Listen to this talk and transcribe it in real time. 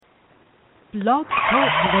Blog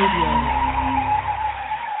Talk Radio.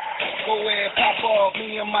 Go ahead, pop off,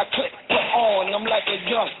 me and my clique put on. I'm like a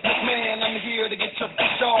young man, I'm here to get your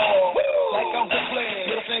bitch off. Like I'm the player,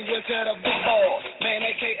 little finger to the big ball. Man,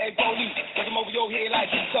 a.k.a. police, put them over your head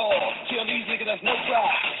like you saw. Kill these niggas, that's no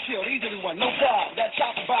problem. Kill these niggas, no problem. That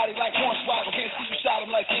chopper body like one swagger, can't see you shot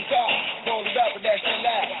him like you car. Roll it up with that shit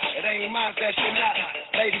loud. It ain't mine, that shit not.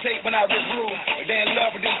 Ladies hate when I rip rude, but then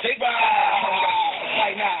love it, then take my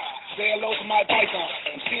right now. Say hello to my python.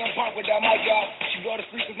 I'm seeing Punk with that mic out. She go to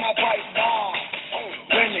sleep with my pipe bomb.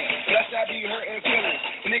 Women, bless I be hurting feelings.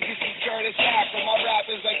 Niggas see Curtis Jack, but my rap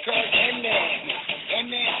is like Kurt and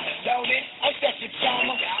then, don't it? I'm such a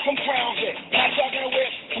charmer. I'm crowned it. Not talking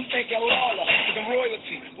with, I'm thinking Lawler, with the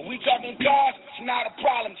royalty. When we talking cars, it's not a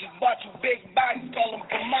problem. Just bought two big bodies, call them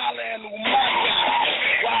Kamala and Umar.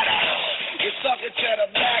 Why not? You're sucker to the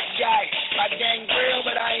black guy. My gang real,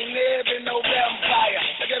 but I ain't living no vampire.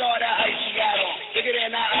 Look at all that ice you got on. Look at that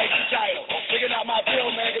icy title. Looking out my pill,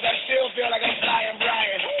 man, because I still feel like I'm flying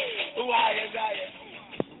Brian. Who I is.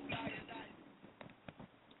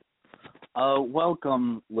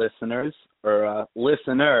 Welcome, listeners, or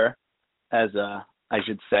listener, as I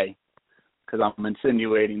should say, because I'm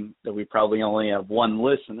insinuating that we probably only have one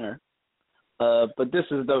listener. But this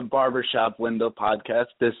is the Barbershop Window podcast.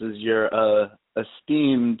 This is your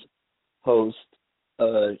esteemed host,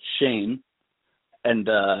 Shane, and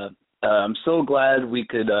I'm so glad we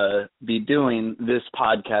could be doing this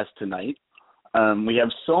podcast tonight. We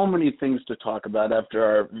have so many things to talk about after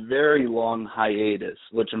our very long hiatus,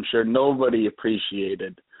 which I'm sure nobody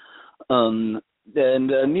appreciated, and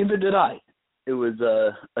neither did I. It was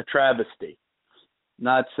a travesty.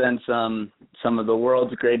 Not since some of the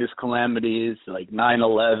world's greatest calamities, like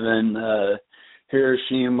 9/11,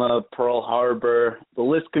 Hiroshima, Pearl Harbor, the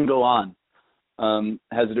list can go on.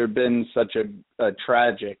 Has there been such a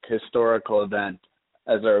tragic historical event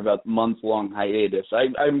as our about month-long hiatus?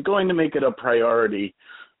 I'm going to make it a priority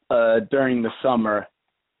during the summer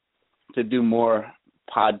to do more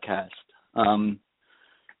podcasts.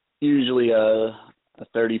 Usually a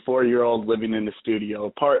 34-year-old living in a studio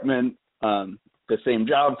apartment, the same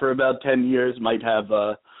job for about 10 years, might have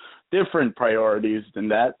different priorities than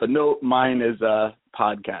that, but no, mine is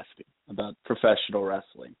podcasting about professional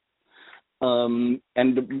wrestling.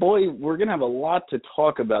 And boy, we're going to have a lot to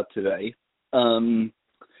talk about today. And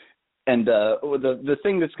the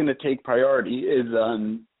thing that's going to take priority is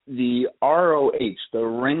the ROH, the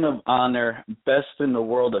Ring of Honor Best in the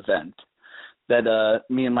World event that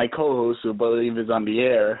me and my co-host, who I believe is on the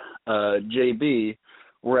air, JB,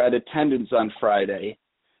 were at attendance on Friday,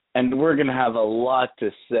 and we're going to have a lot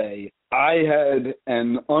to say. I had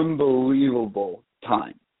an unbelievable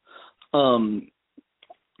time.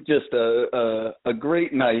 Just a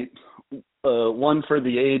great night, one for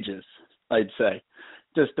the ages, I'd say.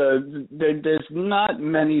 Just there's not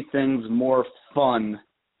many things more fun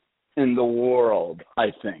in the world,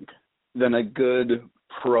 I think, than a good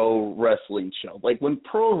pro wrestling show. Like when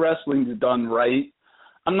pro wrestling's done right,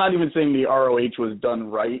 I'm not even saying the ROH was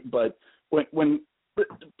done right, but when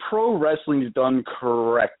pro wrestling is done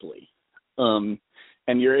correctly, and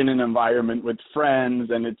you're in an environment with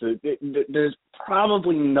friends, and there's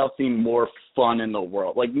probably nothing more fun in the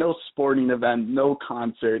world. Like no sporting event, no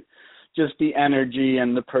concert, just the energy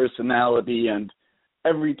and the personality and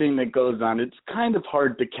everything that goes on. It's kind of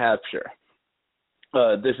hard to capture.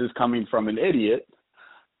 This is coming from an idiot,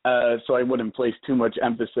 so I wouldn't place too much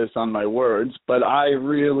emphasis on my words, but I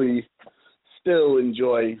really still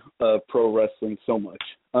enjoy pro wrestling so much.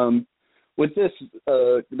 With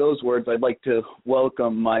those words, I'd like to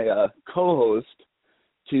welcome my co-host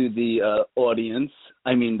to the audience.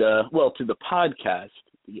 I mean, to the podcast.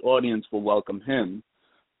 The audience will welcome him.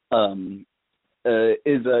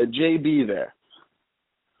 Is JB there?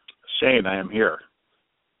 Shane, I am here.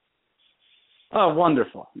 Oh,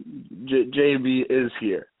 wonderful. JB is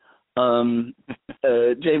here. JB,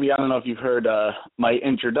 I don't know if you've heard my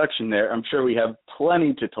introduction there. I'm sure we have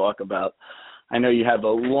plenty to talk about. I know you have a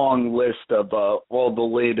long list of all the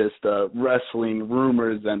latest wrestling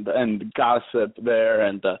rumors and gossip there,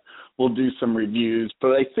 and we'll do some reviews.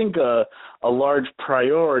 But I think a large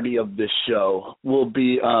priority of this show will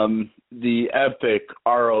be the epic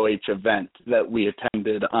ROH event that we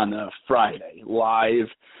attended on a Friday, live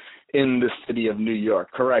in the city of New York.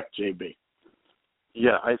 Correct, JB?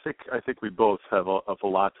 Yeah, I think we both have a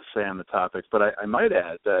lot to say on the topic, but I might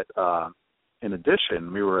add that in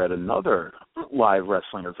addition, we were at another live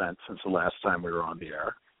wrestling event since the last time we were on the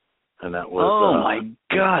air, and that was oh my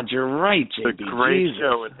God, you're right, JB. The great Jesus.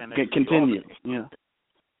 show at NJPW. Continue. Yeah.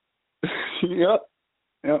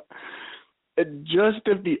 Yep. just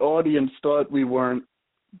if the audience thought we weren't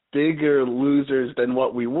bigger losers than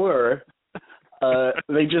what we were,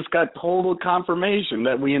 they just got total confirmation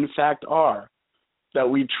that we in fact are, that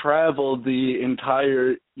we traveled the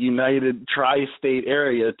entire United Tri-State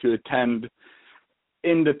area to attend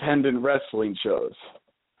independent wrestling shows.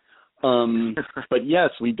 But yes,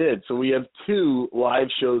 we did. So we have 2 live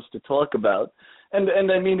shows to talk about.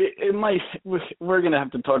 And I mean, it might, we're going to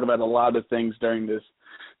have to talk about a lot of things during this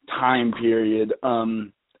time period.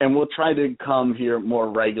 And we'll try to come here more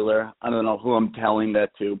regular. I don't know who I'm telling that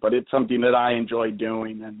to, but it's something that I enjoy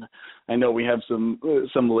doing, and I know we have some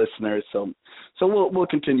listeners, so we'll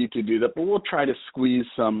continue to do that. But we'll try to squeeze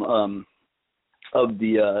some of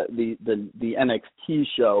the NXT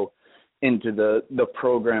show into the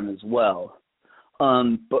program as well.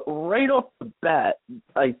 But right off the bat,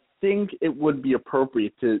 I think it would be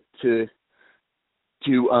appropriate to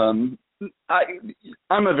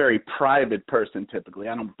I'm a very private person typically.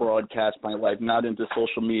 I don't broadcast my life, not into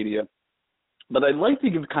social media. But I'd like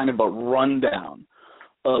to give kind of a rundown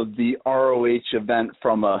of the ROH event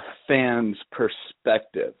from a fan's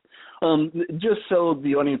perspective. Just so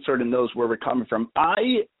the audience sort of knows where we're coming from.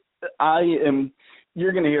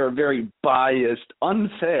 You're going to hear a very biased,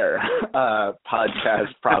 unfair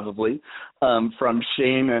podcast probably from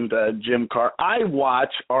Shane and Jim Carr. I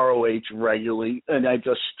watch ROH regularly, and I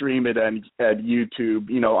just stream it at YouTube,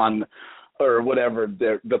 on or whatever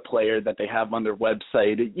the player that they have on their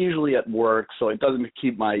website, usually at work, so it doesn't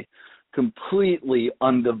keep my completely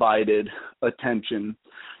undivided attention.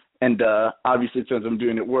 And obviously, since I'm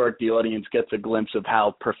doing it at work, the audience gets a glimpse of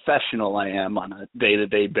how professional I am on a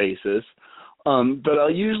day-to-day basis. But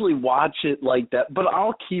I'll usually watch it like that, but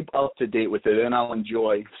I'll keep up to date with it, and I'll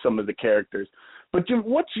enjoy some of the characters. But Jim,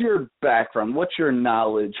 what's your background? What's your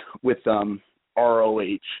knowledge with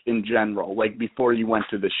ROH in general, like before you went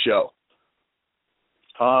to the show?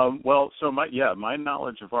 Well, so my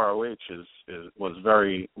knowledge of ROH was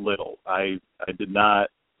very little. I did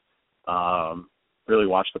not really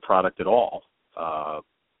watch the product at all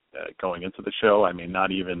going into the show. I mean,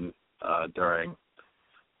 not even during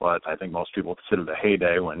what I think most people consider the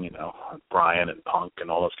heyday when, Bryan and Punk and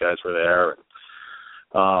all those guys were there.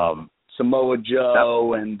 Samoa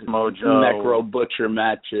Joe and Necro Butcher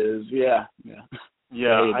matches. Yeah.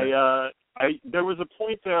 There was a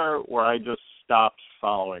point there where I just stopped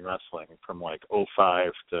following wrestling from like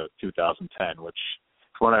 2005 to 2010, which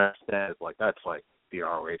from what I understand is that's the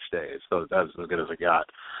ROH days. So that's as good as it got.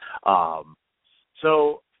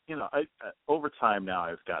 I over time now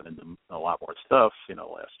I've gotten into a lot more stuff.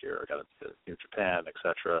 Last year I got into New Japan,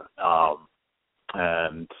 etc.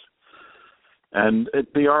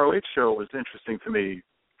 The ROH show was interesting to me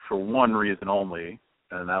for one reason only,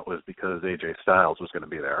 and that was because AJ Styles was going to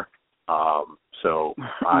be there. I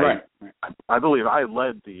believe I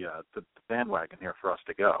led the bandwagon here for us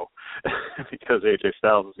to go because AJ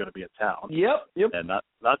Styles was going to be in town. Yep. And not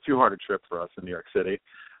too hard a trip for us in New York City.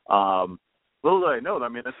 Little did I know,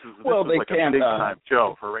 this is like a big-time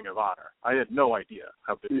show for Ring of Honor. I had no idea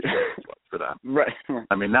how big the show was for them. Right.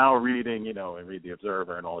 Now reading, I read The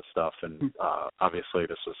Observer and all this stuff, and obviously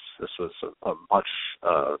this was a much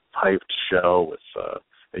hyped show with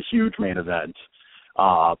a huge main event.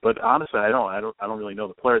 But honestly, I don't really know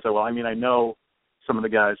the players that well. I know some of the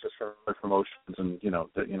guys just from the promotions, and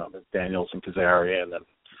the Daniels and Kazarian, and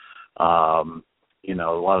then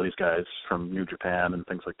a lot of these guys from New Japan and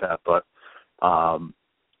things like that. But I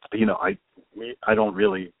don't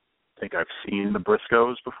really think I've seen the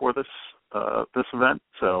Briscoes before this event,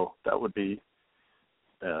 so that would be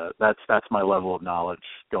that's my level of knowledge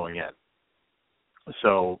going in.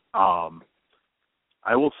 So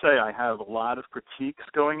I will say I have a lot of critiques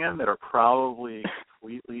going in that are probably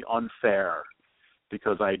completely unfair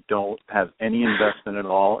because I don't have any investment at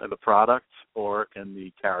all in the product or in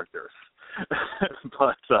the characters.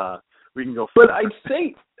 But we can go further. But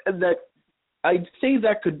I'd say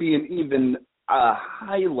that could be an even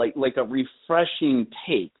highlight, like a refreshing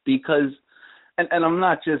take, because, and I'm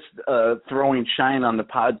not just throwing shine on the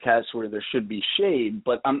podcast where there should be shade,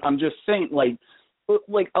 but I'm just saying, like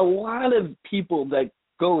a lot of people that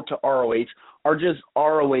go to ROH are just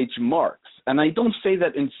ROH marks, and I don't say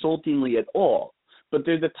that insultingly at all, but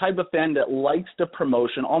they're the type of fan that likes the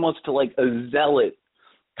promotion almost to like a zealot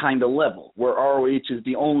kind of level, where ROH is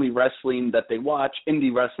the only wrestling that they watch.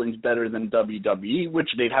 Indie wrestling's better than WWE, which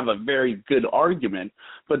they'd have a very good argument,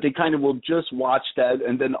 but they kind of will just watch that,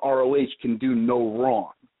 and then ROH can do no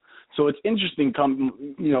wrong. So it's interesting,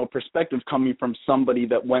 perspective coming from somebody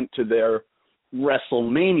that went to their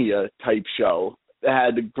WrestleMania type show,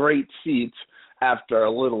 had great seats, after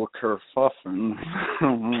a little kerfuffin,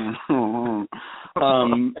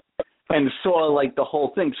 and saw like the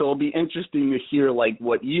whole thing. So it'll be interesting to hear like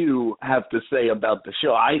what you have to say about the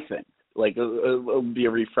show. I think like it'll be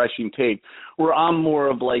a refreshing take. Where I'm more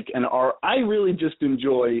of like I really just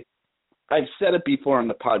enjoy. I've said it before on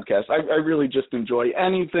the podcast. I really just enjoy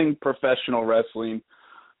anything professional wrestling.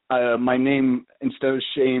 My name, instead of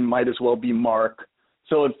Shane, might as well be Mark.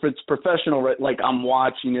 So if it's professional, like I'm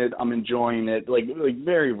watching it, I'm enjoying it. Like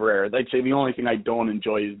very rare. I'd say the only thing I don't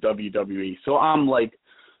enjoy is WWE. So I'm like,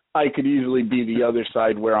 I could easily be the other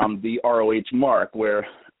side where I'm the ROH Mark, where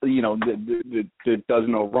that does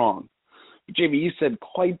no wrong. JB, you said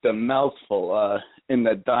quite the mouthful in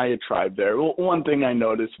that diatribe there. One thing I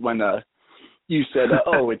noticed when you said,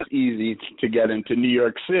 it's easy to get into New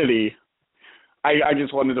York City, I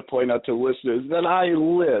just wanted to point out to listeners that I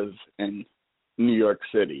live in New York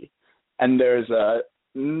City, and there's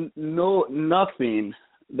nothing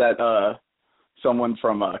that someone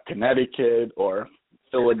from Connecticut or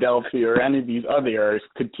Philadelphia or any of these other areas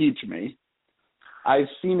could teach me. I've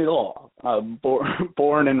seen it all.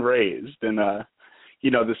 Born and raised in the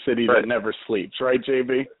city that never sleeps, right,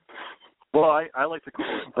 JB? Well, I like to call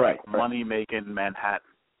it right. money-making Manhattan.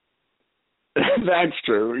 That's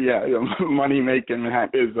true. Yeah, money-making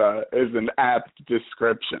Manhattan is an apt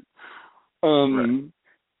description. Right.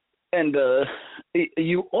 And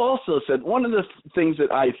you also said one of the things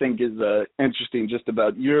that I think is interesting just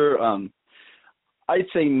about your, I'd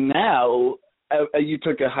say now you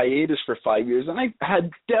took a hiatus for 5 years, and I had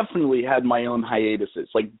definitely had my own hiatuses,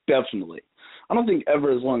 like definitely. I don't think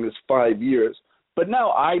ever as long as 5 years. But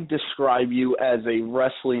now I describe you as a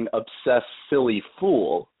wrestling-obsessed silly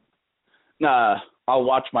fool. I'll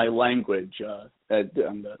watch my language on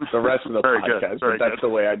the rest of the podcast, but that's the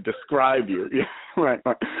way I describe you. Yeah, right.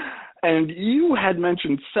 And you had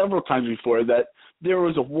mentioned several times before that there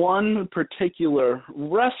was one particular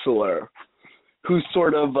wrestler who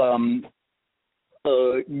sort of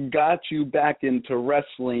got you back into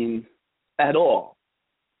wrestling at all.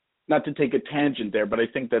 Not to take a tangent there, but I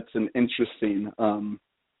think that's an interesting sort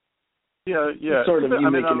of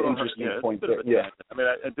you make an interesting point there. Yeah. I mean,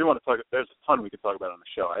 I do want to talk. There's a ton we could talk about on the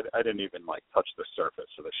show. I didn't even touch the surface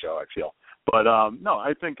of the show, I feel. But no,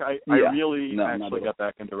 I think I really actually got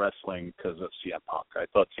back into wrestling because of CM Punk. I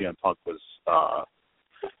thought CM Punk was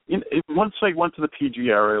once I went to the PG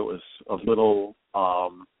era, it was a little,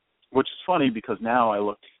 which is funny because now I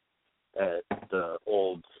look at the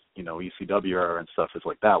old, ECW era and stuff is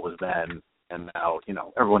like that was then, and now,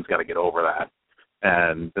 everyone's got to get over that,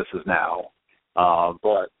 and this is now.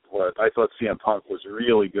 But what I thought CM Punk was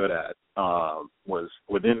really good at was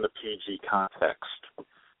within the PG context,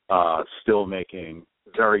 still making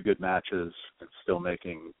very good matches and still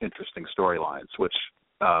making interesting storylines, which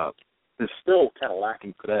is still kind of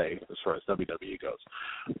lacking today as far as WWE goes.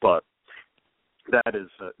 But that is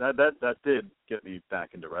that did get me back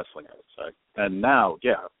into wrestling, I would say. And now,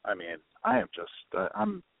 I mean, I am just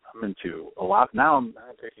I'm into a lot now. I'm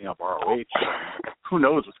picking up ROH. Who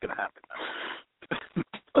knows what's going to happen?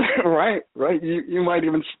 Right. You might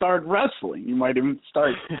even start wrestling. You might even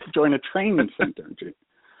join a training center.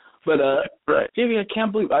 But right. Jimmy, I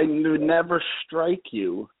can't believe I would never strike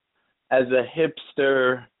you as a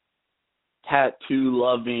hipster,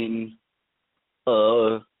 tattoo-loving,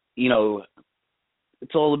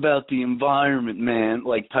 it's all about the environment, man,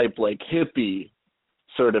 type hippie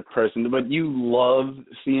sort of person. But you love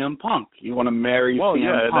CM Punk. You want to marry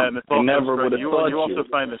CM Punk. And it's I never would have thought you also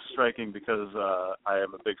find this striking because I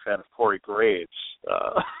am a big fan of Corey Graves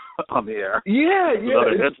on the air. Yeah.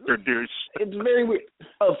 Another hipster douche. It's very weird.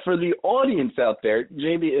 For the audience out there,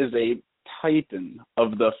 JB is a titan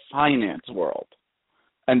of the finance world.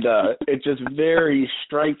 And it's just very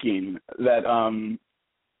striking that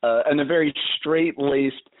and a very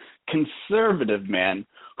straight-laced conservative man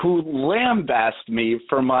who lambasted me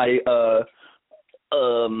for my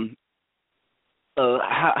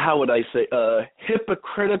how would I say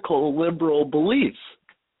hypocritical liberal beliefs,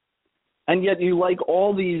 and yet you like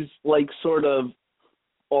all these sort of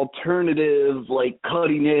alternative,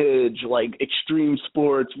 cutting edge, extreme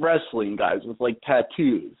sports wrestling guys with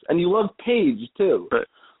tattoos, and you love Paige too,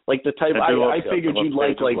 right. The type I figured you'd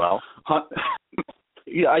like well.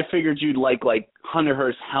 Yeah, I figured you'd like Hunter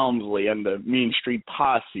Hearst Helmsley and the Mean Street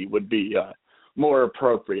Posse would be more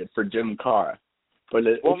appropriate for Jim Carr. But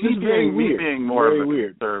it's very weird. Being more of a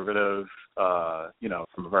conservative,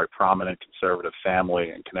 from a very prominent conservative family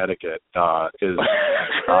in Connecticut, is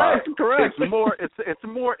correct. It's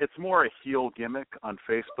more a heel gimmick on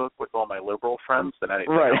Facebook with all my liberal friends than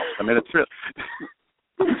anything right. else. I mean, it's really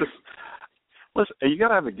Listen, you got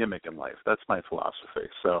to have a gimmick in life. That's my philosophy.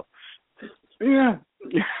 So. Yeah.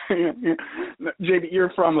 JB,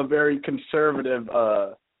 you're from a very conservative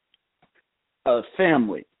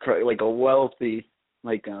family, like a wealthy,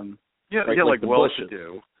 like like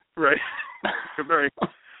well-to-do, right?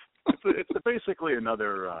 It's basically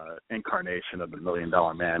another incarnation of the $1 Million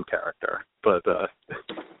Man character, but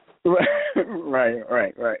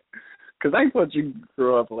right. Because I thought you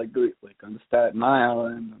grew up like on Staten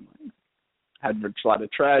Island and like, had a lot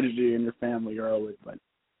of tragedy in your family early, but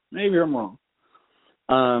maybe I'm wrong.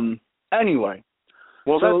 Anyway.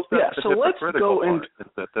 Well, so let's go into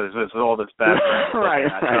that. There's all this background right.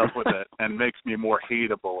 up with it, and makes me more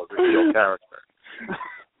hateable as a real character.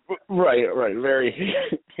 Right, very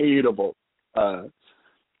hateable.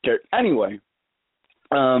 Anyway,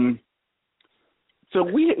 so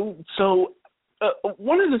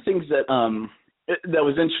one of the things that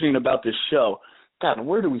was interesting about this show. God,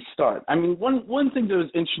 where do we start? I mean, one thing that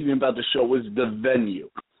was interesting about the show was the venue.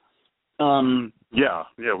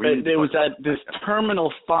 It was at this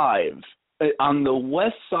Terminal 5 on the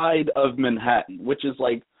west side of Manhattan, which is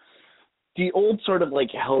like the old sort of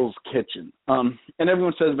like Hell's Kitchen. And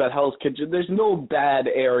everyone says about Hell's Kitchen, there's no bad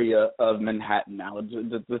area of Manhattan now.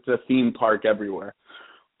 It's a theme park everywhere.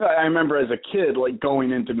 I remember as a kid, like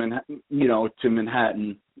going into Manhattan, to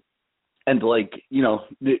Manhattan. And like,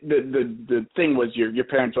 the thing was your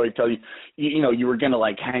parents always tell you, you were going to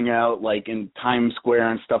like hang out like in Times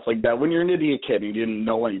Square and stuff like that when you're an idiot kid and you didn't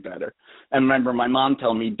know any better. And I remember my mom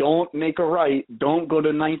telling me, don't make a right, don't go to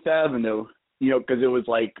 9th Avenue, because it was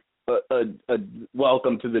like a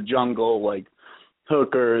welcome to the jungle, like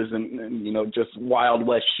hookers and just Wild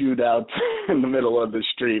West shootouts in the middle of the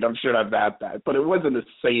street. I'm sure not that bad, but it wasn't a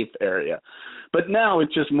safe area. But now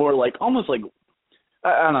it's just more like almost like,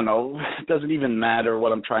 I don't know, it doesn't even matter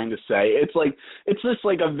what I'm trying to say. It's just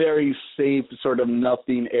like a very safe sort of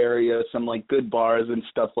nothing area, some like good bars and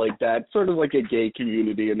stuff like that, sort of like a gay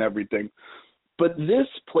community and everything. But this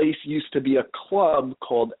place used to be a club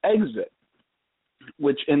called Exit,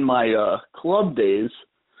 which in my club days,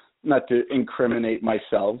 not to incriminate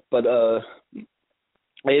myself, but I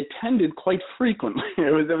attended quite frequently.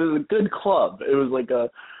 It was a good club. It was like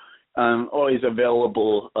always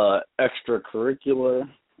available extracurricular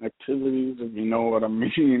activities, if you know what I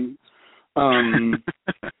mean. And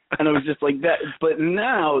it was just like that. But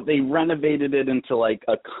now they renovated it into like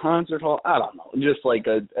a concert hall. I don't know, just like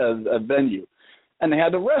a venue. And they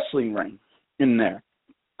had a wrestling ring in there.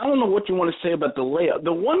 I don't know what you want to say about the layout.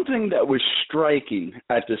 The one thing that was striking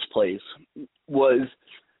at this place was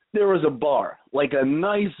there was a bar, like a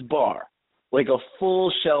nice bar. Like a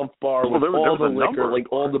full shelf bar with all the liquor,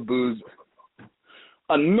 like all the booze.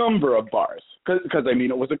 A number of bars, because I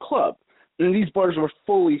mean it was a club. And these bars were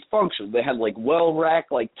fully functional. They had like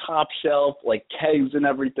well-racked, like top shelf, like kegs and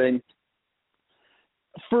everything.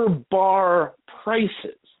 For bar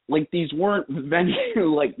prices. Like these weren't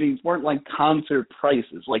these weren't like concert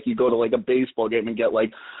prices. Like you go to like a baseball game and get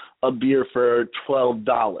like a beer for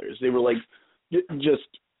 $12. They were like just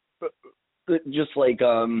like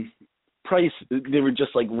price. They were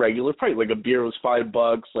just like regular price. Like a beer was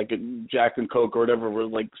 $5, like a Jack and Coke or whatever were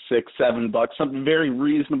like $6-7, something very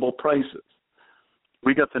reasonable prices.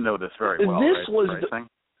 We got to know this very well. This right?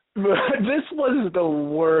 This was the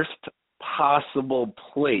worst possible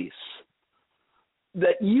place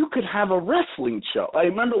that you could have a wrestling show. I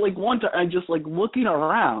remember like one time I just like looking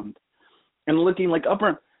around and looking like up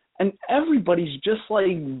around, and everybody's just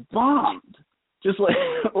like bombed. Just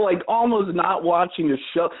like almost not watching the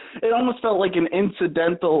show. It almost felt like an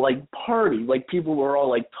incidental like party. Like people were all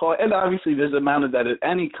like talking, and obviously there's amount of that at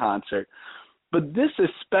any concert. But this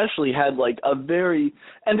especially had like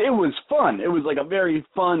and it was fun. It was like a very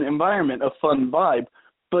fun environment, a fun vibe,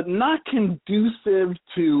 but not conducive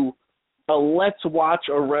to a let's watch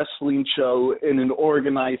a wrestling show in an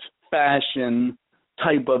organized fashion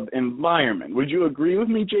type of environment. Would you agree with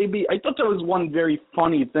me, JB? I thought that was one very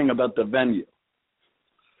funny thing about the venue.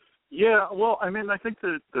 Yeah, well, I mean, I think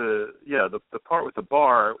the part with the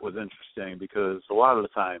bar was interesting because a lot of the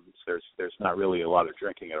times there's not really a lot of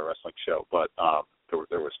drinking at a wrestling show, but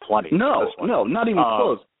there was plenty. No, not even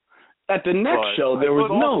close. At the next show, there was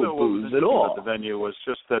no booze at all. The venue was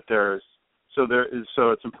just that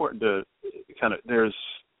so it's important to kind of there's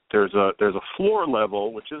a floor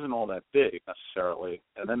level which isn't all that big necessarily,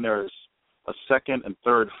 and then there's a second and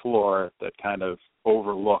third floor that kind of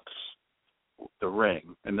overlooks the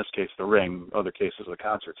ring. In this case, the ring. Other cases, the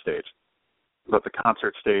concert stage. But the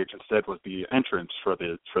concert stage instead was the entrance for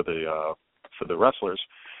the wrestlers.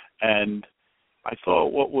 And I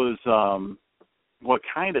thought what was what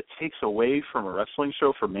kind of takes away from a wrestling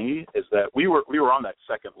show for me is that we were on that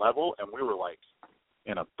second level, and we were like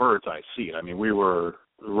in a bird's eye seat. I mean, we were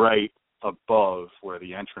right above where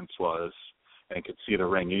the entrance was and could see the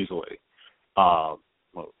ring easily. Well,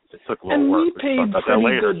 it took a little work. And we paid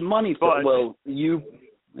pretty good money for.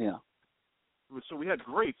 Yeah. So we had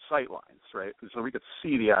great sight lines, right? So we could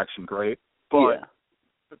see the action great. But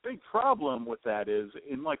the big problem with that is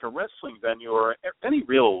in like a wrestling venue or any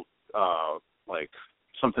real like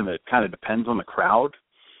something that kind of depends on the crowd,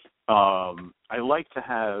 I like to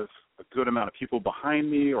have a good amount of people behind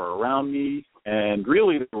me or around me, and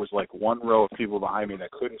really there was like one row of people behind me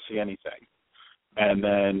that couldn't see anything. And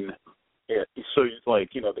then, so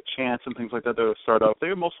like, you know, the chants and things like that would start up, they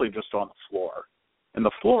were mostly just on the floor. And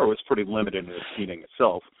the floor was pretty limited in the seating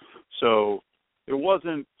itself. So there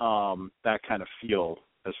wasn't that kind of feel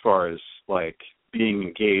as far as like being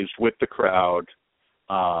engaged with the crowd,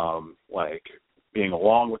 like being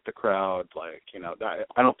along with the crowd, like, you know, I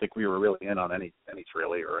don't think we were really in on any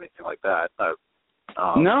really or anything like that.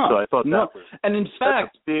 No. So I thought no. that was, and in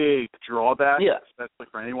fact, a big drawback, yeah, especially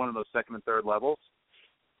for any one of those second and third levels.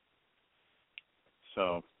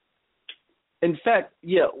 So. In fact,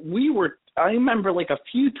 yeah, I remember like a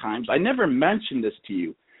few times, I never mentioned this to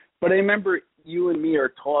you, but I remember you and me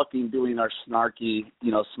are talking, doing our snarky,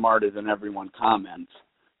 you know, smarter than everyone comments.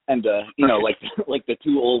 And, you know, like the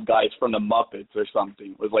two old guys from the Muppets or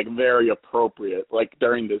something was, like, very appropriate, like,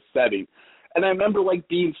 during this setting. And I remember, like,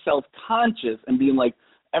 being self-conscious and being like,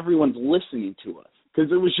 everyone's listening to us.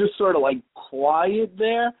 Because it was just sort of, like, quiet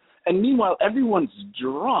there. And meanwhile, everyone's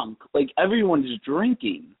drunk. Like, everyone's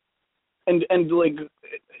drinking. And like,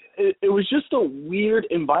 it was just a weird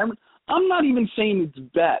environment. I'm not even saying it's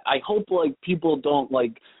bad. I hope, like, people don't,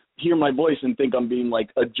 like, hear my voice and think I'm being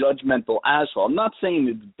like a judgmental asshole. I'm not saying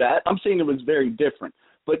it's bad. I'm saying it was very different.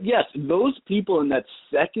 But yes, those people in that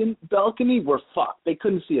second balcony were fucked. They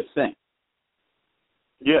couldn't see a thing.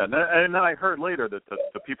 Yeah, and then I heard later that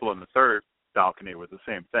the people in the third balcony were the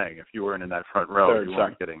same thing. If you weren't in that front row, you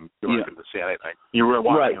weren't getting to see anything. You were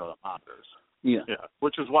watching on the monitors. Yeah.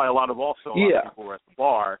 Which is why a lot of people were at the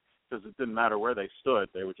bar, because it didn't matter where they stood.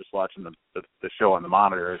 They were just watching the show on the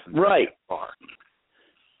monitors and at the bar.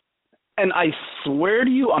 And I swear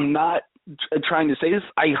to you, I'm not trying to say this.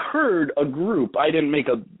 I heard a group. I didn't make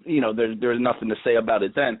there's nothing to say about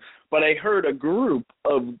it then. But I heard a group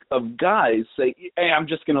of guys say, "Hey, I'm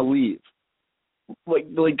just gonna leave." Like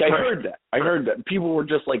I heard that. I heard that people were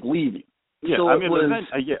just like leaving. Yeah, so I mean,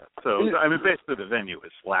 basically the venue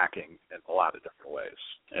is lacking in a lot of different ways,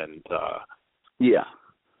 and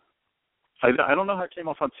I don't know how it came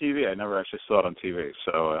off on TV. I never actually saw it on TV,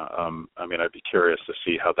 so I mean, I'd be curious to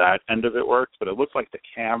see how that end of it worked. But it looked like the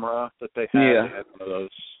camera that they had, they had one of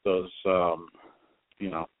those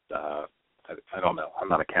I don't know. I'm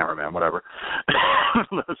not a cameraman, whatever.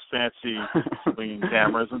 Those fancy swinging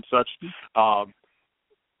cameras and such. Above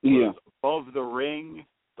the ring,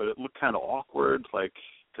 but it looked kind of awkward, like,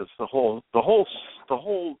 because the whole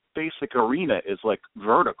basic arena is like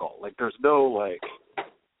vertical. Like there's no like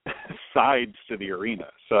sides to the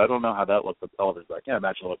arena, so I don't know how that looked on television. I can't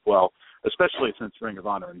imagine it looked well, especially since Ring of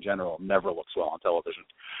Honor in general never looks well on television.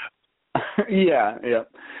 Yeah,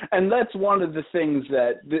 and that's one of the things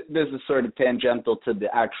that this is sort of tangential to the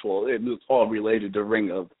actual. It's all related to Ring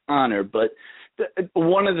of Honor, but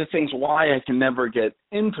one of the things why I can never get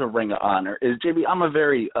into Ring of Honor is, JB, I'm a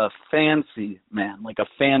very fancy man, like a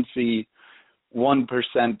fancy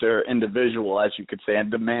 1%er individual, as you could say, and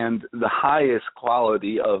demand the highest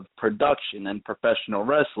quality of production and professional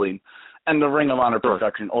wrestling. And the Ring of Honor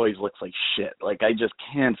production always looks like shit. Like I just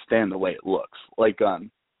can't stand the way it looks. Like per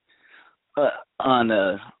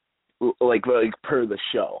the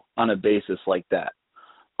show on a basis like that.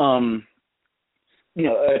 That's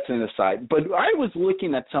an aside. But I was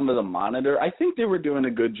looking at some of the monitor. I think they were doing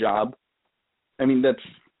a good job. I mean,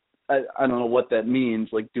 I don't know what that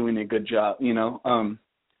means, like doing a good job,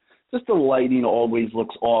 Just the lighting always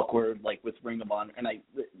looks awkward, like with Ring of Honor, and I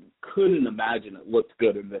couldn't imagine it looked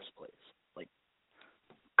good in this place. Like,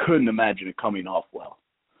 couldn't imagine it coming off well.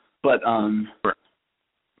 But,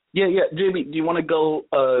 Yeah, Jamie, do you want to go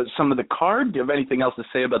some of the card? Do you have anything else to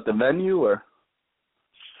say about the venue, or?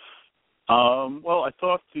 Well, I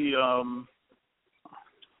thought the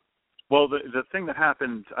thing that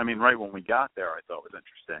happened, I mean, right when we got there, I thought was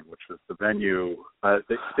interesting, which was the venue.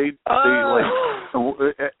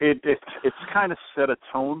 It's kind of set a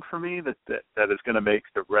tone for me that is going to make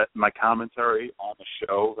my commentary on the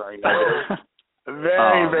show very negative.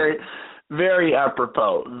 Very, very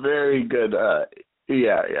apropos. Very good.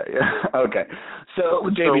 Yeah. Okay. So,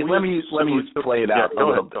 Jamie, let me play it out a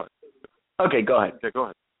little bit. Okay, go ahead. Okay, go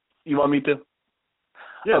ahead. You want me to?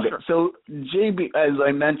 Yeah, okay, sure. So JB, as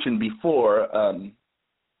I mentioned before,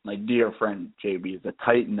 my dear friend JB is a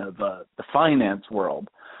titan of the finance world.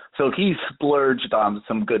 So he splurged on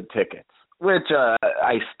some good tickets, which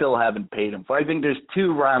I still haven't paid him for. I think there's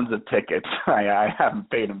 2 rounds of tickets I haven't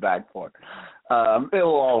paid him back for. It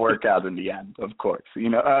will all work out in the end, of course,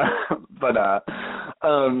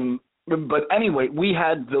 But anyway, we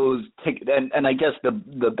had those tickets, and I guess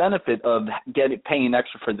the benefit of paying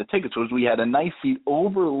extra for the tickets was we had a nice seat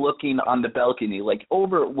overlooking on the balcony, like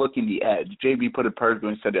overlooking the edge. JB put it perfectly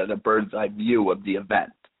and said it had a bird's eye view of the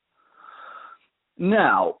event.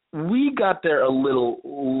 Now, we got there a little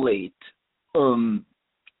late.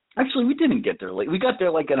 Actually, we didn't get there late. We got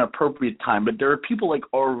there like an appropriate time, but there were people like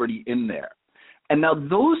already in there. And now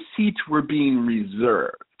those seats were being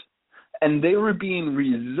reserved. And they were being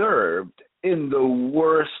reserved in the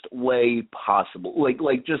worst way possible.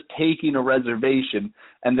 Like just taking a reservation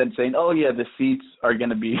and then saying, oh, yeah, the seats are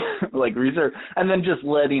going to be, like, reserved. And then just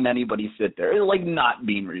letting anybody sit there. It's like not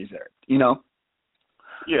being reserved,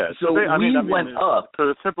 Yeah, So we went up. So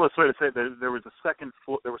the simplest way to say it, there was a second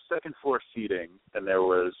floor. There was second floor seating, and there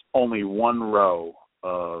was only 1 row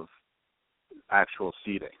of actual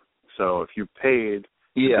seating. So if you paid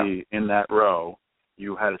to be in that row,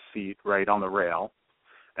 you had a seat right on the rail,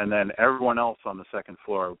 and then everyone else on the second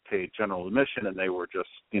floor paid general admission, and they were just,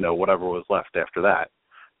 whatever was left after that.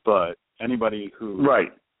 But anybody who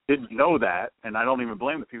didn't know that, and I don't even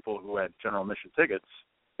blame the people who had general admission tickets,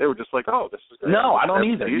 they were just like, oh, this is great. No, I don't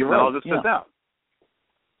either. You're right. I'll just sit down.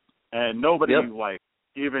 And nobody,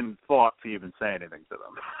 even thought to even say anything to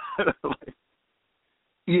them.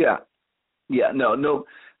 No.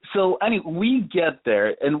 So anyway, we get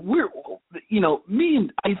there, and we're,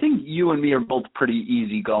 I think you and me are both pretty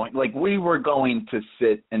easygoing. Like, we were going to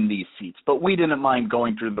sit in these seats, but we didn't mind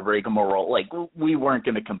going through the rigmarole. Like, we weren't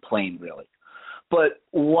going to complain, really. But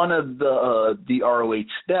one of the ROH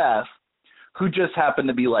staff, who just happened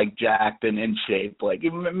to be, like, jacked and in shape, like,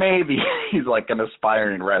 maybe he's, like, an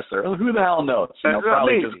aspiring wrestler. Who the hell knows?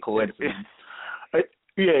 Probably just coincidence.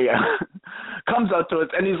 Comes up to us,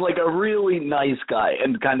 and he's like a really nice guy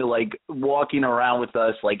and kind of like walking around with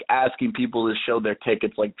us, like asking people to show their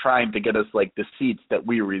tickets, like trying to get us like the seats that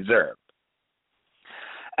we reserved.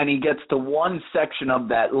 And he gets to one section of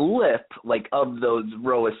that lip, like of those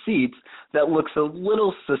row of seats, that looks a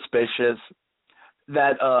little suspicious,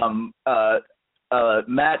 that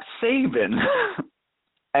Matt Sabin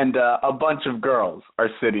and a bunch of girls are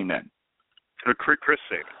sitting in. Chris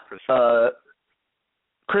Sabin.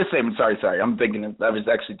 Chris Sabin, sorry. I'm thinking I was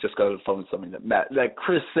actually just going to the phone with somebody that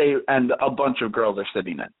Chris Sabin and a bunch of girls are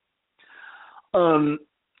sitting in.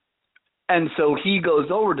 And so he goes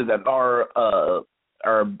over to them,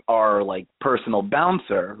 our like personal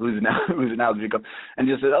bouncer, who's now become, and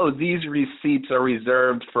just said, oh, these receipts are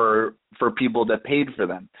reserved for people that paid for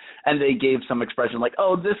them. And they gave some expression like,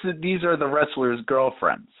 oh, these are the wrestlers'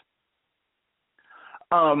 girlfriends.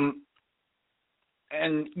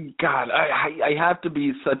 And God, I have to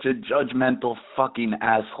be such a judgmental fucking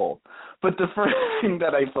asshole. But the first thing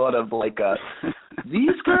that I thought of, like,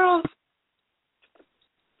 these girls?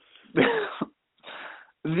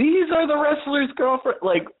 These are the wrestler's girlfriend?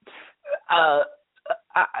 Like,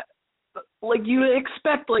 like you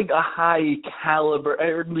expect, like, a high caliber,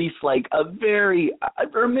 or at least, like, a very,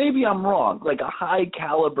 or maybe I'm wrong, like a high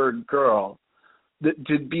caliber girl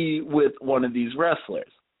to be with one of these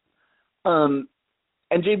wrestlers.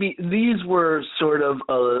 And JB, these were sort of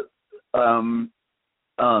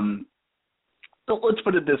let's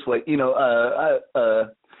put it this way, you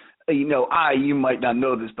might not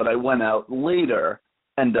know this, but I went out later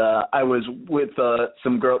and I was with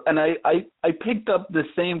some girls, and I picked up the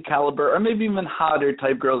same caliber or maybe even hotter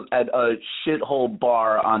type girls at a shithole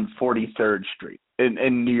bar on 43rd Street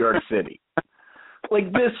in New York City.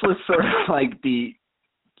 Like, this was sort of like the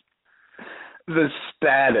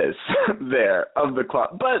status there of the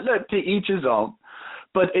club, but to each his own.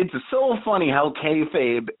 But it's so funny how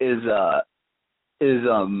kayfabe is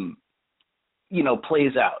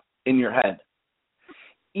plays out in your head.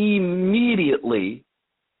 Immediately,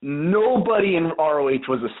 nobody in ROH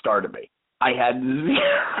was a star to me. I had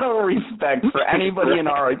zero respect for anybody in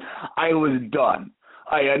ROH. I was done.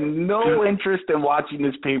 I had no interest in watching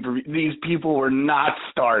this pay-per-view. These people were not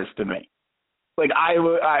stars to me. Like,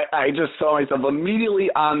 I just saw myself immediately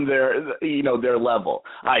on their level.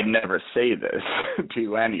 I'd never say this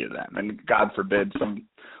to any of them, and God forbid some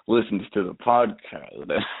listens to the podcast.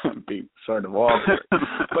 That'd be sort of awkward.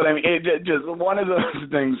 But I mean, it just one of those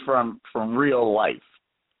things from real life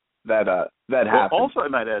that happened. Also, I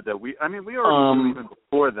might add that we already knew even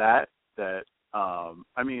before that that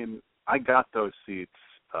I got those seats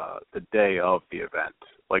the day of the event.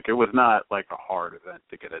 Like, it was not like a hard event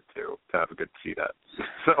to get into to have a good seat at.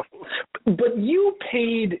 So, but you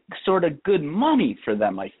paid sort of good money for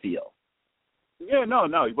them, I feel. Yeah, no.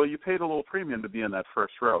 Well, you paid a little premium to be in that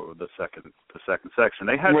first row, the second section.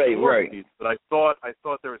 They had floor seats, but I thought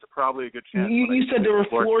there was probably a good chance. You said there were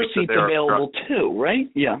floor seats available too, right?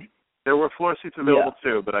 Yeah. There were floor seats available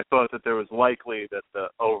too, but I thought that there was likely that the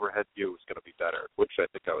overhead view was going to be better, which I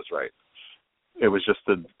think I was right. It was just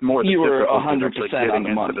more you were 100% on getting the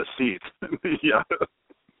into money. the seat. Yeah.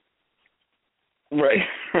 Right.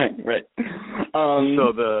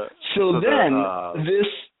 This.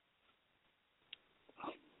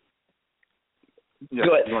 Yeah,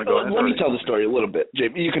 go ahead. You want to go ahead? Let me tell the story a little bit,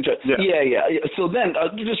 JP. You can try. Yeah. So then,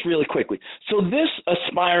 just really quickly. So this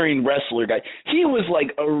aspiring wrestler guy, he was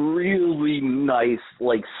like a really nice,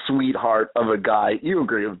 like, sweetheart of a guy. You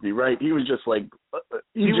agree with me, right? He was just like,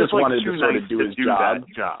 he just wanted to sort of do his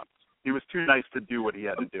job. He was too nice to do what he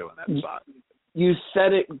had to do in that spot. You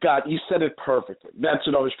said it perfectly. That's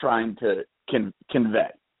what I was trying to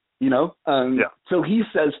convey. You know? So he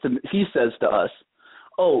says to us,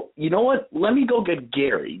 oh, you know what? Let me go get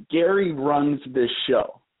Gary. Gary runs this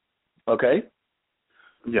show. Okay?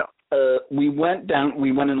 Yeah. We went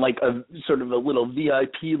in like a sort of a little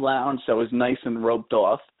VIP lounge that was nice and roped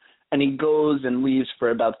off. And he goes and leaves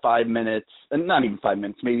for about 5 minutes, and not even 5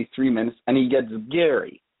 minutes, maybe 3 minutes, and he gets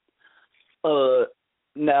Gary.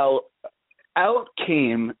 Now, out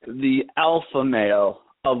came the alpha male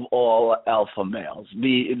of all alpha males,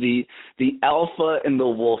 the alpha in the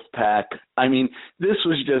wolf pack. I mean, this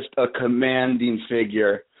was just a commanding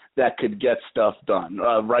figure that could get stuff done.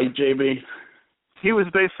 Right, JB? He was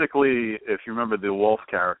basically, if you remember the wolf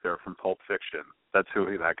character from Pulp Fiction, that's who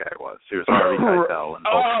that guy was. He was Harvey Keitel in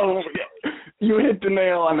Pulp Fiction. You hit the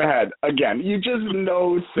nail on the head. Again, you just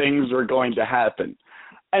know things are going to happen.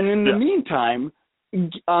 And in the meantime,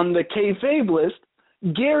 on the kayfabe list,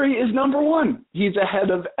 Gary is number one. He's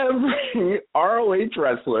ahead of every ROH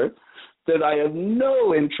wrestler that I have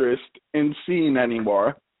no interest in seeing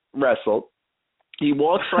anymore wrestle. He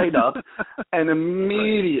walks right up and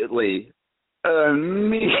immediately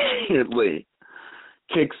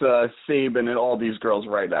kicks Sabin and all these girls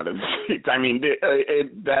right out of the seats. I mean,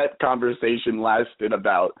 that conversation lasted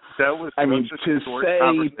about, to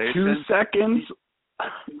say 2 seconds.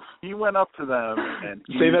 He went up to them and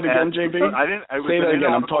say that again, JB. Say that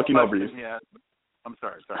again. I'm talking over you. I'm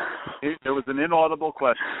sorry. There was an inaudible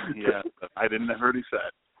question he asked. I didn't hear what he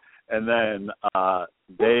said. And then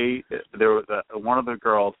there was one of the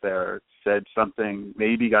girls there said something,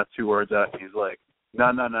 maybe got 2 words out. And he's like,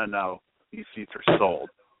 no. These seats are sold.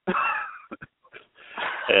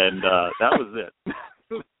 And that was it.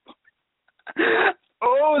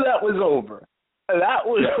 Oh, that was over. That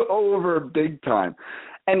was over big time.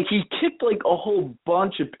 And he kicked like a whole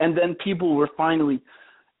bunch of, and then people were finally,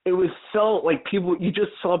 it was so like people, you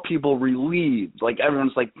just saw people relieved. Like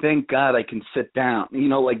everyone's like, thank God I can sit down, you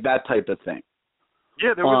know, like that type of thing.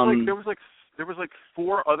 Yeah, there was like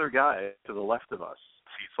 4 other guys to the left of us,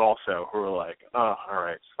 seats also, who were like, oh, all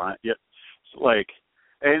right, it's fine. Yeah. Like,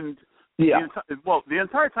 and the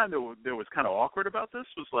entire time that was kind of awkward about this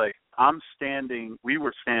was like, we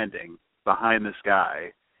were standing behind this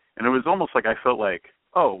guy, and it was almost like I felt like,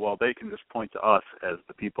 oh, well, they can just point to us as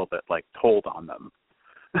the people that like told on them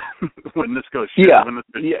when this goes shit.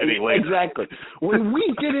 Exactly. When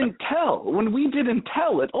we didn't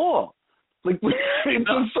tell at all, like it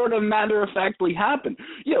just sort of matter of factly happened.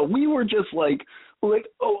 Yeah, we were just like,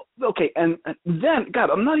 oh, okay, and then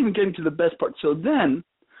God, I'm not even getting to the best part. So then,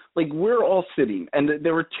 like, we're all sitting, and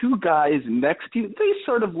there were 2 guys next to you. They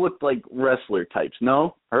sort of looked like wrestler types,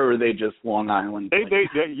 no? Or were they just Long Island?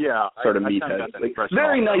 Sort of meatheads. Like,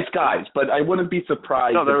 very nice guys, but I wouldn't be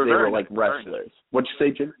surprised if they were like wrestlers. What'd you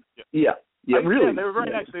say, Jim? Yeah, really. Yeah, they were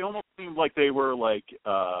very nice. They almost seemed like they were like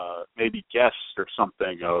maybe guests or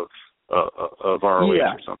something of ROH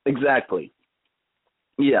or something. Exactly.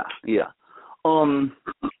 Yeah.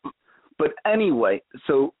 But anyway,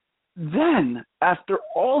 so then, after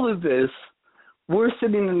all of this, we're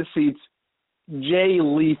sitting in the seats. Jay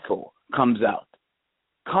Lethal comes out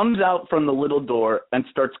from the little door and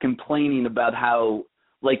starts complaining about how,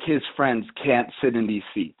 like, his friends can't sit in these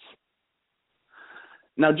seats.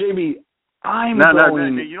 Now, JB, I'm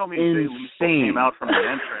going you don't mean Jay Lethal came out from the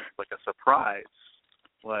entrance like a surprise.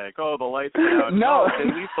 Like, oh, the lights are out. No, Jay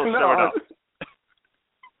Lethal showed up.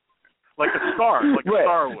 Like a star would.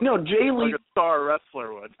 No, Jay Lethal. Like a star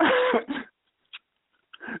wrestler would.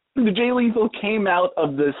 Jay Lethal came out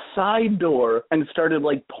of the side door and started,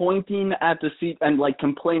 like, pointing at the seat and, like,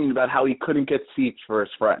 complaining about how he couldn't get seats for his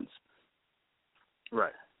friends.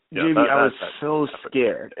 Right. Yeah, JB, I was so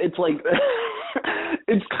scared. It's like,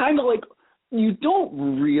 it's kind of like, you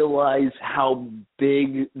don't realize how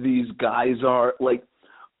big these guys are. Like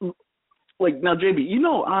now, JB, you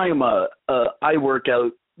know, I work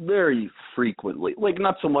out very frequently. Like,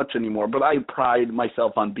 not so much anymore, but I pride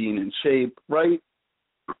myself on being in shape, right?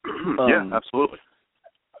 Yeah, absolutely.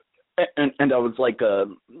 And I was like,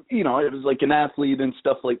 you know, I was like an athlete and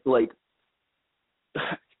stuff like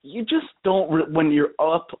you just don't, when you're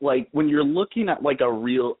up, like, when you're looking at, like, a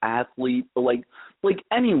real athlete, like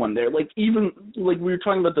anyone there, like, even, like, we were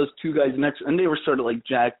talking about those two guys next, and they were sort of, like,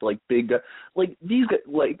 jacked, like, big guys. Like, these guys,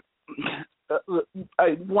 like,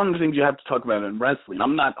 one of the things you have to talk about in wrestling,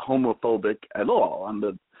 I'm not homophobic at all. I'm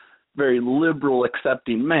a very liberal,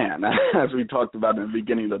 accepting man, as we talked about in the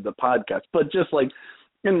beginning of the podcast. But just, like,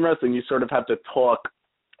 in wrestling, you sort of have to talk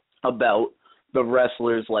about the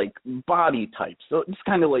wrestlers' like body types. So it's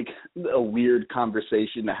kind of like a weird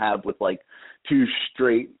conversation to have with like two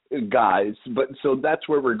straight guys. But so that's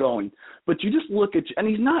where we're going. But you just look at, and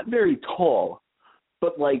he's not very tall,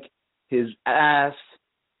 but like his ass,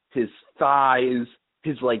 his thighs,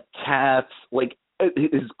 his like calves, like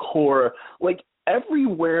his core, like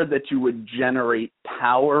everywhere that you would generate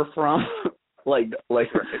power from, like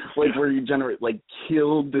where you generate like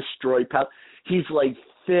kill, destroy power. He's like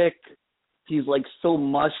thick. He's like so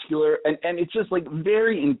muscular, and it's just like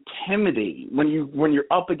very intimidating when you're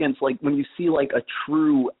up against, like, when you see like a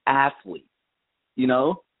true athlete, you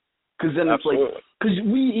know? Because then it's Absolutely. Like, because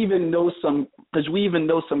we even know some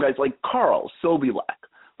guys like Carl Sobolak,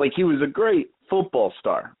 like he was a great football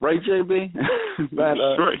star, right, JB?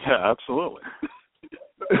 Sure, yeah, absolutely.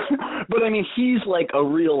 But I mean, he's like a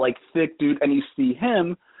real like thick dude, and you see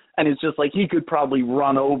him, and it's just like he could probably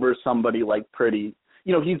run over somebody like pretty.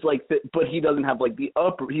 You know, he's like, but he doesn't have like the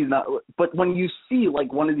upper. He's not. But when you see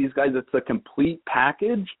like one of these guys that's a complete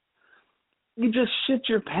package, you just shit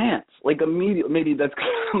your pants like immediately. Maybe that's kind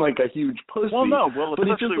of like a huge pussy. Well, no, but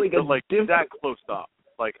it's just like that close up.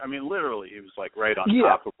 Like, I mean, literally, he was like right on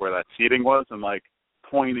top of where that seating was, and like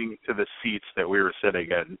pointing to the seats that we were sitting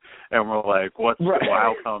in, and we're like, "What's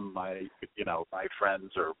how come my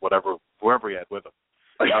friends or whatever, whoever he had with him,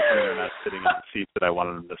 how come they're not sitting in the seats that I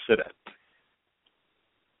wanted them to sit in?"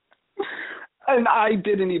 And I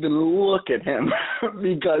didn't even look at him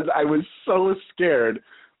because I was so scared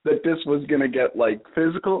that this was going to get, like,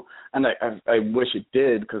 physical. And I wish it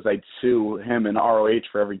did, because I'd sue him and ROH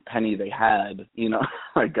for every penny they had, you know,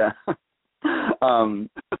 like,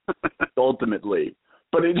 ultimately.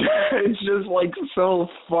 But it's just, like, so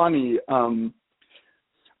funny.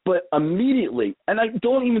 But immediately, and I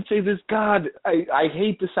don't even say this, God, I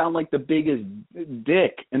hate to sound like the biggest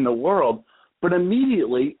dick in the world, but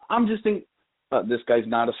immediately, I'm just thinking, this guy's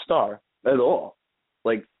not a star at all.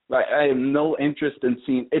 Like, I have no interest in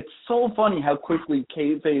seeing. It's so funny how quickly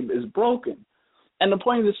kayfabe is broken. And the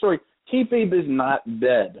point of the story, kayfabe is not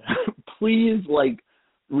dead. Please, like,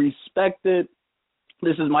 respect it.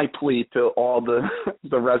 This is my plea to all the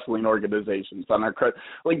wrestling organizations on our credit.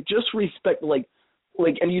 Like, just respect, like,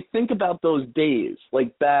 and you think about those days,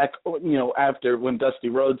 like back, you know, after when Dusty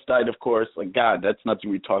Rhodes died, of course, like, God, that's nothing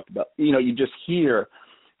we talked about. You know, you just hear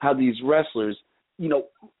how these wrestlers, you know,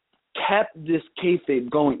 kept this kayfabe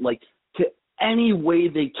going, like, to any way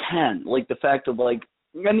they can. Like, the fact of, like,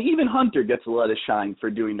 and even Hunter gets a lot of shine for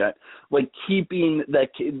doing that, like, keeping that,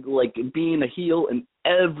 like, being a heel in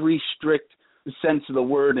every strict sense of the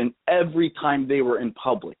word and every time they were in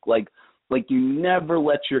public. Like you never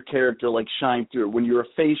let your character, like, shine through. When you're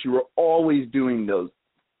a face, you were always doing those,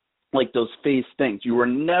 like, those face things. You were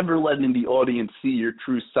never letting the audience see your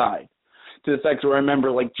true side. To the fact where I remember,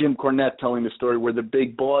 like, Jim Cornette telling the story where the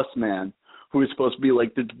big boss man, who was supposed to be,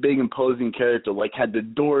 like, this big imposing character, like, had the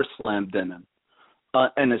door slammed in him,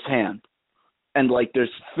 in his hand. And, like, there's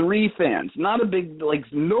 3 fans. Not a big, like,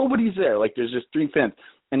 nobody's there. Like, there's just 3 fans.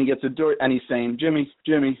 And he gets a door, and he's saying, Jimmy,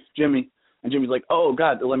 Jimmy, Jimmy. And Jimmy's like, oh,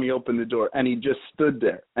 God, let me open the door. And he just stood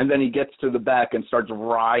there. And then he gets to the back and starts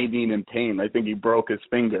writhing in pain. I think he broke his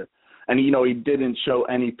finger. And, you know, he didn't show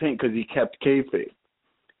any pain because he kept kayfabe.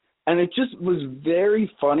 And it just was very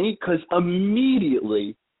funny because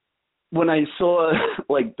immediately when I saw,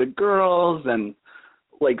 like, the girls and,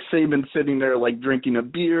 like, Sabin sitting there, like, drinking a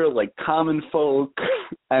beer, like common folk,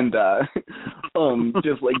 and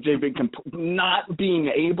just, like, JB not being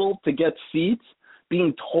able to get seats,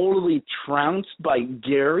 being totally trounced by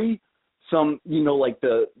Gary, some, you know, like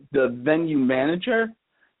the venue manager,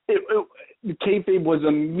 kayfabe was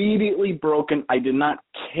immediately broken. I did not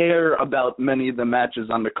care about many of the matches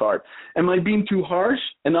on the card. Am I being too harsh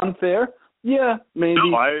and unfair? Yeah, maybe.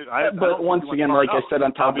 No, but once again, like I said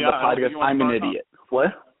on top of the podcast, I'm an idiot. What?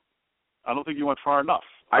 I don't think you went far enough.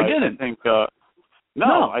 I didn't. I think,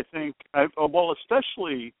 I think, well,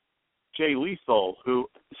 especially Jay Lethal, who,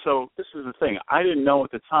 so this is the thing, I didn't know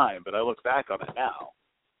at the time, but I look back on it now.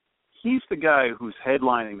 He's the guy who's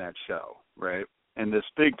headlining that show, right? And this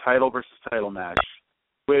big title versus title match,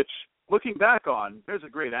 which, looking back on, there's a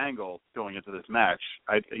great angle going into this match.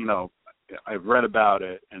 I've read about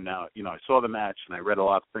it, and now, I saw the match, and I read a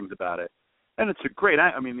lot of things about it. And it's a great,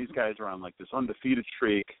 these guys are on, like, this undefeated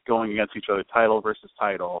streak going against each other, title versus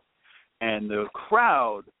title. And the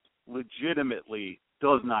crowd legitimately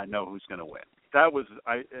does not know who's going to win. That was,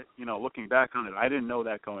 looking back on it, I didn't know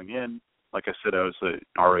that going in. Like I said, I was an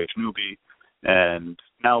ROH newbie. And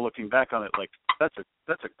now looking back on it, like, that's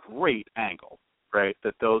a great angle, right?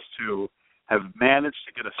 That those two have managed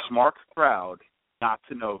to get a smart crowd not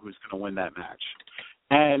to know who's going to win that match.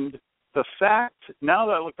 And the fact, now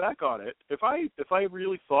that I look back on it, if I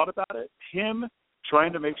really thought about it, him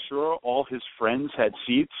trying to make sure all his friends had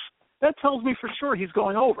seats, that tells me for sure he's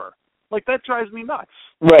going over. Like, that drives me nuts.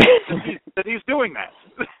 Right. that he's doing that.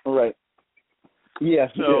 Right. Yeah.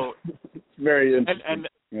 So very interesting.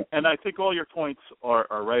 And I think all your points are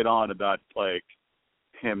right on about, like,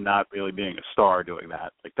 him not really being a star doing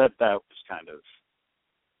that. Like, that was kind of,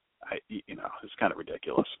 it's kind of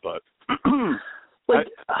ridiculous. But that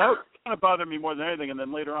kind of bothered me more than anything. And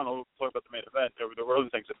then later on, I'll talk about the main event. There were other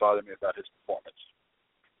things that bothered me about his performance.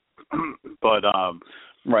 But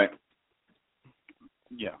right.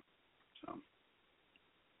 Yeah.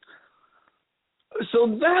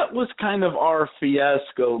 So that was kind of our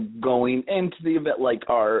fiasco going into the event, like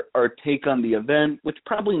our take on the event, which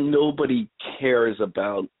probably nobody cares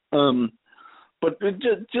about. But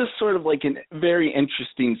just sort of like a very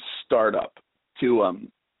interesting startup to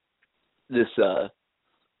this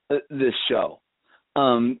show.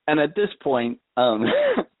 And at this point,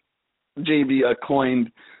 JB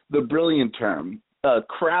coined the brilliant term,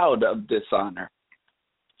 crowd of dishonor.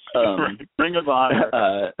 Ring of honor,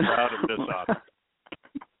 crowd of dishonor.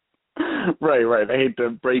 Right. I hate to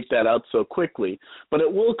break that out so quickly, but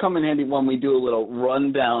it will come in handy when we do a little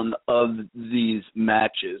rundown of these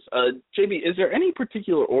matches. JB, is there any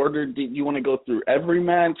particular order? Do you want to go through every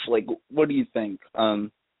match? Like, what do you think? Yeah,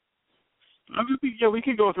 we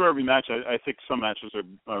can go through every match. I think some matches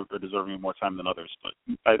are deserving of more time than others, but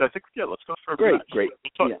I think, let's go through every match. Great.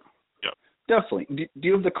 Yeah. Definitely. Do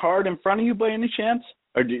you have the card in front of you by any chance?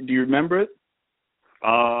 Or do you remember it?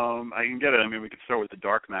 I can get it. We could start with the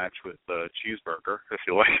dark match with Cheeseburger, if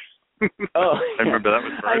you like. Oh, I remember that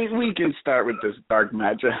was first. We can start with this dark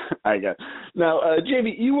match, I guess. Now,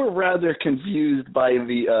 JB, you were rather confused by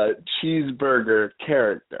the Cheeseburger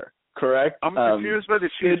character, correct? I'm confused by the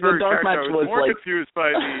Cheeseburger the dark character. match I was more like... confused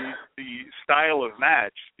by the style of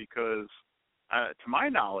match because, to my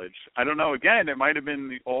knowledge, I don't know, again, it might have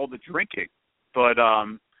been all the drinking, but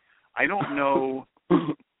I don't know.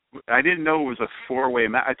 I didn't know it was a four-way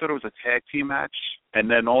match. I thought it was a tag team match,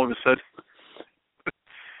 and then all of a sudden,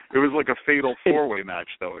 it was like a fatal four-way match,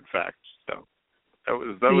 though. In fact, so that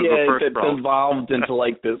was the first problem. It evolved into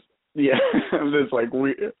like this, this like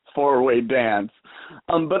four-way dance.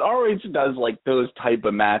 But ROH does like those type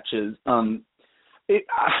of matches. God,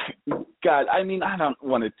 I don't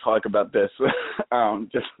want to talk about this.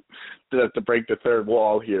 Just to break the third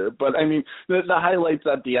wall here. But, the highlights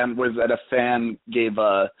at the end was that a fan gave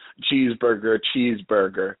a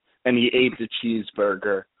cheeseburger, and he ate the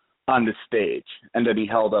cheeseburger on the stage, and then he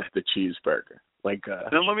held up the cheeseburger. Like,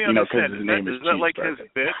 then let me understand. His name is that like his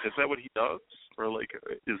bit? Is that what he does? Or, like,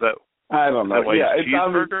 is that... I don't know. It's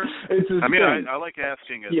cheeseburger? It's his thing. I like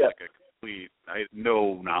asking it like a complete... I have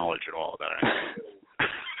no knowledge at all about it.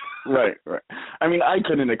 Right. I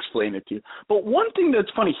couldn't explain it to you. But one thing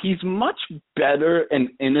that's funny, he's much better and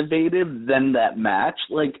innovative than that match.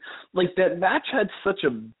 Like that match had such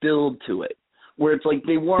a build to it, where it's like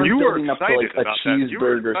they weren't building up to like a cheeseburger. You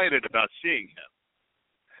were excited about seeing him.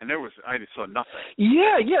 And I saw nothing.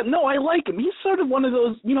 Yeah, no, I like him. He's sort of one of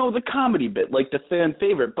those, the comedy bit, like the fan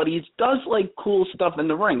favorite, but he does like cool stuff in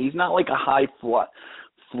the ring. He's not like a high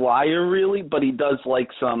flyer really, but he does like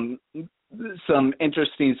some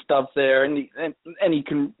interesting stuff there, and he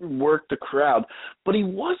can work the crowd. But he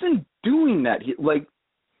wasn't doing that. Like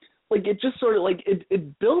it just sort of like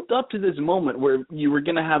it built up to this moment where you were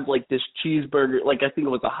gonna have like this cheeseburger, like I think it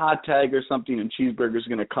was a hot tag or something, and Cheeseburger's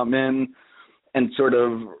gonna come in and sort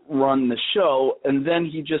of run the show, and then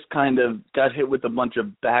he just kind of got hit with a bunch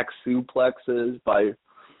of back suplexes by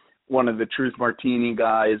one of the Truth Martini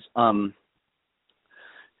guys. And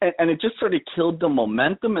it just sort of killed the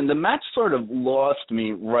momentum, and the match sort of lost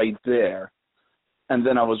me right there. And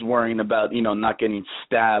then I was worrying about, not getting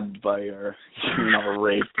stabbed by or,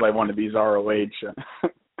 raped by one of these ROH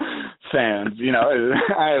fans.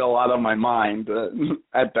 I had a lot on my mind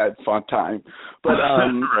at that fun time. But,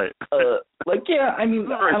 right. I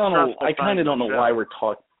don't know. I kind of don't know why we're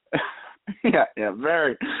talking. Yeah,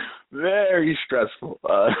 very, very stressful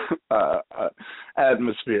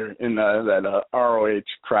atmosphere in that ROH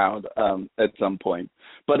crowd at some point.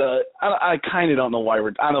 But I kind of don't know why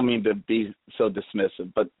I don't mean to be so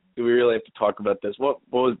dismissive, but do we really have to talk about this? What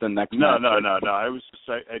was the next? No. I was just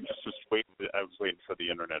waiting. I was waiting for the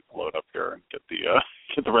internet to load up here and get the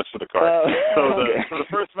rest of the card. So the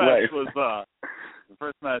first match was. The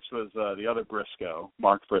first match was the other Briscoe,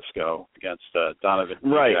 Mark Briscoe, against Donovan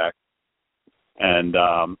Jack. And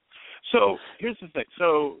so here's the thing.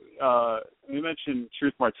 So we mentioned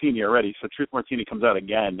Truth Martini already. So Truth Martini comes out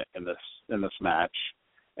again in this match.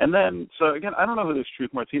 And then, so again, I don't know who this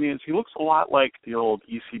Truth Martini is. He looks a lot like the old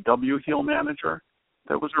ECW heel manager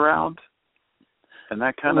that was around. And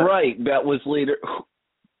that kind of... Right, that was later.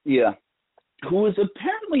 Yeah. Who was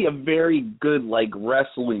apparently a very good,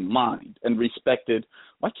 wrestling mind and respected.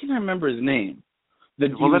 Why can't I remember his name? He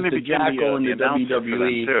was the Jackal in the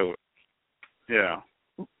WWE. Too. Yeah.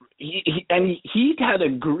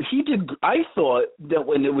 I thought that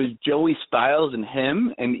when it was Joey Styles and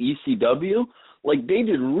him and ECW, they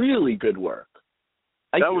did really good work.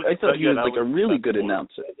 I thought he was a really good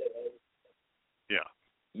announcer. Yeah.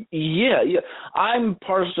 Yeah. I'm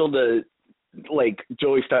partial to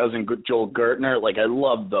Joey Styles and Joel Gertner. I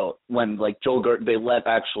love when they let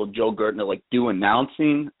actual Joel Gertner do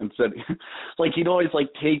announcing instead. He'd always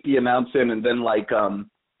take the announcing and then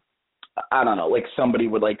I don't know, somebody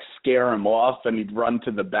would scare him off and he'd run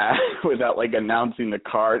to the back without announcing the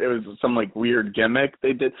card. It was some weird gimmick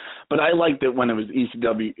they did. But I liked it when it was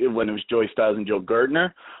ECW, when it was Joey Styles and Joe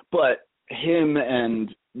Gertner. But him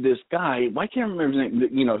and this guy, why can't I remember his name?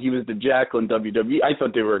 He was the Jackal in WWE. I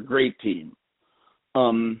thought they were a great team.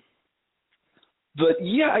 But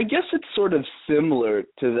yeah, I guess it's sort of similar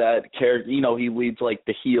to that character. He leads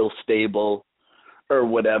the heel stable or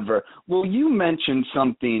whatever. Well, you mentioned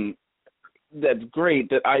something that's great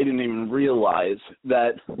that I didn't even realize,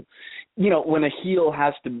 that when a heel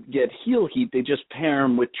has to get heel heat, they just pair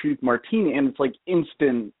him with Truth Martini, and it's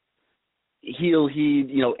instant heel heat,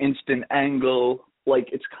 instant angle.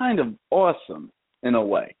 It's kind of awesome in a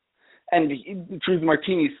way. And Truth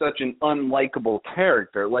Martini is such an unlikable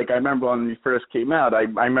character. I remember when he first came out, I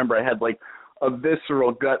remember I had a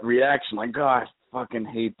visceral gut reaction, oh, I fucking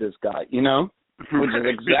hate this guy, which is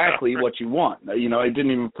exactly what you want. I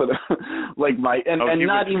didn't even put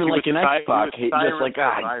not even an X-Pac hate, just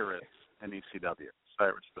Cyrus and ECW.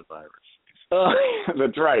 Cyrus the Virus. Oh,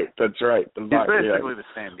 that's right. He's basically the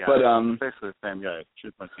same guy. But basically the same guy.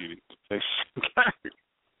 Truth Martini.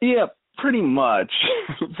 Yeah, pretty much.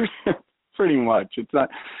 Pretty much. It's not,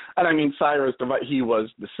 and I mean Cyrus he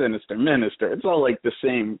was the Sinister Minister. It's all the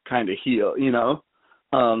same kind of heel,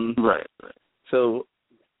 Right. So.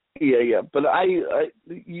 Yeah, but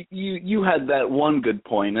you had that one good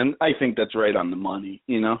point, and I think that's right on the money,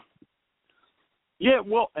 Yeah,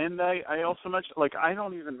 well, and I also mentioned, I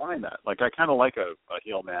don't even mind that. I kind of like a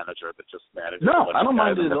heel manager that just manages. No, I don't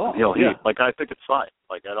mind it at all. Heel heat. I think it's fine.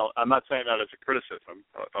 I'm not saying that as a criticism.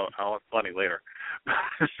 I'll have plenty later.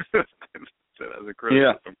 As a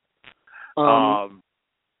criticism. Yeah.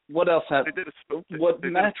 What else happened? What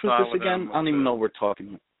match was this again? I don't even know what we're talking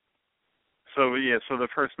about. So the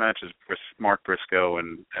first match is with Mark Briscoe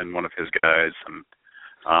and one of his guys, and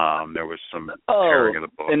there was some tearing of the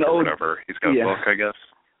book or whatever. He's got a book, I guess.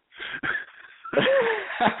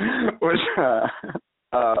 Was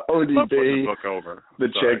ODB book over. The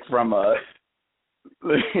chick from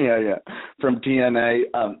from TNA.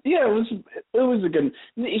 It was a good.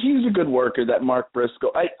 He was a good worker, that Mark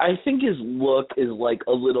Briscoe. I think his look is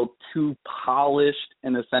a little too polished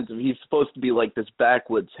in the sense of he's supposed to be this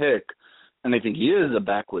backwoods hick. And I think he is a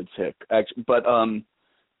backwoods hick, actually. But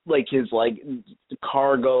his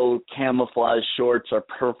cargo camouflage shorts are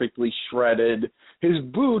perfectly shredded. His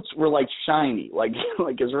boots were shiny,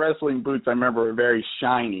 his wrestling boots. I remember were very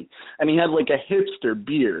shiny, and he had a hipster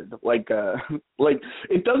beard.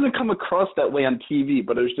 It doesn't come across that way on TV,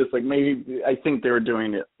 but it was just maybe I think they were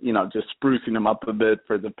doing it, just sprucing him up a bit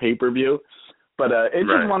for the pay-per-view. But it's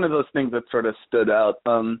just one of those things that sort of stood out.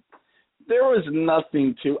 There was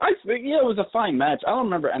nothing to. I think it was a fine match. I don't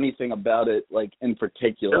remember anything about it in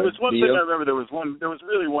particular. There was one thing I remember. There was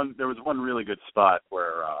one really good spot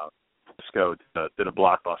where this Briscoe did a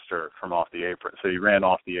blockbuster from off the apron. So he ran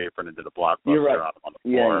off the apron and did a blockbuster right. on the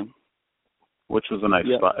floor, Yeah. which was a nice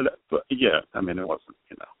spot. But yeah, I mean, it wasn't,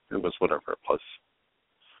 it was whatever it was.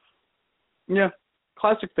 Yeah,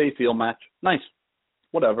 classic face heel match. Nice,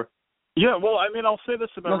 whatever. Yeah, well, I mean, I'll say this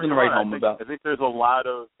about nothing to write home about. I think there's a lot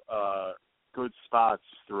of good spots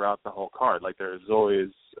throughout the whole card. Like there's always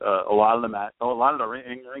a lot of the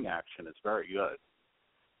ring action is very good.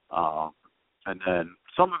 And then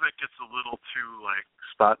some of it gets a little too like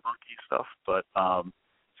spot monkey stuff, but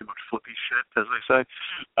too much flippy shit, as they say.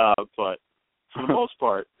 But for the most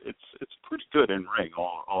part, it's pretty good in ring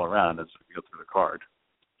all around as we go through the card.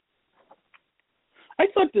 I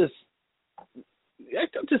thought this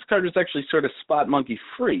card was actually sort of spot monkey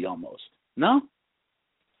free almost. No?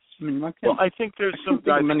 I mean, well, I think there's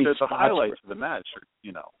the highlights of the match are,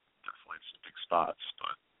 definitely some big spots,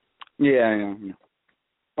 but yeah.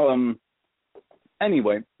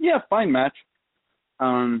 Anyway, yeah, fine match.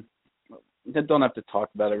 Don't have to talk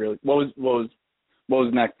about it really. What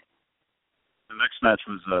was next? The next match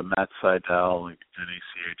was Matt Sydal and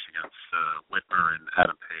ACH against Whitmer and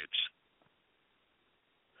Adam Page.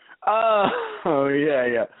 Oh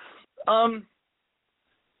yeah.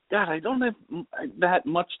 God, I don't have that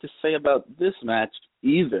much to say about this match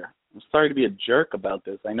either. I'm sorry to be a jerk about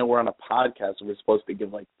this. I know we're on a podcast and we're supposed to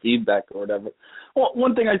give like feedback or whatever. Well,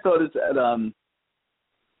 one thing I thought is that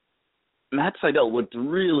Matt Sydal looked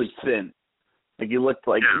really thin. Like he looked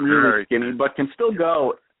like really skinny, but can still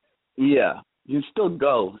go. Yeah, he can still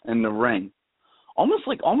go in the ring. Almost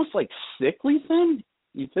like sickly thin.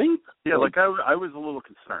 You think? Yeah, like I was a little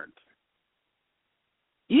concerned.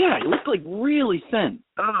 Yeah, he looked like really thin.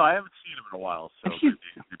 I don't know. I haven't seen him in a while, so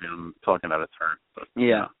maybe I'm talking out of turn. But,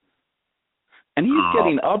 yeah. And he's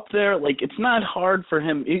getting up there. Like, it's not hard for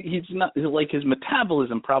him. He's not, like, his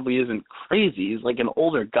metabolism probably isn't crazy. He's like an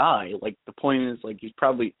older guy. Like, the point is, like, he's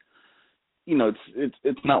probably,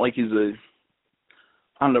 it's not like he's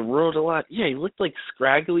on the road a lot. Yeah, he looked like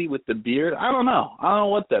scraggly with the beard. I don't know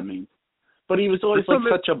what that means. But he was always, like,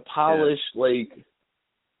 such a polished, like...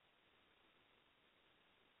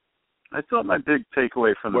 I thought my big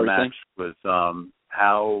takeaway from the match was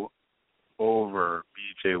how over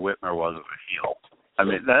BJ Whitmer was as a heel. I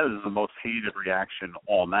mean, that was the most hated reaction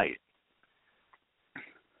all night.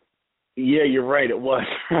 Yeah, you're right. It was,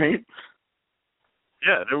 right?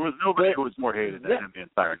 Yeah, there was nobody who was more hated than him the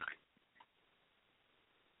entire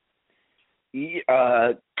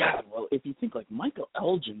night. God, well, if you think, like, Michael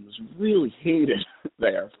Elgin was really hated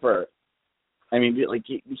there for... I mean, like,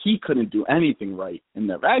 he couldn't do anything right in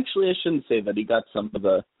there. Actually, I shouldn't say that. He got some of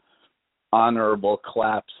the honorable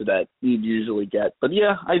claps that you'd usually get. But,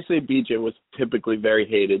 yeah, I'd say BJ was typically very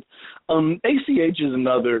hated. ACH is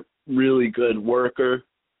another really good worker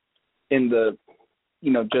in the,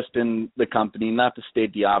 just in the company, not to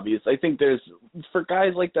state the obvious. I think there's, for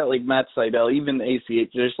guys like that, like Matt Sydal, even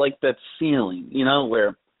ACH, there's like that ceiling,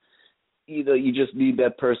 where you just need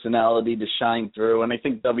that personality to shine through, and I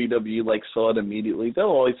think WWE saw it immediately. They'll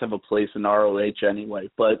always have a place in ROH anyway,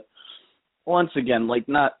 but once again,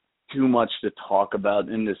 not too much to talk about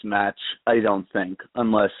in this match, I don't think,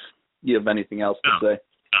 unless you have anything else to say.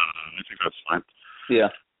 I think that's fine. Yeah.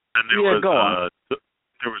 And there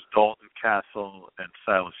was Dalton Castle and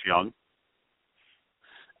Silas Young.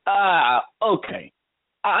 Okay.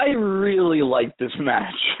 I really like this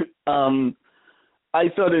match. I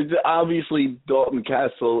thought obviously Dalton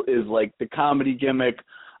Castle is like the comedy gimmick.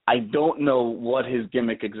 I don't know what his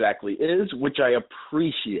gimmick exactly is, which I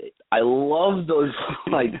appreciate. I love those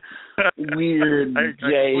weird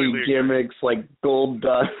gay gimmicks like Gold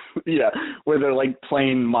Dust, where they're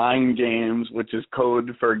playing mind games, which is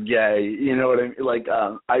code for gay. You know what I mean?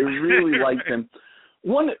 I really liked him.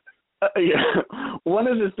 One of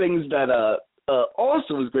the things that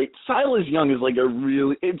also was great. Silas Young is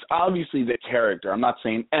it's obviously the character. I'm not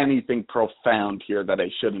saying anything profound here that I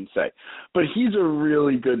shouldn't say, but he's a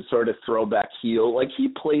really good sort of throwback heel. He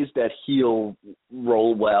plays that heel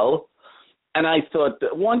role well. And I thought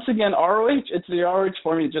that once again, ROH, it's the ROH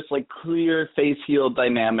formula, just clear face heel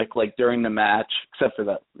dynamic, during the match, except for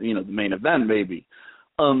the main event maybe.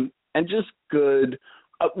 And just good.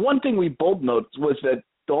 One thing we both noticed was that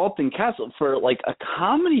Dalton Castle, for a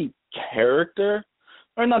comedy character,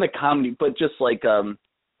 or not a comedy, but just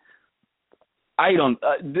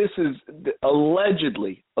this is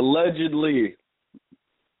allegedly,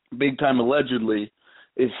 big time allegedly,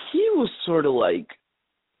 is he was sort of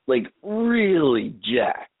really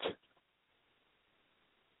jacked.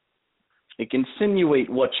 It can insinuate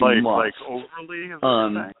what you must. Overly?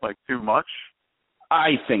 Too much?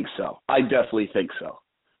 I think so. I definitely think so.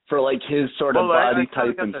 for like his sort of body I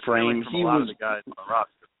type and frame. He was the guys on the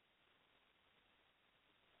roster.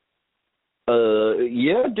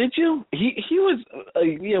 Yeah, did you? He was,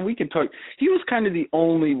 yeah, we can talk. He was kind of the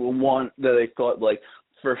only one that I thought, like,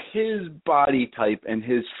 for his body type and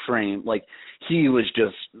his frame, like, he was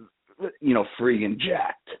just, freaking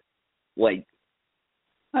jacked. Like,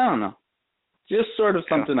 I don't know. Just sort of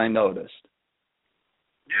something I noticed.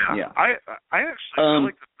 Yeah. I actually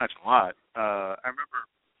like this match a lot. I remember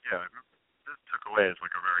this took away as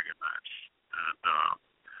like a very good match. And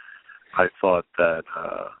I thought that,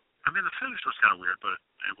 the finish was kind of weird, but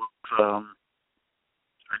it was,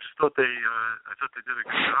 I just thought they did a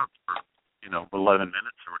good job for, 11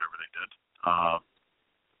 minutes or whatever they did.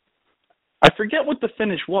 I forget what the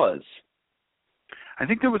finish was. I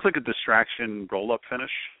think there was like a distraction roll-up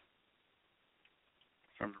finish,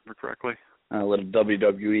 if I remember correctly. A little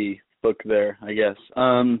WWE book there, I guess.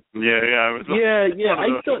 I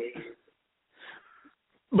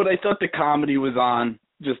thought the comedy was on,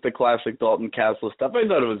 just the classic Dalton Castle stuff. I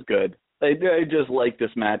thought it was good. I just like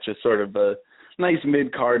this match as sort of a nice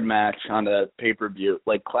mid-card match on a pay-per-view,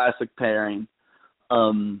 like classic pairing.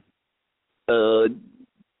 Just good.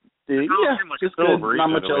 Not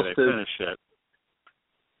much else to finish it.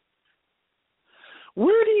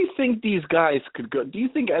 Where do you think these guys could go? Do you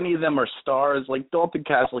think any of them are stars? Like Dalton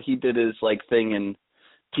Castle, he did his thing in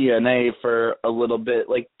TNA for a little bit.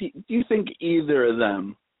 Like, do you think either of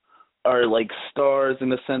them are like stars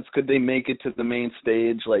in a sense? Could they make it to the main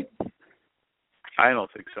stage? Like, I don't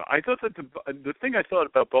think so. I thought that the thing I thought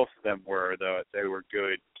about both of them were that they were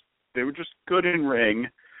good. They were just good in ring,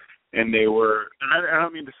 and they were. And I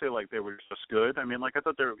don't mean to say like they were just good. I mean, like I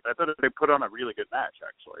thought they put on a really good match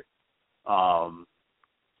actually.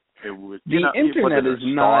 It was the internet is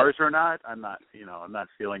stars or not. I'm not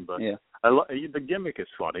feeling, but yeah. The gimmick is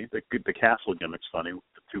funny. The Castle gimmick's funny with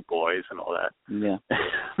the two boys and all that. Yeah.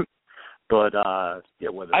 But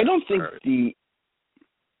whether I don't think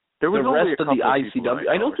the rest of the ICW.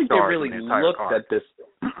 I don't think they really looked at this.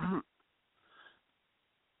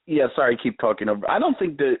 Yeah, sorry, keep talking over. I don't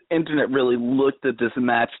think the internet really looked at this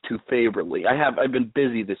match too favorably. I've been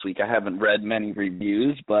busy this week. I haven't read many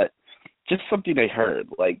reviews, but just something I heard.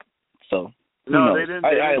 No, they didn't.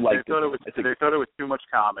 I liked it. They thought it was too much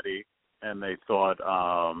comedy, and they thought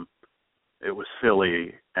it was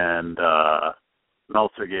silly. And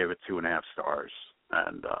Meltzer gave it 2.5 stars.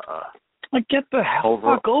 And get the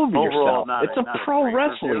fuck over yourself. It's a pro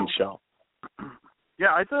wrestling show.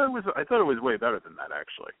 Yeah, I thought it was way better than that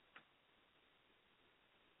actually.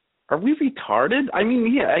 Are we retarded? I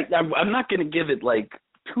mean, yeah, I'm not going to give it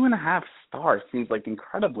 2.5 stars. Seems like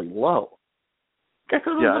incredibly low. I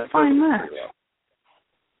thought it was a fine match.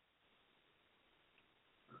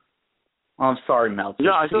 Oh, I'm sorry, Meltzer.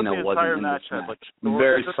 Yeah, I thought the entire match had I'm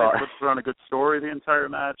very sorry. They put on a good story the entire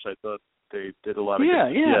match. I thought they did a lot of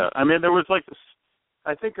good. Yeah. I mean, there was this.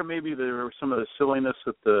 I think maybe there was some of the silliness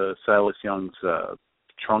with the Silas Young's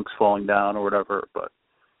trunks falling down or whatever, but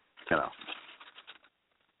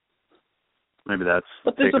maybe that's.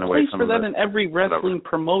 But there's a place for that in every wrestling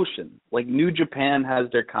promotion. Like New Japan has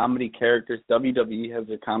their comedy characters, WWE has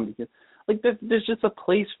their comedy. There's just a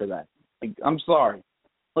place for that. I'm sorry.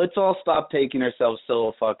 Let's all stop taking ourselves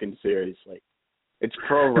so fucking seriously. It's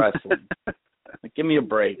pro wrestling. Give me a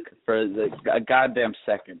break for a goddamn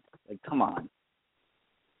second. Come on.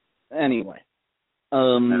 Anyway,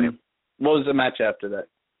 what was the match after that?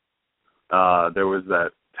 There was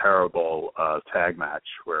that terrible tag match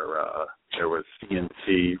where there was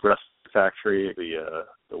CNC Wrestling Factory,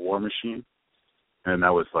 the War Machine, and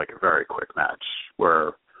that was a very quick match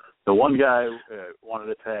where the one guy wanted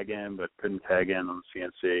to tag in but couldn't tag in on the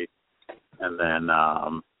CNC, and then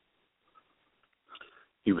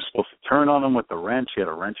he was supposed to turn on him with the wrench. He had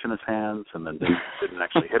a wrench in his hands, and then didn't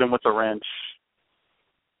actually hit him with the wrench.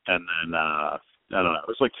 And then, I don't know,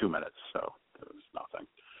 it was 2 minutes, so it was nothing.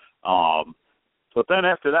 But then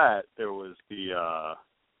after that, there was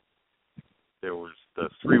the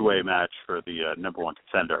three-way match for the number one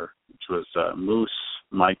contender, which was Moose,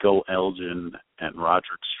 Michael, Elgin, and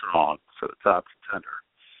Roderick Strong for the top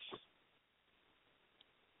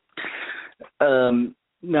contender.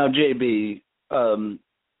 Now, JB,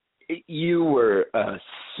 you were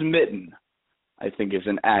smitten, I think is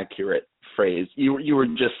an accurate phrase. You were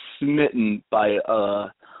just smitten by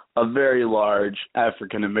a very large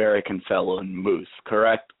African American fellow in Moose,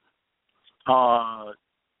 correct?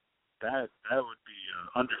 That would be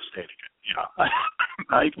understating it. Yeah,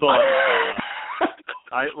 I thought.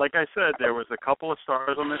 Like I said, there was a couple of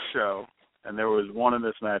stars on this show, and there was one in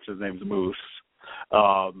this match. His name's Moose.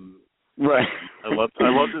 Right. I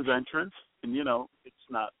loved his entrance, and it's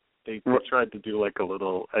not they tried to do like a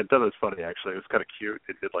little. I thought it was funny actually. It was kind of cute.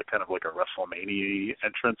 They did like kind of like a WrestleMania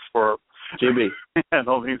entrance for JB and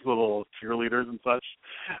all these little cheerleaders and such.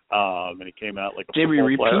 And he came out like a JB.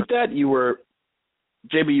 Repeat player. that. You were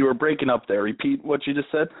breaking up there. Repeat what you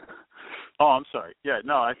just said. Oh, I'm sorry. Yeah,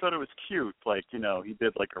 no, I thought it was cute. Like, you know, he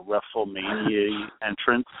did like a WrestleMania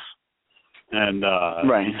entrance, and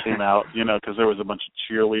right. He came out, you know, because there was a bunch of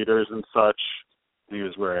cheerleaders and such. And he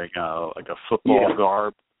was wearing like a football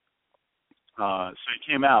garb. So he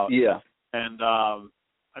came out. Yeah. And I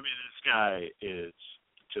mean, this guy is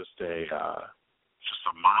just a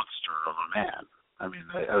monster of a man. I mean,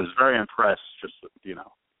 I was very impressed. Just you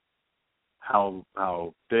know. How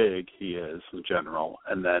big he is in general,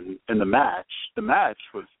 and then in the match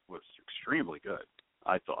was extremely good.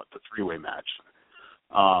 I thought the three-way match.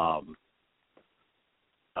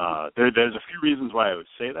 There's a few reasons why I would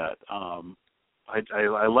say that. I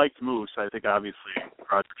liked Moose. I think obviously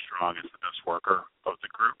Roderick Strong is the best worker of the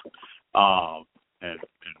group, and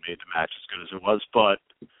made the match as good as it was. But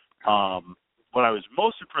what I was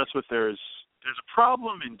most impressed with there's a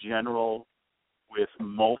problem in general with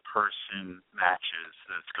multi-person matches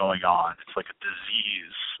that's going on. It's like a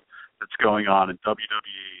disease that's going on in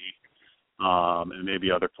WWE and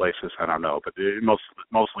maybe other places. I don't know, but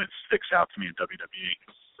mostly it sticks out to me in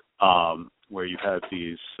WWE, where you have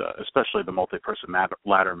these, especially the multi-person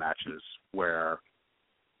ladder matches, where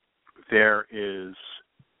there is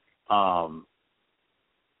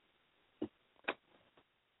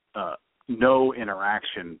no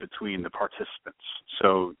interaction between the participants.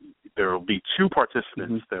 So there will be two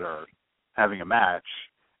participants that are having a match,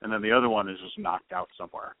 and then the other one is just knocked out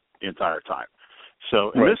somewhere the entire time.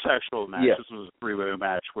 So in this actual match, this was a three-way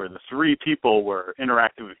match where the three people were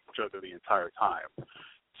interacting with each other the entire time.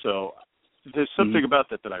 So there's something about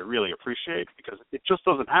that I really appreciate, because it just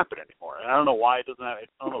doesn't happen anymore. And I don't know why it doesn't happen.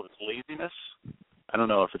 I don't know if it's laziness. I don't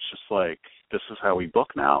know if it's just like, this is how we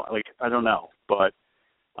book now. Like, I don't know. But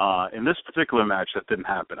in this particular match, that didn't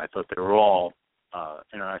happen. I thought they were all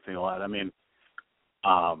interacting a lot. I mean,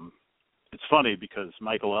 it's funny because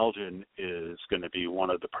Michael Elgin is going to be one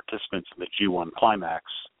of the participants in the G1 Climax,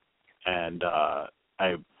 and I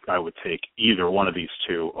would take either one of these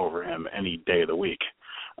two over him any day of the week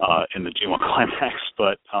in the G1 Climax.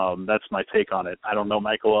 But that's my take on it. I don't know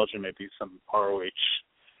Michael Elgin, maybe some ROH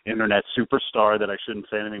internet superstar that I shouldn't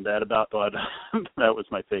say anything bad about, but that was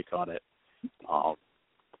my take on it.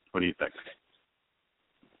 What do you think?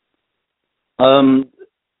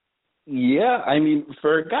 Yeah, I mean,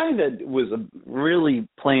 for a guy that was really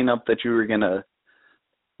playing up that you were going to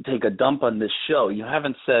take a dump on this show, you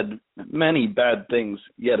haven't said many bad things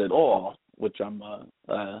yet at all, which I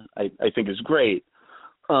think is great.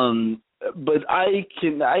 But I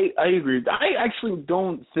agree. I actually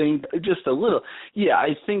don't think, just a little. Yeah,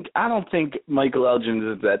 I don't think Michael Elgin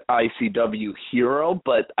is that ICW hero,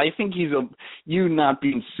 but I think you not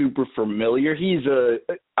being super familiar,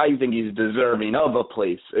 I think he's deserving of a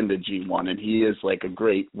place in the G1, and he is like a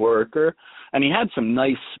great worker, and he had some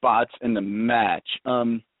nice spots in the match.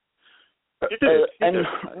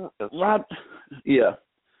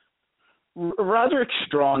 Roderick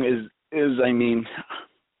Strong is I mean,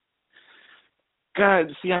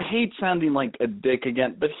 God, see, I hate sounding like a dick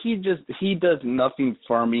again, but he does nothing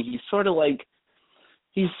for me. He sort of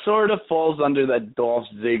falls under that Dolph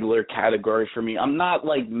Ziggler category for me. I'm not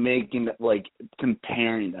like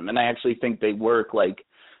comparing them, and I actually think they work like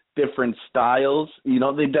different styles. You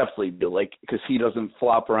know, they definitely do, like, because he doesn't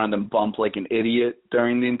flop around and bump like an idiot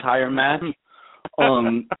during the entire match.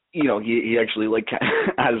 You know, he actually like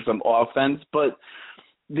has some offense, but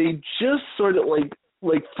they just sort of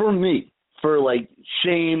like for me. For, like,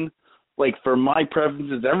 Shane, like, for my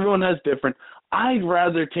preferences, everyone has different. I'd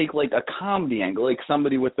rather take, like, a comedy angle, like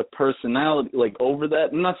somebody with a personality, like, over that.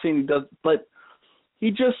 I'm not saying he does, but he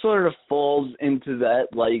just sort of falls into that,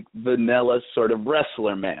 like, vanilla sort of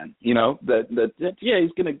wrestler man, you know? That yeah,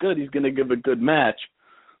 he's going to give a good match.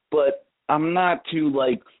 But I'm not too,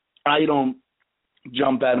 like, I don't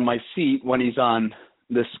jump out of my seat when he's on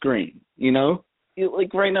the screen, you know?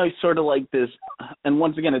 Like right now he's sort of like this, and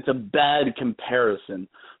once again it's a bad comparison,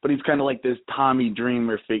 but he's kind of like this Tommy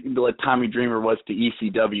Dreamer like Tommy Dreamer was to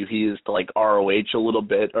ECW, he is to like ROH a little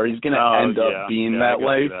bit, or he's going to end up being that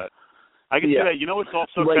way. I can see that. You know what's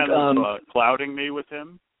also like, kind of clouding me with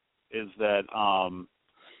him is that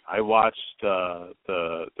I watched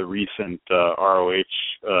the recent ROH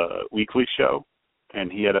weekly show,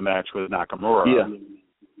 and he had a match with Nakamura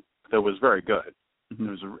that was very good. It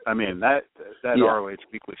was, I mean, that ROH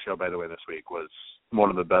weekly show, by the way, this week was one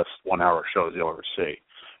of the best 1 hour shows you'll ever see.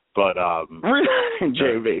 But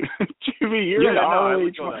JB, you're an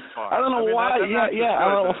ROH. I don't know why. Yeah. I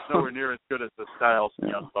don't know. It's nowhere near as good as the Styles and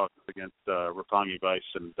Young Bucks against Roppongi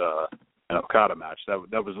Vice and Okada match. That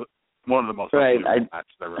was one of the most matches I've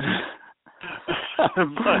ever seen.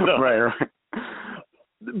 Right.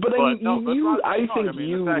 But I think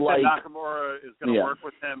you like Nakamura is going to work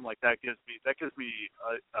with him. Like that gives me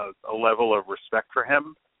a level of respect for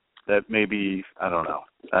him that maybe I don't know.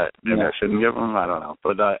 Maybe I shouldn't give him. I don't know.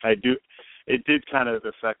 But I do. It did kind of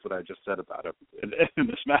affect what I just said about him in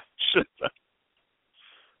this match.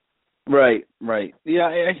 Right. Yeah,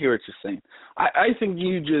 I hear what you're saying. I think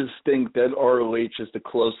you just think that ROH is the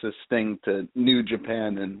closest thing to New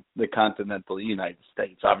Japan and the continental United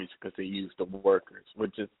States, obviously because they use the workers,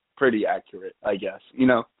 which is pretty accurate, I guess,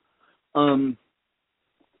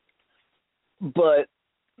 But,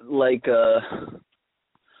 like,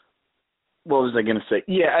 what was I going to say?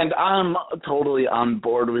 Yeah, and I'm totally on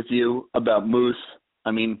board with you about Moose.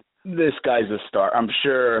 I mean, this guy's a star. I'm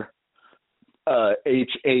sure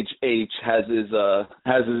HHH has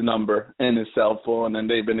his number in his cell phone, and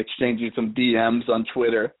they've been exchanging some DMs on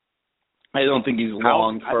Twitter. I don't think he's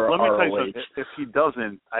long for ROH. Let me tell you something. If he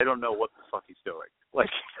doesn't, I don't know what the fuck he's doing. Like,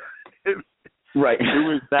 right. It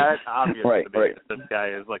was that obvious to me that this guy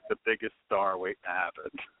is like the biggest star waiting to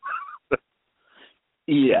happen.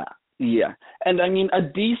 Yeah. And I mean, a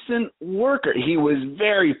decent worker. He was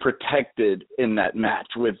very protected in that match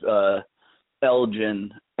with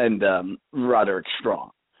Elgin and Roderick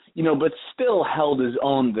Strong, but still held his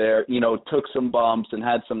own there, took some bumps and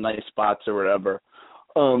had some nice spots or whatever.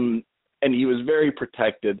 And he was very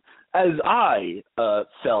protected, as I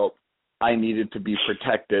felt I needed to be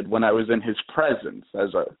protected when I was in his presence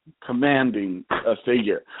as a commanding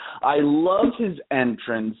figure. I loved his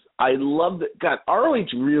entrance. I loved it. God,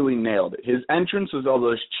 ROH really nailed it. His entrance was all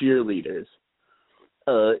those cheerleaders,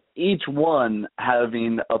 each one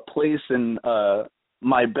having a place in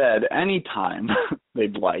my bed anytime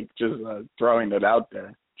they'd like, just throwing it out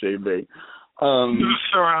there, JB.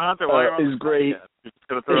 Is great. Just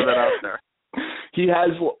gonna throw that out there. He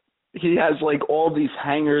has like all these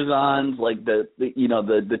hangers-ons, like the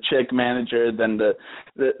chick manager, then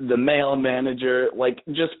the male manager, like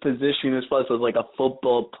just positioning himself as like a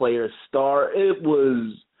football player star.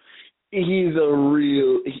 He's a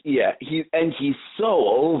real he's so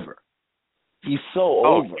over. He's so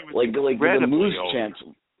over. Like the Moose chant.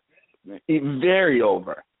 Very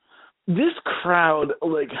over. This crowd,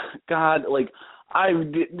 like, God, like,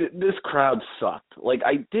 this crowd sucked. Like,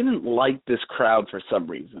 I didn't like this crowd for some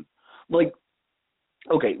reason. Like,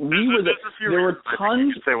 okay, there were tons.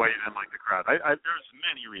 You could say why you didn't like the crowd. There's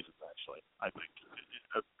many reasons, actually, I think.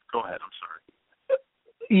 Go ahead, I'm sorry.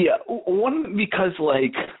 Yeah, one, because,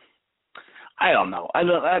 like, I don't know.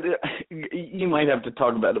 You might have to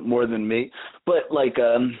talk about it more than me, but, like,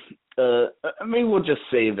 maybe we'll just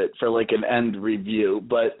save it for, like, an end review,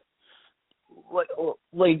 but,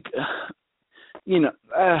 like,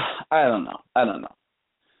 I don't know.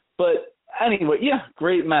 But anyway, yeah,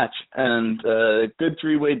 great match, and good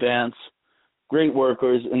three-way dance, great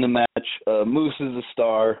workers in the match. Moose is a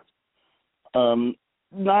star.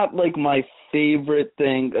 Not like my favorite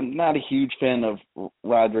thing. I'm not a huge fan of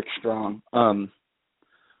Roderick Strong.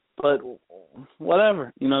 But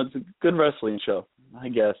whatever, it's a good wrestling show, I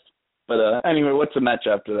guess. But anyway, what's the match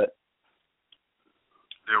after that?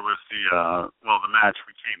 There was the match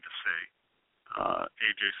we came to see.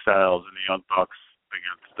 AJ Styles and the Young Bucks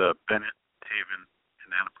against Bennett, Taven,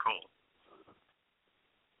 and Adam Cole.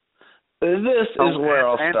 This is where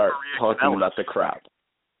I'll start talking about the crowd.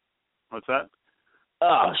 What's that?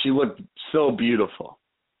 Oh, she looked so beautiful.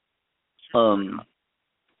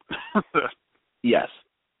 Yes.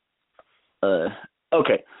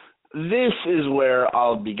 Okay. This is where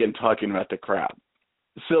I'll begin talking about the crowd.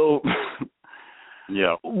 So,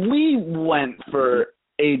 yeah, we went for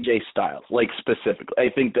AJ Styles, like, specifically. I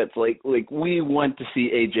think that's like we went to see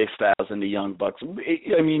AJ Styles and the Young Bucks.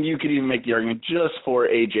 I mean, you could even make the argument just for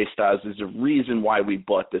AJ Styles is the reason why we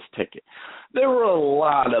bought this ticket. There were a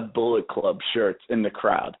lot of Bullet Club shirts in the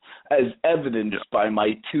crowd, as evidenced by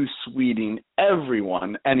my two sweeting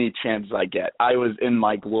everyone any chance I get. I was in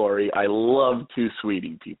my glory. I love two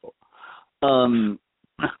sweeting people.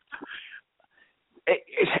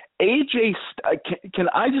 AJ, can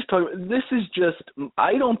I just talk? This is just,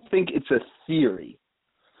 I don't think it's a theory,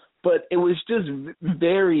 but it was just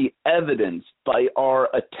very evidenced by our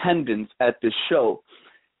attendance at the show.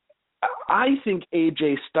 I think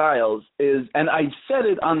AJ Styles is, and I've said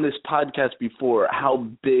it on this podcast before, how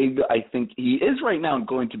big I think he is right now and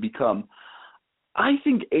going to become. I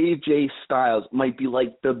think AJ Styles might be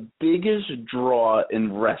like the biggest draw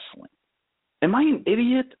in wrestling. Am I an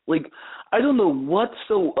idiot? Like, I don't know what's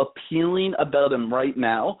so appealing about him right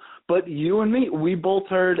now, but you and me, we both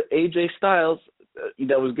heard AJ Styles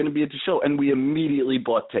that was going to be at the show, and we immediately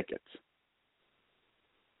bought tickets.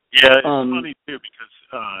 Yeah, it's funny, too, because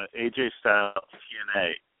AJ Styles,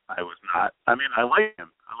 TNA, I was not. I mean, I like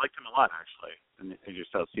him. I liked him a lot, actually, in AJ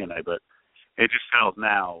Styles, TNA, but AJ Styles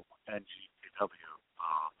now, NJPW,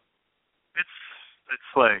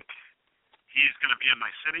 it's like, he's going to be in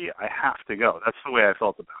my city, I have to go. That's the way I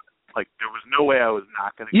felt about it. Like, there was no way I was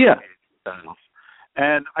not going to go to AJ Styles.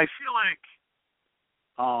 And I feel like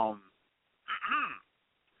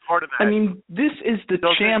part of that... I mean, this is the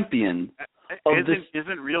champion of this...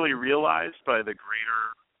 Isn't really realized by the greater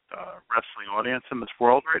wrestling audience in this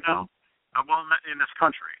world right now. Well, in this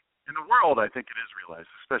country. In the world, I think it is realized,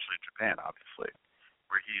 especially in Japan, obviously,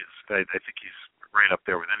 where he is. I think he's right up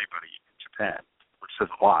there with anybody in Japan, which says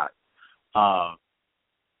a lot.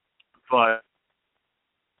 But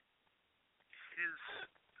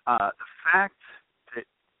the fact that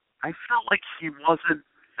I felt like he wasn't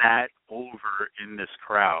that over in this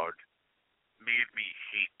crowd made me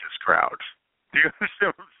hate this crowd. Do you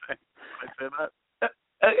understand what I'm saying when I say that?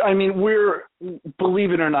 I mean,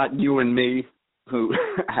 believe it or not, you and me, who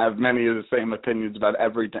have many of the same opinions about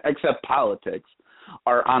everything, except politics,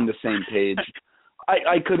 are on the same page.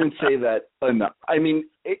 I couldn't say that enough. I mean,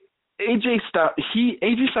 AJ Styles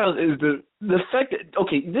is the fact that,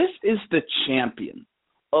 okay, this is the champion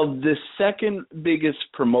of the second biggest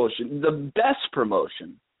promotion, the best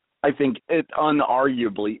promotion, I think,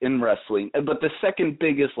 unarguably in wrestling, but the second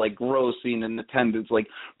biggest, like, grossing and attendance, like,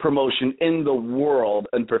 promotion in the world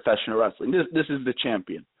in professional wrestling. This is the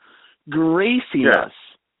champion. Gracing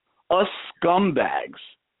us scumbags,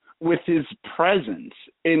 with his presence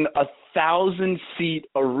in a 1,000-seat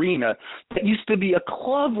arena that used to be a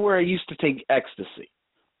club where I used to take ecstasy.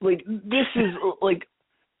 Like, this is, like,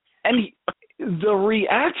 and the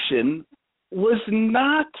reaction was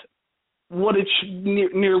not what it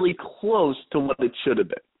nearly close to what it should have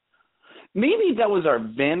been. Maybe that was our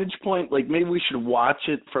vantage point. Like, maybe we should watch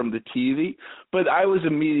it from the TV, but I was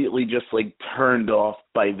immediately just, like, turned off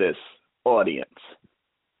by this audience.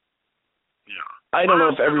 Yeah. I don't know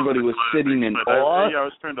if everybody was sitting in awe. I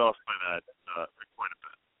was turned off by that quite a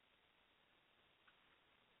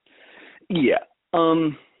bit. Yeah.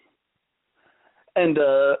 And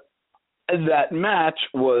that match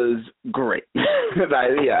was great.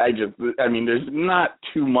 I mean, there's not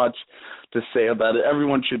too much to say about it.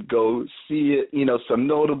 Everyone should go see it. You know, some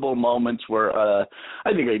notable moments were,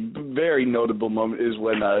 I think a very notable moment is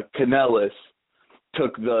when Kanellis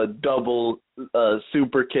took the double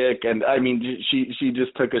super kick, and I mean, she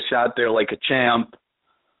just took a shot there like a champ.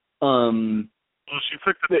 Well, she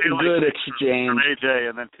took the good exchange from AJ,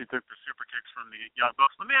 and then she took the super kicks from the Young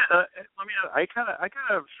Bucks. Let me. I kind of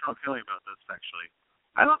have a strong feeling about this. Actually,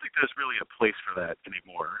 I don't think there's really a place for that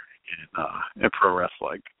anymore in pro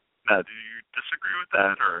wrestling. Do you disagree with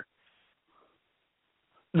that, or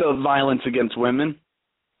the violence against women?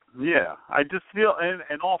 Yeah, I just feel,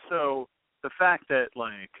 and also the fact that,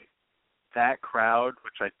 like, that crowd,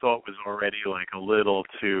 which I thought was already, like, a little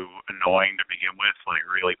too annoying to begin with, like,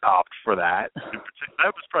 really popped for that.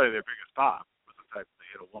 That was probably their biggest pop, was the fact that they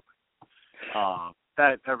hit a woman.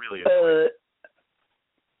 That really is.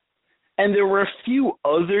 And there were a few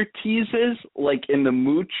other teases, like in the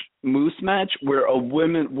Moose match, where a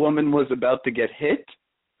woman was about to get hit,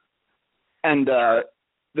 and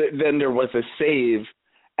then there was a save,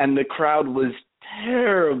 and the crowd was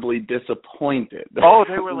terribly disappointed. Oh,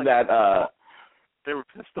 they were like they were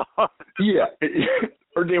pissed off. Yeah,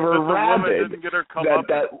 or they were rabid. Didn't get her come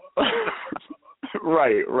that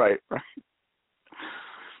right.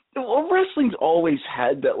 Well, wrestling's always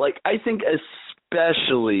had that. Like, I think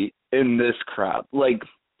especially in this crowd, like,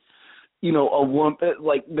 you know, a woman,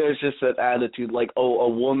 like, there's just that attitude, like, oh, a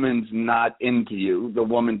woman's not into you. The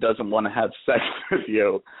woman doesn't want to have sex with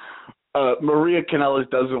you. Maria Kanellis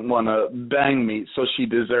doesn't want to bang me, so she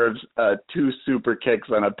deserves 2 super kicks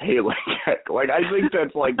and a Pele kick. Like, I think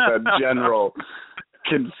that's, like, the general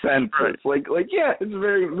consensus. Right. Like, yeah, it's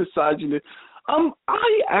very misogynist.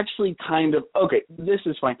 I actually kind of, okay, this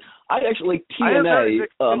is fine. I actually, like, TNA,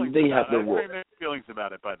 they have their rules. I have mixed feelings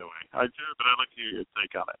about it, by the way. I do, but I'd like to hear your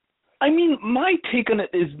take on it. I mean, my take on it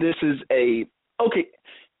is this is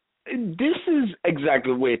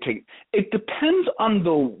exactly the way I take it. It depends on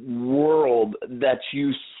the world that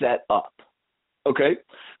you set up, okay?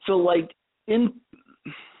 So, like,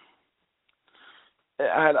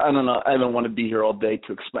 I don't know. I don't want to be here all day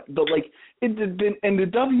to explain. But, like, in the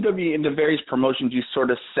WWE, in the various promotions, you sort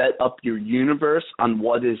of set up your universe on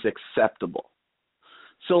what is acceptable.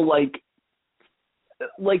 So, like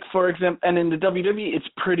for example, and in the WWE,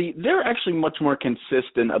 they're actually much more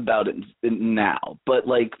consistent about it now. But,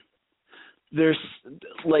 like, there's,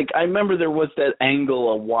 like, I remember there was that angle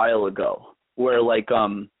a while ago where, like,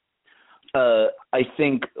 I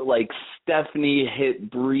think, like, Stephanie hit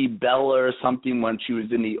Brie Bella or something when she was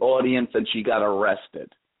in the audience and she got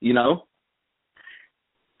arrested, you know?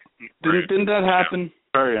 Didn't that happen?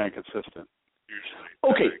 Yeah, very inconsistent, usually.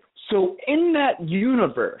 Okay, so in that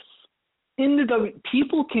universe,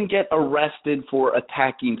 people can get arrested for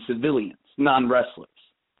attacking civilians, non-wrestlers.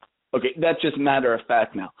 Okay, that's just matter of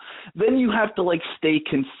fact now. Then you have to, like, stay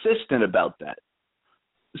consistent about that.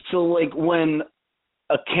 So, like, when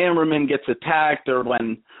a cameraman gets attacked or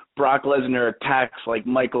when Brock Lesnar attacks, like,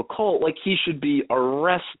 Michael Cole, like, he should be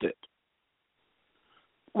arrested.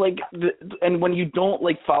 Like, and when you don't,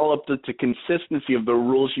 like, follow up the consistency of the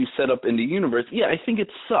rules you set up in the universe, yeah, I think it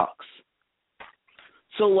sucks.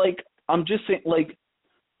 So, like, I'm just saying, like,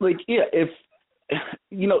 yeah, if,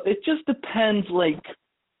 you know, it just depends, like,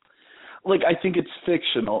 I think it's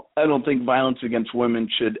fictional. I don't think violence against women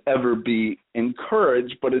should ever be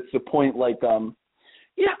encouraged, but it's the point, like,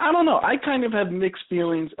 yeah, I don't know. I kind of have mixed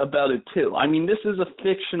feelings about it, too. I mean, this is a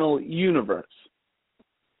fictional universe.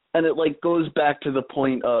 And it, like, goes back to the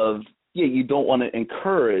point of, yeah, you don't want to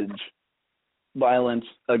encourage violence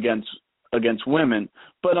against women.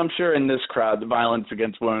 But I'm sure in this crowd, the violence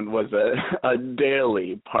against women was a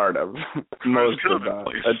daily part of most of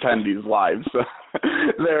attendees' lives. So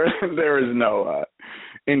there is no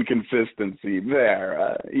inconsistency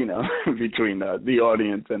there, you know, between the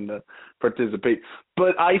audience and the participate.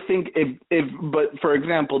 But I think but for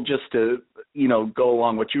example, just to, you know, go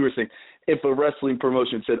along what you were saying, if a wrestling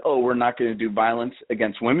promotion said, oh, we're not going to do violence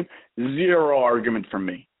against women, zero argument from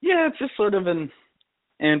me. Yeah, it's just sort of an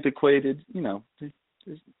antiquated, you know, there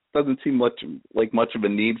doesn't seem much of a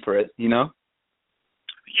need for it, you know?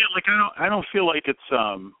 Yeah, like I don't feel like it's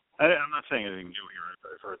I'm not saying anything new here.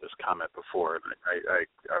 I've heard this comment before, and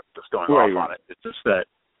I'm just going off on it. It's just that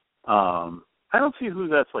I don't see who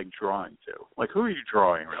that's, like, drawing to. Like, who are you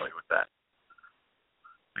drawing really with that?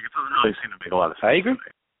 Like, it doesn't really seem to make a lot of sense. I agree.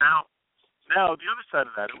 Now, the other side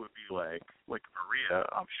of that, it would be like Maria,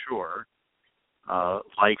 I'm sure,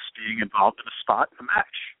 likes being involved in a spot in a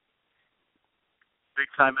match.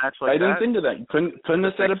 Big time match like that. I didn't think of that. Couldn't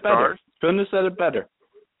have said it better. Couldn't have said it better.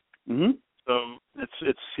 Mm-hmm. So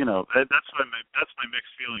it's you know, that's my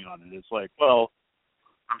mixed feeling on it. It's like, well,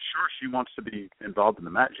 I'm sure she wants to be involved in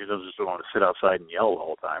the match. She doesn't just want to sit outside and yell the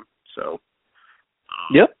whole time. So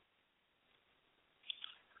yep.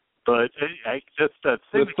 But I just that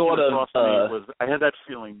thing that came across to me was I had that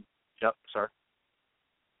feeling. Yep, sorry.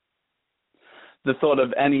 The thought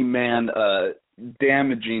of any man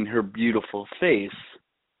damaging her beautiful face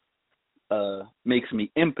makes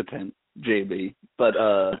me impotent, JB. But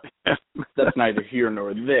that's neither here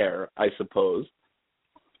nor there, I suppose.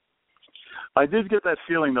 I did get that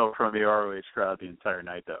feeling, though, from the ROH crowd the entire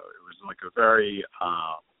night, though. It was like a very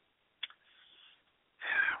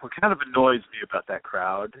what kind of annoys me about that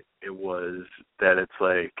crowd, it was that it's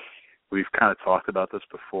like, we've kind of talked about this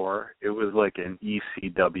before, it was like an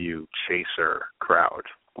ECW chaser crowd.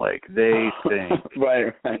 Like, they think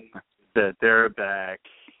right. that they're back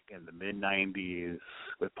in the mid-90s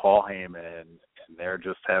with Paul Heyman, and they're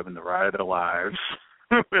just having the ride of their lives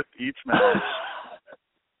with each match.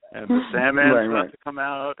 And the Sandman's about to come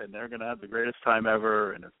out, and they're going to have the greatest time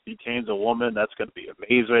ever. And if he Kane's a woman, that's going to be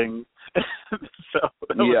amazing. So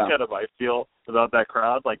that was kind of my feel about that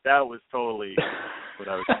crowd. Like, that was totally what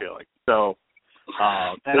I was feeling. So,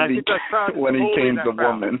 and I think that crowd when he Kane's a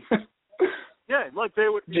woman. Yeah, like they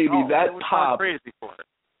would. JB, that they would pop crazy for it.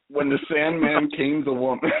 When the Sandman Kane's a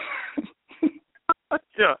woman.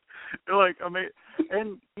 Yeah, they're like, I mean,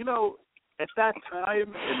 and you know, at that time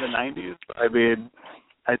in the '90s, I mean,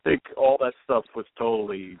 I think all that stuff was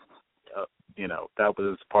totally, you know, that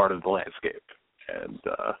was part of the landscape. And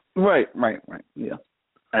right, yeah.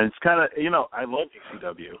 And it's kind of, you know, I loved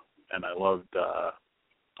ECW, and I loved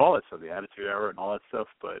all that stuff, the Attitude Era and all that stuff,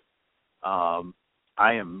 but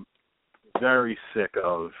I am very sick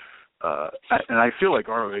of, and I feel like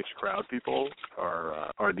ROH crowd people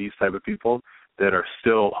are these type of people that are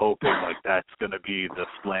still hoping like that's going to be the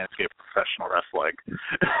landscape of professional wrestling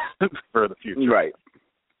for the future. Right.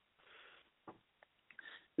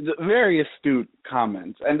 Very astute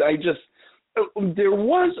comments, and there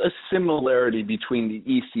was a similarity between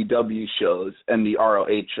the ECW shows and the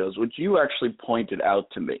ROH shows, which you actually pointed out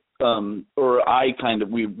to me, or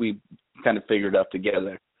we kind of figured out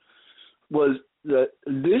together, was that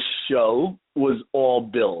this show was all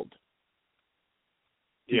build.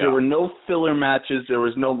 Yeah. There were no filler matches. There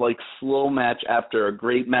was no like slow match after a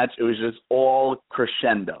great match. It was just all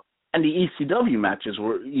crescendo. And the ECW matches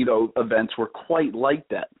were, events were quite like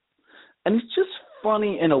that. And it's just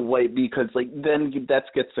funny in a way because like then that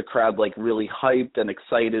gets the crowd like really hyped and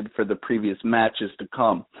excited for the previous matches to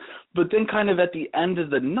come. But then kind of at the end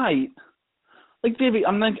of the night, like Davey,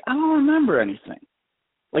 I'm like, I don't remember anything.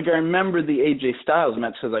 Like I remember the AJ Styles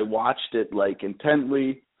match because I watched it like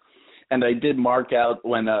intently. And I did mark out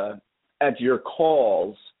when at your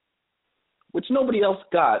calls, which nobody else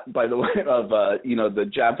got, by the way, of the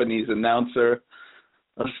Japanese announcer,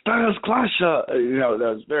 Styles Clash. That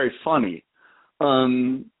was very funny. But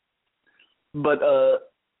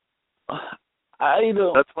I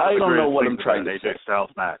don't know what I'm trying to say. AJ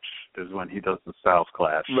Styles match is when he does the Styles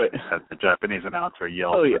Clash, right? And the Japanese announcer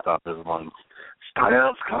yells at the top of his lungs,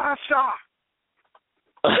 "Styles Clash!"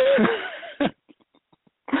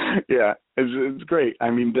 Yeah, it's great. I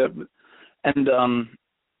mean,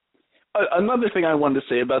 another thing I wanted to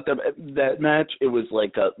say about that match, it was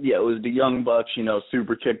like it was the Young Bucks,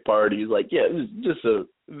 super kick parties. Like, it was just a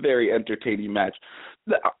very entertaining match.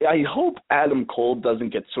 I hope Adam Cole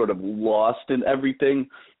doesn't get sort of lost in everything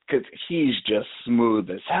because he's just smooth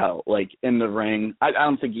as hell, like in the ring. I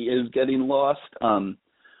don't think he is getting lost.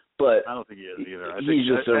 But I don't think he is either.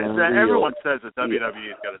 Everyone says that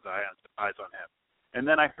WWE's got his eyes on him. And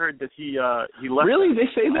then I heard that he left. Really? They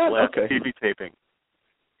say that? Left Okay. TV taping.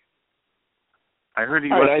 I heard he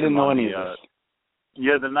left. Right, I didn't know any of this.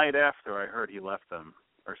 Yeah, the night after, I heard he left them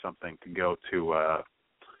or something to go to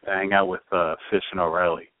hang out with Fish and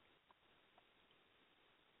O'Reilly.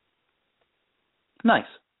 Nice.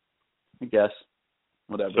 I guess.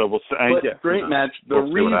 Whatever. So we'll see. Great match.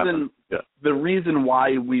 The reason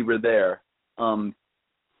why we were there.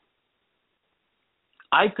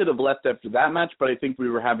 I could have left after that match, but I think we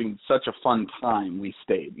were having such a fun time. We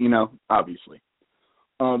stayed, obviously.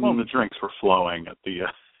 Well, the drinks were flowing at the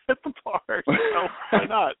bar, so why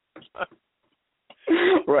not?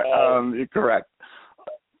 Right, you're correct.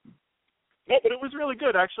 No, but it was really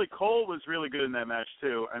good. Actually, Cole was really good in that match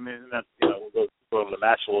too. I mean, we'll go over the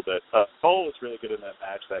match a little bit. Cole was really good in that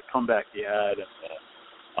match. That comeback he had, and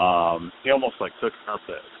he almost like took out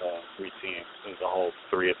the three teams. There was a whole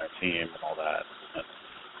three in their team and all that.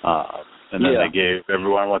 And then they gave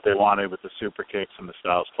everyone what they wanted with the super kicks and the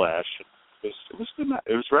Styles Clash. It was good.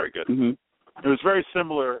 It was very good. Mm-hmm. It was very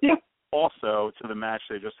similar also to the match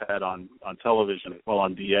they just had on television,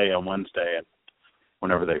 on DA on Wednesday, and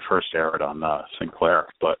whenever they first aired on Sinclair.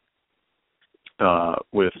 But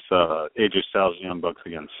with AJ Styles and Young Bucks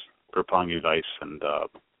against Roppongi Vice and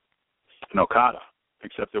Okada,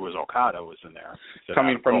 except there was Okada was in there.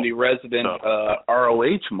 Coming from the resident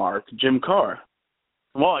ROH mark, Jim Carr.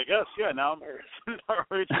 Well, I guess, now I'm ROH mark.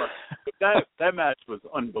 But that match was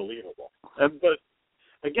unbelievable. But,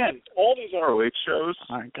 again, all these ROH shows,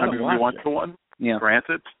 we went to one,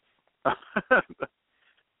 granted.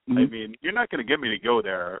 Mm-hmm. I mean, you're not going to get me to go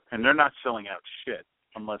there, and they're not selling out shit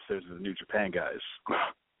unless there's the New Japan guys.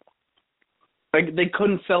 Like, they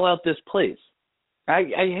couldn't sell out this place. I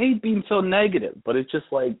hate being so negative, but it's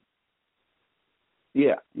just like,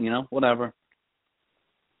 whatever.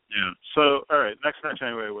 Yeah. So, all right, next match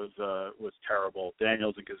anyway was terrible.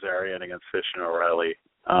 Daniels and Kazarian against Fish and O'Reilly.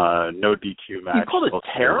 No DQ match. You called it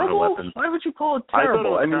terrible? Why would you call it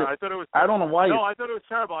terrible? I thought it was. I don't know why. No, I thought it was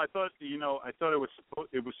terrible. I thought it was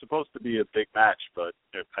supposed to be a big match, but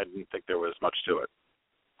I didn't think there was much to it.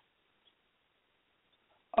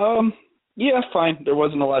 Yeah, fine. There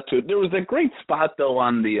wasn't a lot to it. There was a great spot though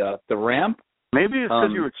on the ramp. Maybe it's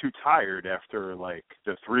because you were too tired after like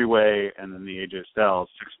the three-way and then the AJ Styles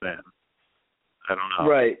six-man. I don't know.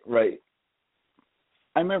 Right.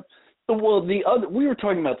 I remember. Well, we were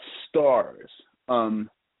talking about stars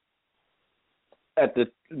at the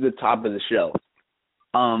top of the show.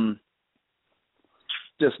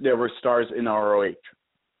 Just there were stars in ROH,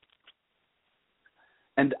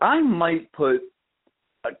 and I might put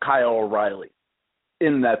Kyle O'Reilly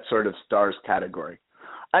in that sort of stars category.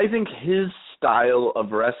 I think his style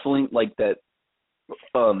of wrestling, like that,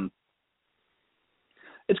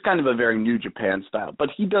 it's kind of a very New Japan style, but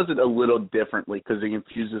he does it a little differently because he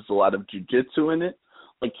infuses a lot of jiu-jitsu in it.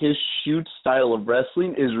 Like his shoot style of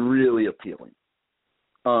wrestling is really appealing.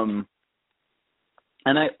 And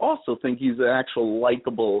I also think he's an actual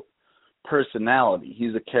likable personality.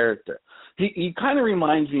 He's a character. He kind of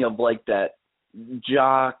reminds me of like that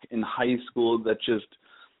jock in high school that just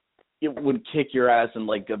it would kick your ass in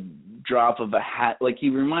like a drop of a hat. Like he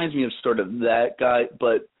reminds me of sort of that guy,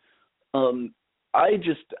 but I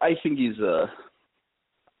think he's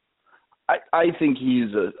I think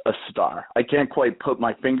he's a star. I can't quite put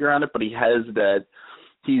my finger on it, but he has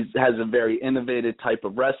a very innovative type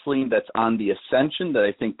of wrestling that's on the ascension that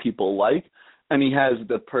I think people like, and he has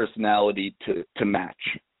the personality to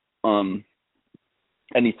match.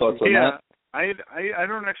 Any thoughts on that? I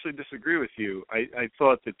don't actually disagree with you. I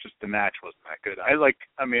thought that just the match wasn't that good.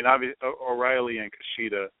 Obviously O'Reilly and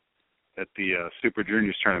Kushida at the Super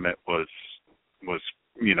Juniors tournament was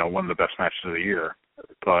one of the best matches of the year.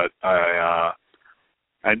 But I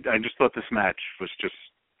just thought this match was just.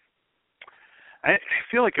 I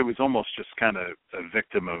feel like it was almost just kind of a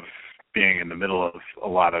victim of being in the middle of a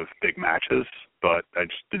lot of big matches, but I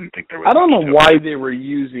just didn't think there was. I don't know why they were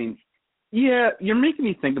using. Yeah, you're making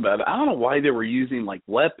me think about it. I don't know why they were using like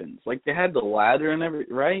weapons. Like they had the ladder and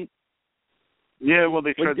everything, right? Yeah, well,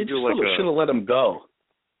 they tried to do like should have let him go.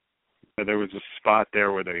 There was a spot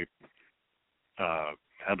there where they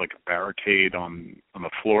had like a barricade on the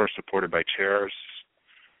floor supported by chairs.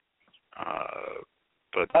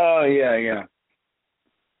 But oh yeah.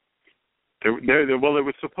 There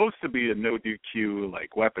was supposed to be a no DQ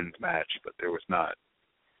like weapons match, but there was not.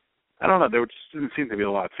 I don't know. There just didn't seem to be a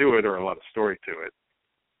lot to it or a lot of story to it.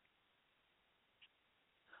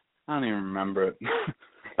 I don't even remember it.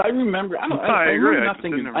 I remember. I agree.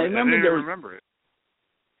 I remember remember it.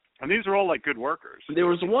 And these are all like good workers. There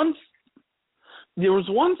was one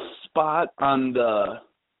spot on the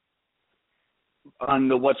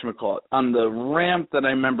whatchamacallit, on the ramp that I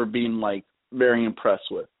remember being like very impressed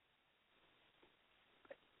with.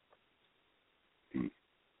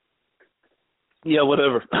 Yeah,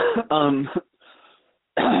 whatever.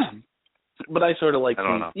 But I sort of like. I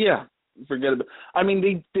don't know. Yeah, forget about. I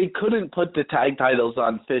mean, they couldn't put the tag titles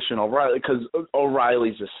on Fish and O'Reilly because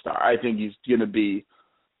O'Reilly's a star. I think he's gonna be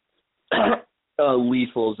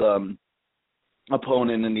Lethal's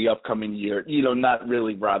opponent in the upcoming year. Not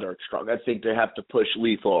really Roderick Strong. I think they have to push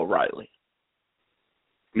Lethal O'Reilly.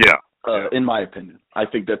 Yeah. In my opinion, I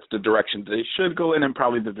think that's the direction they should go in, and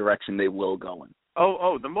probably the direction they will go in.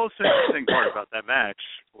 Oh, the most interesting part about that match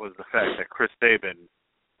was the fact that Chris Sabin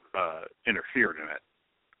interfered in it.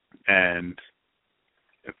 And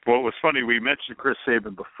what was funny, we mentioned Chris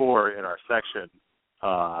Sabin before in our section,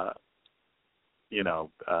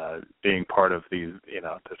 being part of these,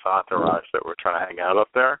 this entourage that we're trying to hang out up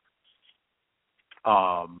there.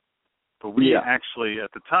 But we actually,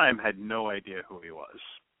 at the time, had no idea who he was.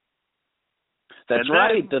 That's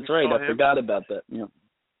right. I forgot about that. Yeah.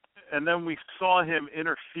 And then we saw him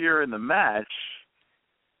interfere in the match,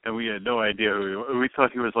 and we had no idea who he was. We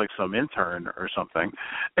thought he was like some intern or something.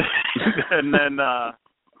 and then,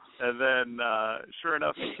 sure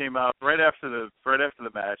enough, he came out right after the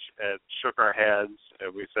match and shook our hands,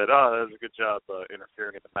 and we said, "Oh, that was a good job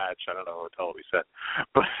interfering in the match." I don't know what the hell we said,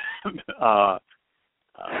 but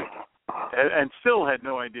and still had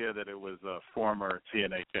no idea that it was a former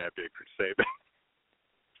TNA champion, Chris Sabin.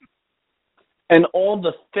 And all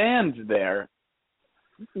the fans there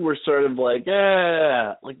were sort of like,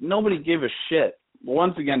 like nobody gave a shit.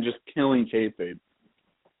 Once again, just killing kayfabe.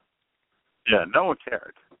 Yeah, no one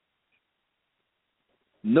cared.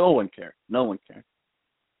 No one cared.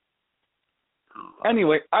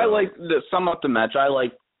 Anyway, I like to sum up the match. I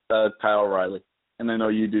like Kyle O'Reilly, and I know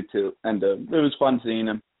you do too. And it was fun seeing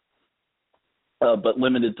him, but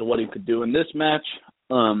limited to what he could do in this match.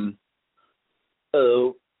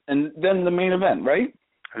 And then the main event, right?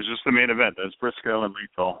 It was just the main event. That's Briscoe and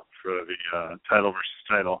Lethal for the title versus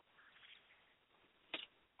title.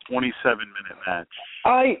 27-minute match.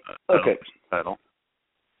 Okay. Title.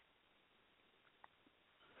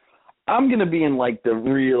 I'm going to be in like the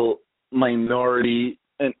real minority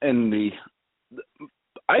and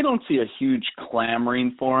I don't see a huge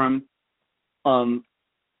clamoring for him.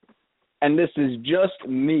 And this is just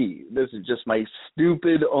me. This is just my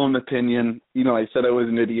stupid own opinion. I said I was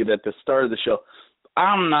an idiot at the start of the show.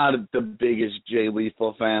 I'm not the biggest Jay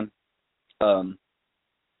Lethal fan.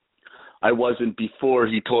 I wasn't before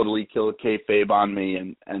he totally killed kayfabe on me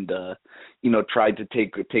and tried to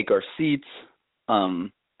take our seats.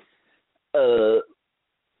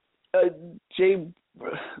 Jay,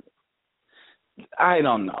 I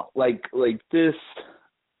don't know. Like this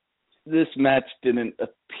match didn't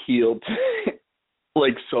appeal to me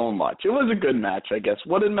like so much. It was a good match, I guess.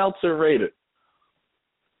 What did Meltzer rate it?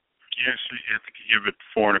 Yes, I think you give it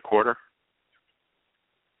 4.25.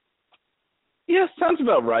 Yeah, sounds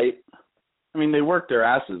about right. I mean, they worked their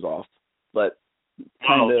asses off, but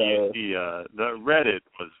the Reddit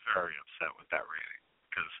was very upset with that rating.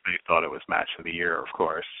 because they thought it was match of the year, of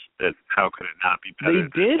course. How could it not be better? They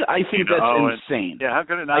did? I think that's insane. Yeah, how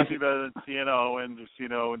could it not be better than Cena Owens or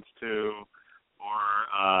Cena Owens 2? Or,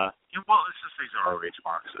 well, it's just these ROH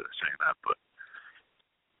marks that are saying that, but.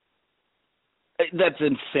 That's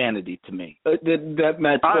insanity to me. That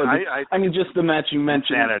match. I mean, just the match you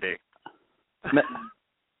mentioned. Insanity.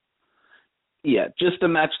 Yeah, just the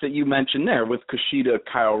match that you mentioned there with Kushida,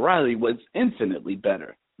 Kyle O'Reilly was infinitely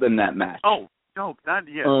better than that match. Oh, no, not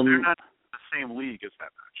yet. They're not in the same league as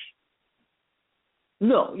that match.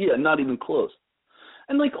 No, yeah, not even close.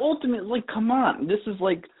 And like ultimately, like come on, this is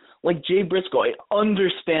like Jay Briscoe. I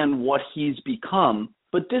understand what he's become,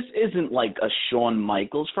 but this isn't like a Shawn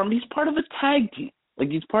Michaels from. He's part of a tag team. Like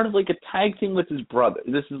he's part of like a tag team with his brother.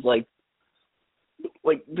 This is like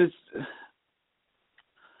this.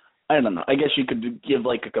 I don't know. I guess you could give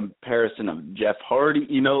like a comparison of Jeff Hardy,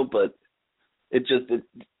 but it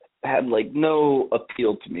had like no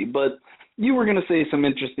appeal to me. But you were gonna say some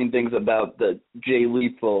interesting things about the Jay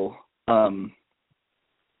Lethal, the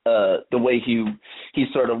way he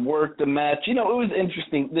sort of worked the match. It was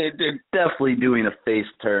interesting. They're definitely doing a face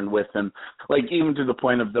turn with him, like even to the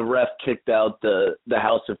point of the ref kicked out the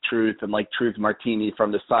House of Truth and like Truth Martini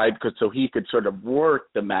from the side so he could sort of work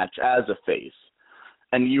the match as a face.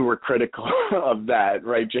 And you were critical of that,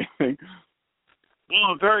 right, Jamie? Well,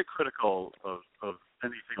 I'm very critical of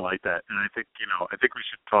anything like that, and I think we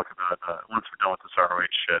should talk about once we're done with this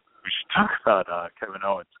ROH shit, we should talk about Kevin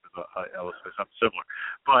Owens because I will say something similar.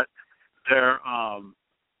 But they're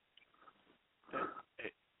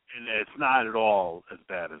and it's not at all as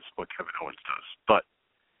bad as what Kevin Owens does. But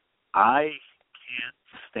I can't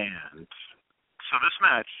stand. So this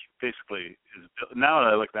match basically is now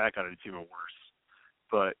that I look back on it, it's even worse.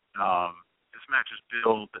 But this match is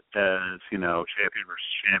billed as, champion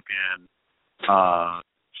versus champion.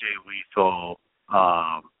 Jay Lethal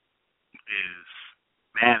is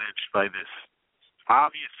managed by this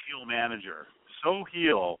obvious heel manager. So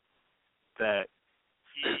heel that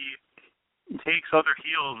he takes other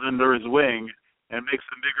heels under his wing and makes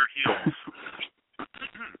them bigger heels.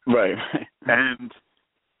 Right. And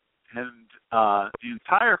the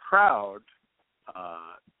entire crowd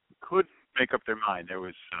could make up their mind. There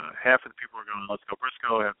was half of the people were going, let's go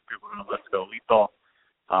Briscoe, half the people were going, let's go Lethal,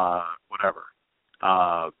 whatever.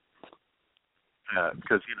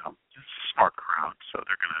 Because, it's a smart crowd, so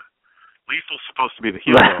they're going to... Lethal's supposed to be the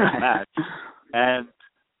hero of the match. And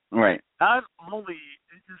right. Not only...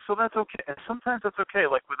 So that's okay. Sometimes that's okay.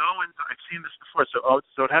 Like with Owens, I've seen this before.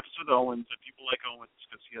 So it happens with Owens, and people like Owens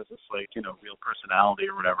because he has this, real personality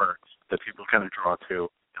or whatever that people kind of draw to,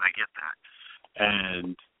 and I get that.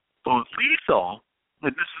 And... Well, Lethal,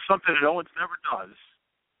 and this is something that Owens never does,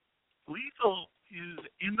 Lethal is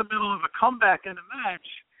in the middle of a comeback in a match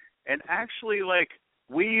and actually,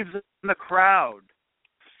 waves in the crowd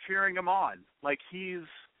cheering him on like he's,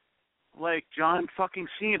 John fucking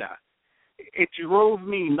Cena. It drove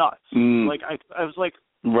me nuts. I was like,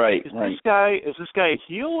 right, is this guy a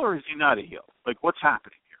heel or is he not a heel? What's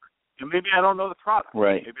happening here? And maybe I don't know the product.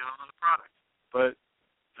 Right. Maybe I don't know the product. But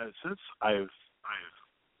since I've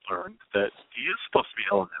learned that he is supposed to be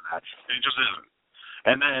heel in that match, and he just isn't.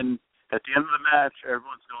 And then at the end of the match,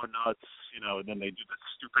 everyone's going nuts, and then they do the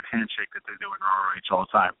stupid handshake that they do in ROH all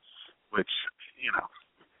the time, which,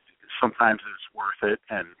 sometimes is worth it,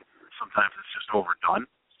 and sometimes it's just overdone.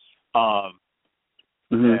 And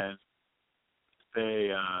they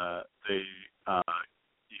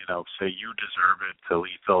say you deserve it to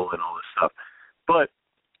Lethal and all this stuff. But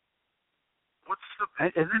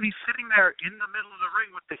and then he's sitting there in the middle of the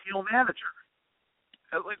ring with the heel manager.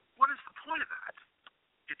 What is the point of that?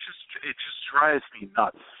 It just drives me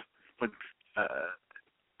nuts when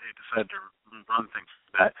they decide to run things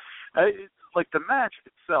like that. The match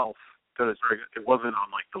itself, that is very good. It wasn't on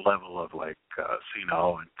the level of Cena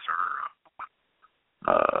Owens or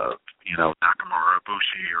Nakamura,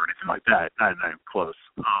 Bushi, or anything like that. Not even close.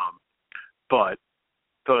 But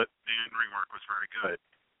the in-ring work was very good.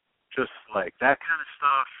 Just that kind of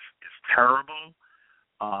stuff is terrible.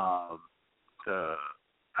 I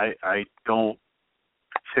don't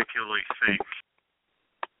particularly think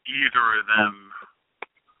either of them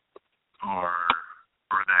are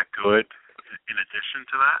that good. In addition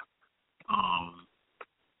to that,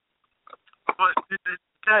 but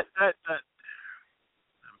that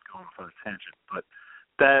I'm going off on a tangent. But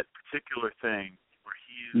that particular thing where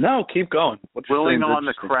he's keep going. Willing on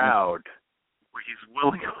the crowd. Where he's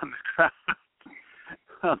willing on the crowd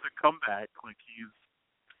on the comeback, he's,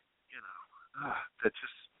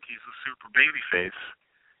 he's a super baby face.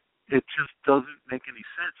 It just doesn't make any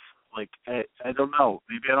sense. Like, I don't know.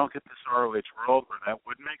 Maybe I don't get this ROH world where that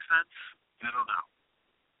would make sense. I don't know.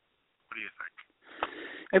 What do you think?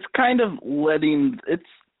 It's kind of letting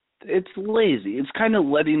it's lazy. It's kind of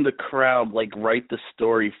letting the crowd like write the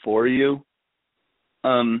story for you.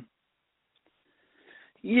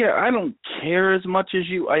 Yeah, I don't care as much as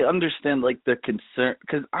you. I understand like the concern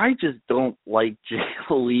because I just don't like Jay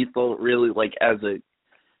Lethal really like as a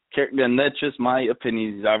character, and that's just my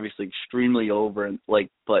opinion. He's obviously extremely over and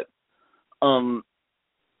like, but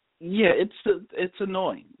yeah, it's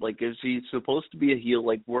annoying. Like, is he supposed to be a heel?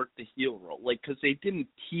 Like, work the heel role? Like, because they didn't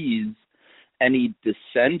tease any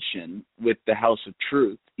dissension with the House of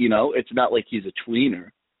Truth. You know, it's not like he's a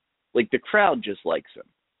tweener. Like, the crowd just likes him,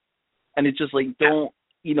 and it's just like don't.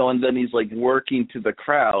 You know, and then he's like working to the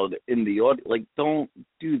crowd in the audience. Like, don't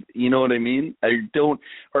do, you know what I mean?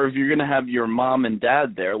 Or if you're gonna have your mom and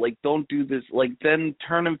dad there, like, don't do this. Like, then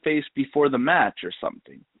turn him face before the match or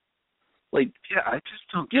something. Like, yeah, I just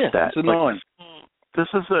don't get that. It's annoying. Like, this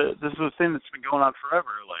is a thing that's been going on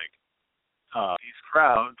forever. Like, these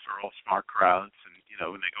crowds are all smart crowds, and you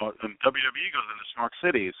know, when WWE goes into smart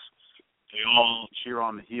cities, they all cheer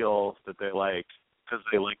on the heel that they like because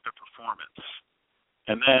they like the performance.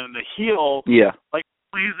 And then the heel, like,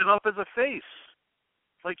 plays it up as a face.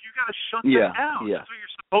 Like, you got to shut them down. Yeah. That's what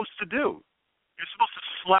you're supposed to do. You're supposed to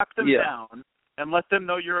slap them down and let them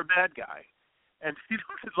know you're a bad guy. And you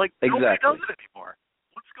know, it's like nobody does it anymore.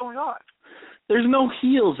 What's going on? There's no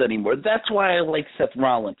heels anymore. That's why I like Seth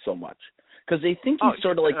Rollins so much because they think he's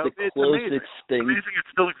sort of like the closest thing. It's amazing it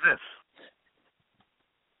still exists.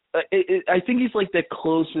 I think he's like the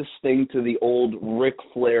closest thing to the old Ric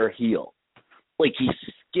Flair heel. Like, he's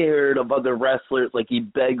scared of other wrestlers. Like, he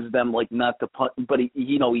begs them, like, not to punch. But,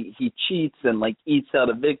 he cheats and, like, eats out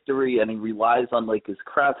of victory, and he relies on, like, his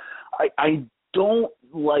crowd. I don't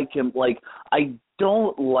like him. Like, I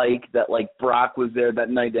don't like that, like, Brock was there that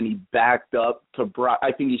night, and he backed up to Brock.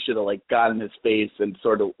 I think he should have, like, got in his face and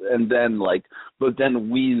sort of, and then, like, but then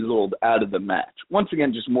weaseled out of the match. Once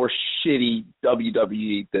again, just more shitty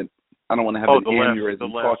WWE than, I don't want to have an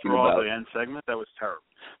aneurysm talking about. The end segment, that was terrible.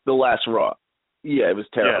 The last Raw. Yeah, it was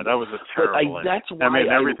terrible. Yeah, that was a terrible. That's why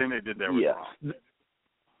everything they did there was wrong.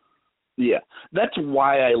 Yeah, that's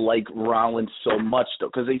why I like Rollins so much, though,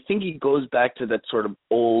 because I think he goes back to that sort of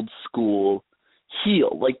old school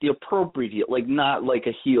heel, like the appropriate heel, like not like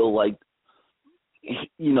a heel, like,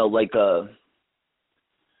 you know, like a,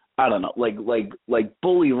 I don't know, like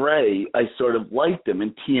Bully Ray. I sort of liked him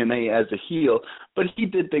in TNA as a heel, but he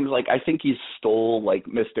did things like, I think he stole like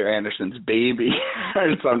Mr. Anderson's baby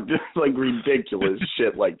or some just like ridiculous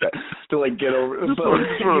shit like that to like get over.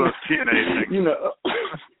 TNA things. You know,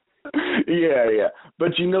 yeah.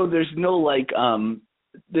 But you know, there's no like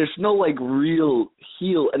real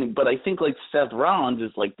heel, but I think like Seth Rollins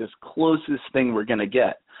is like this closest thing we're gonna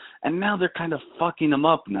get, and now they're kind of fucking him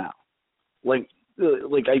up now, like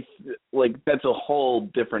that's a whole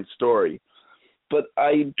different story. But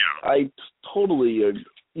I totally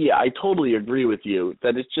agree with you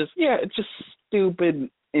that it's just stupid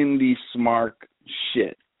indie smart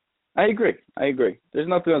shit. I agree. There's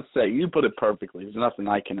nothing else to say. You put it perfectly. There's nothing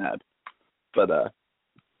I can add. But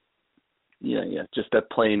just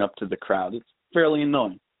that playing up to the crowd, it's fairly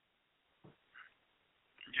annoying.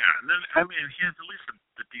 Yeah, and then I mean he has at least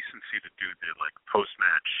the decency to do the like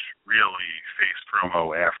post-match really face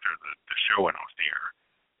promo after the show went off the air.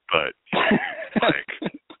 But like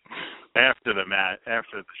after the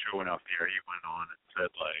show went off the air, he went on and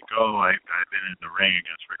said like, "Oh, I've been in the ring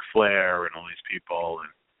against Ric Flair and all these people,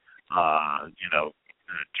 and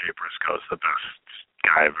Jay Briscoe's the best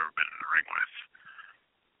guy I've ever been in the ring with."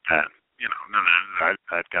 And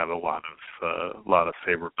that got a lot of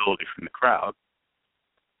favorability from the crowd.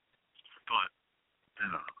 But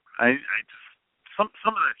I just some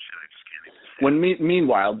of that shit I just can't even say.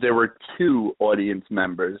 Meanwhile, there were two audience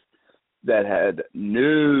members that had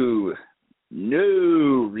no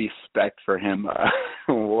respect for him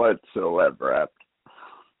whatsoever after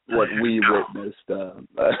what we witnessed. And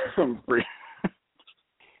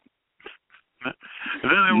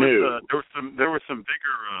then there were some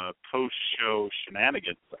bigger post-show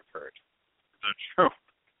shenanigans I've heard. Is that true?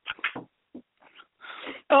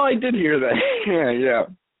 Oh, I did hear that. Yeah.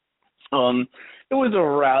 It was a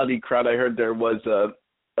rowdy crowd. I heard there was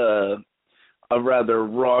a rather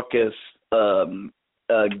raucous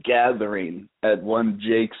gathering at one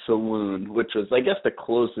Jake's Saloon, which was, I guess, the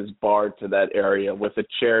closest bar to that area, with a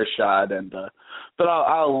chair shot. And but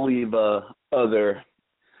I'll leave other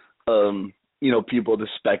people to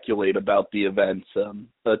speculate about the events to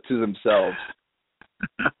themselves.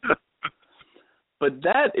 But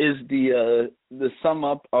that is the sum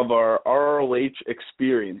up of our ROH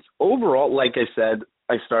experience. Overall, like I said,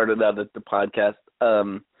 I started out at the podcast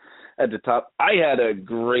at the top. I had a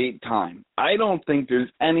great time. I don't think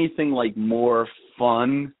there's anything like more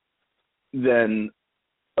fun than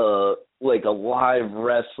like a live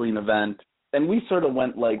wrestling event. And we sort of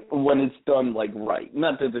went like when it's done like right.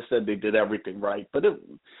 Not that they said they did everything right, but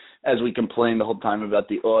as we complained the whole time about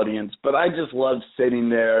the audience. But I just love sitting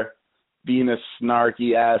there, being a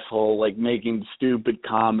snarky asshole, like making stupid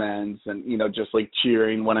comments and, you know, just like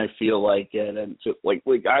cheering when I feel like it. And just like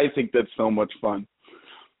I think that's so much fun.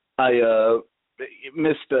 I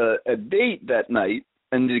missed a date that night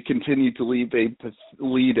and to continue to lead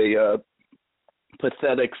a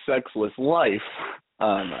pathetic, sexless life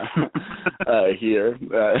here.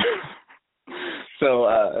 So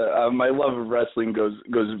my love of wrestling goes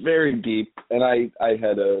very deep, and I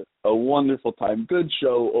had a wonderful time. Good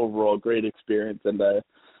show overall, great experience, and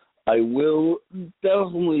I will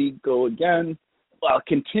definitely go again. I'll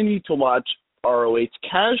continue to watch ROH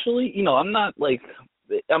casually. You know, I'm not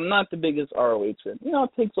the biggest ROH fan. You know,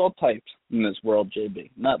 it takes all types in this world,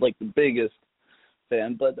 JB. Not like the biggest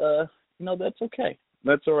fan, but you know, that's okay.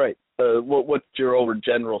 That's all right. What's your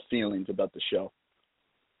general feelings about the show?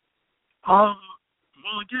 Well,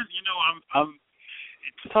 again, you know, I'm.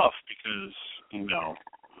 It's tough because, you know,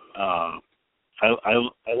 I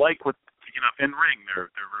like what, you know, in ring they're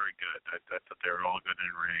very good. I thought they were all good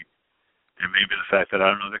in ring, and maybe the fact that I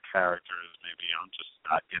don't know the characters, maybe I'm just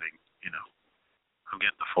not getting, you know, I'm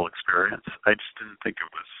getting the full experience. I just didn't think it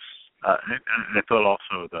was. I thought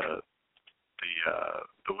also the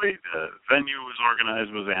way the venue was organized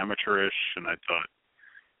was amateurish, and I thought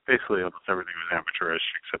basically almost everything was amateurish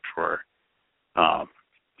except for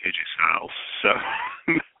AJ Styles. So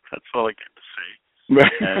that's all I get to say.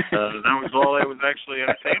 And that was all I was actually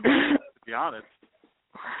entertained by, to be honest.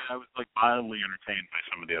 I was like mildly entertained by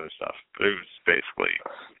some of the other stuff, but it was basically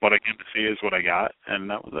what I came to see is what I got, and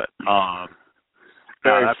that was it.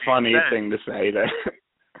 Very funny thing to say there.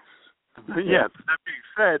 Yeah, that being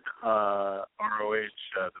said, ROH,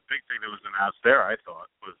 the big thing that was announced there, I thought,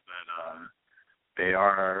 was that they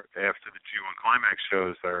are, after the G1 Climax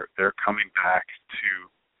shows, they're coming back to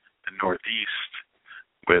the Northeast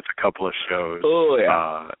with a couple of shows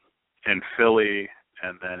in Philly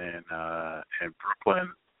and then in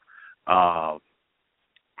Brooklyn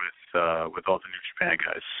with all the New Japan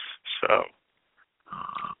guys. So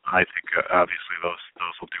I think obviously those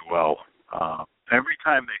will do well. Every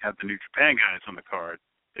time they have the New Japan guys on the card,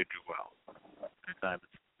 they do well. Every time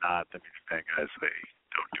it's not the New Japan guys, they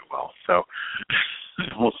don't do well. So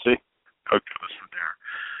we'll see how it goes from there.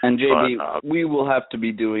 And JB, we will have to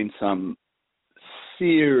be doing some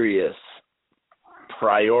serious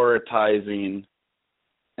prioritizing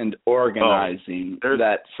and organizing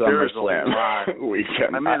that SummerSlam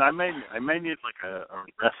weekend. I mean, I may need like a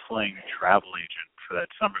wrestling travel agent for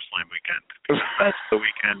that SummerSlam weekend, because that's the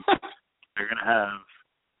weekend. They're going to have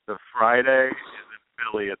the Friday is in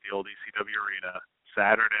Philly at the old ECW Arena.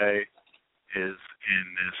 Saturday is in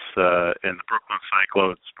the Brooklyn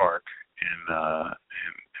Cyclones Park in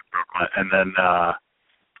Brooklyn, and then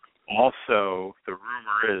also the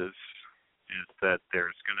rumor is that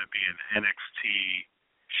there's going to be an NXT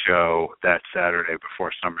show that Saturday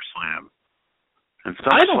before SummerSlam, and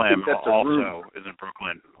SummerSlam also is in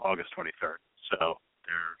Brooklyn, August 23rd. So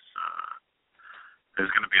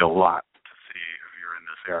there's going to be a lot to see if you're in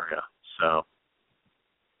this area. So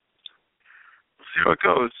we'll see how it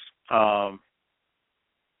goes.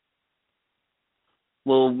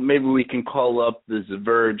 Well, maybe we can call up this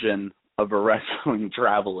virgin of a wrestling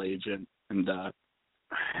travel agent and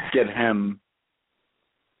get him,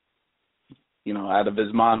 you know, out of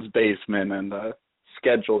his mom's basement and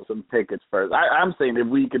schedule some tickets first. I'm saying if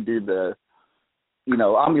we could do the, you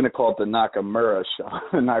know, I'm going to call it the Nakamura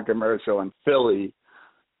show in Philly,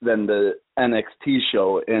 then the NXT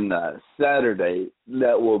show in Saturday,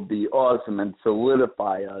 that will be awesome and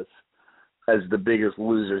solidify us as the biggest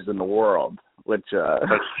losers in the world, which that's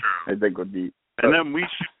true. I think would be. And then we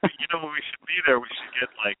should, you know, when we should be there, we should get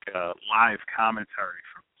like live commentary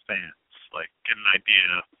from fans, like get an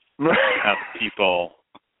idea how the people,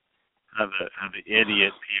 how the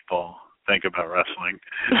idiot people think about wrestling.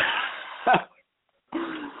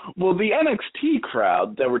 Well, the NXT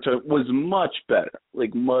crowd that was much better,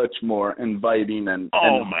 like much more inviting and.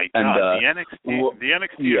 Oh my God! The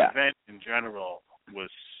NXT event in general was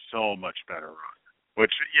so much better run.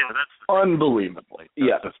 Which that's unbelievable.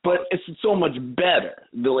 But it's so much better.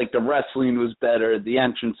 The wrestling was better. The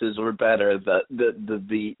entrances were better.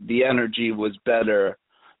 The energy was better.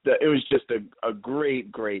 It was just a great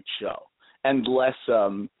show. and less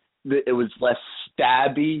it was less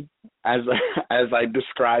stabby as I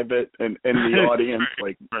describe it in the audience,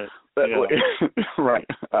 like right. right.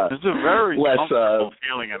 There's a very less comfortable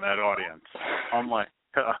feeling in that audience. I'm like,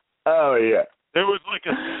 oh yeah, there was like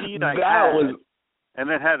a seat I had, and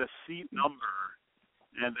it had a seat number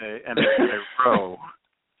and a row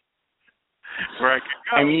where I could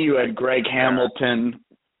go. I mean, you had Greg Hamilton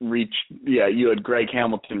retweeting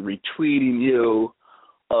you.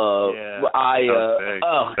 I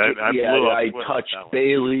touched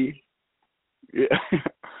Bailey. Yeah.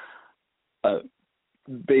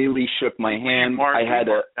 Bailey shook my hand. I had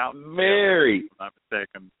a very. Not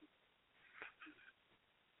mistaken.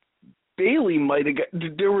 Bailey might have got.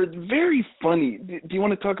 There were very funny. Do you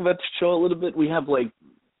want to talk about the show a little bit? We have like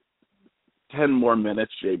 10 more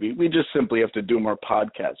minutes, JB. We just simply have to do more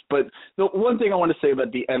podcasts. But the one thing I want to say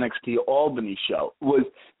about the NXT Albany show was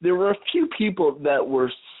there were a few people that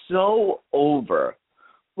were so over,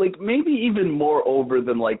 like maybe even more over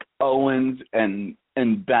than like Owens and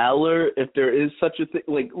Balor, if there is such a thing.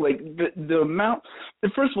 Like the amount.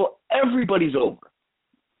 First of all, everybody's over.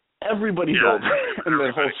 Everybody's over, and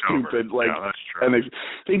that whole stupid and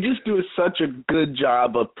they just do such a good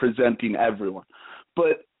job of presenting everyone.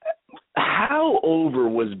 But how over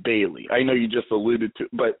was Bailey? I know you just alluded to,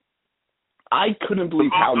 but I couldn't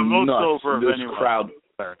believe how nuts this crowd.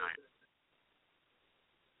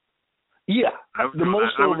 Yeah, the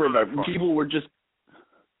most over of everyone. People were just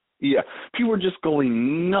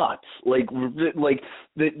going nuts. Like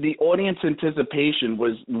the audience anticipation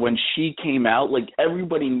was when she came out. Like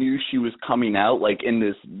everybody knew she was coming out. Like in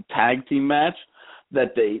this tag team match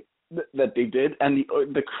that they did, and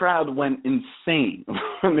the crowd went insane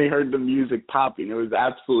when they heard the music popping. It was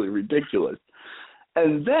absolutely ridiculous.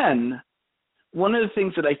 And then one of the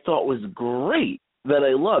things that I thought was great that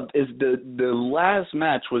I loved is the last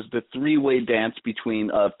match was the three-way dance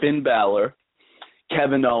between Finn Balor,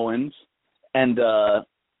 Kevin Owens, and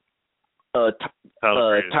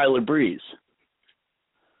Tyler Breeze.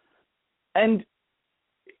 And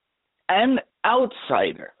an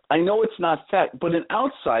outsider, I know it's not fact, but an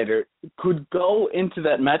outsider could go into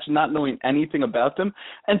that match not knowing anything about them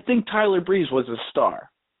and think Tyler Breeze was a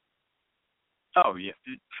star. Oh, yeah.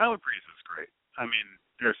 Tyler Breeze is great. I mean,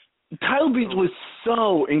 Tyler Breeze was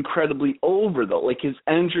so incredibly over, though. Like, his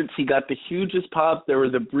entrance, he got the hugest pop. There were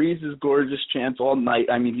the Breeze's gorgeous chants all night.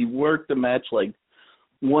 I mean, he worked the match, like,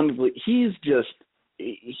 wonderfully. He's a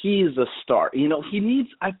star. You know,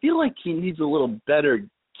 I feel like he needs a little better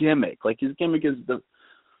gimmick. Like, his gimmick is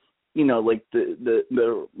like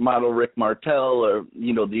the model Rick Martel or,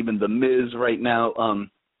 even the Miz right now.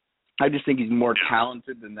 I just think he's more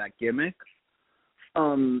talented than that gimmick.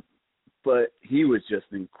 But he was just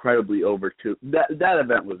incredibly over too. That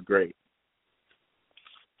event was great.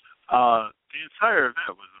 The entire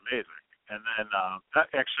event was amazing. And then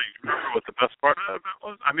actually, remember what the best part of the event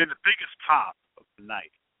was? I mean, the biggest pop of the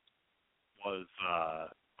night was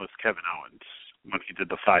Kevin Owens when he did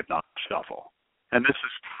the 5-knot shuffle. And this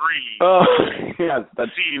is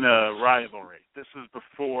Cena rivalry. This is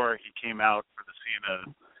before he came out for the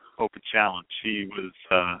Cena Open Challenge. He was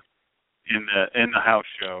in the house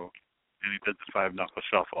show. And he did the 5-knuckle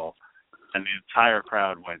shuffle, and the entire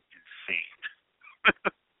crowd went insane.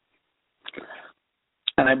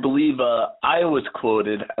 And I believe I was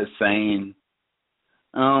quoted as saying,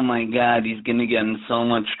 "Oh my God, he's going to get in so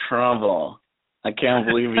much trouble. I can't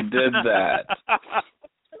believe he did that."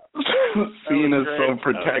 Cena's so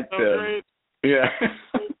protective. Yeah.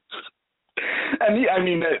 And I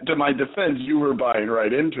mean, to my defense, you were buying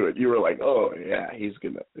right into it. You were like, "Oh yeah, he's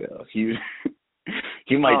gonna,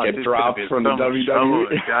 he might get dropped from the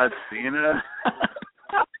WWE." God, Cena.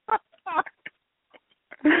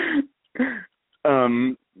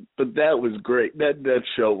 But that was great. That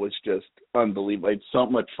show was just unbelievable. I had so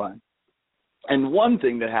much fun. And one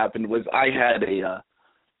thing that happened was I had a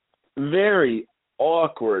very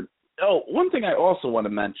awkward. Oh, one thing I also want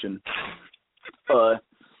to mention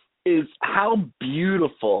is how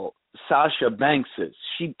beautiful Sasha Banks is.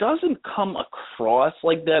 She doesn't come across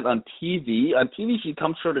like that on TV. On TV, she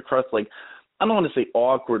comes sort of across like, I don't want to say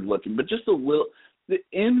awkward looking, but just a little.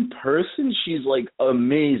 In person, she's like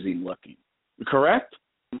amazing looking. Correct?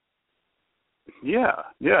 Yeah.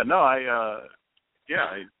 No, I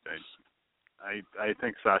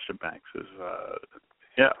think Sasha Banks is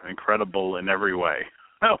incredible in every way.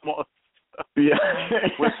 Almost. Yeah.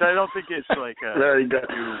 Which I don't think is like a very good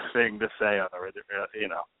new thing to say on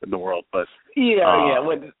in the world, but yeah.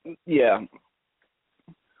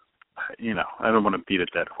 I don't want to beat a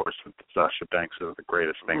dead horse with Sasha Banks as the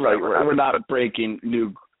greatest thing. Right. We're not breaking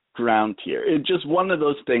new ground here. It's just one of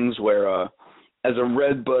those things where, as a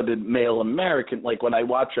red-blooded male American, like when I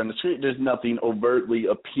watch her on the street, there's nothing overtly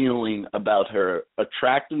appealing about her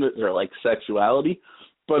attractiveness or like sexuality,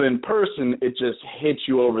 but in person, it just hits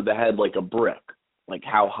you over the head like a brick, like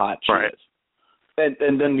how hot she is.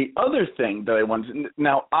 And then the other thing that I wanted,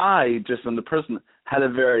 now I, just on the person, had a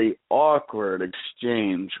very awkward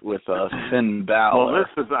exchange with Finn Balor.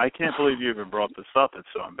 Well, I can't believe you even brought this up. It's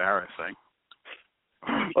so embarrassing.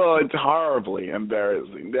 Oh, it's horribly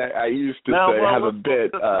embarrassing. I used to have a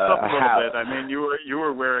bit. I mean, you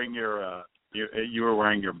were wearing your you were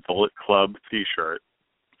wearing your Bullet Club T-shirt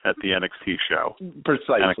at the NXT show,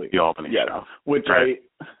 precisely, NXT Albany show, which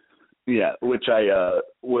I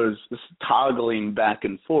was toggling back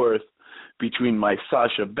and forth between my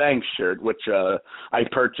Sasha Banks shirt, which I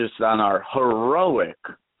purchased on our heroic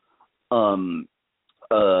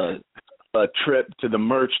trip to the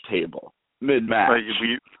merch table mid-match.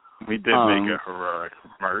 But we did make a heroic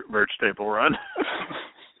merch table run.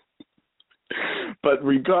 But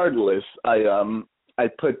regardless, I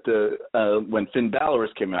put when Finn Balor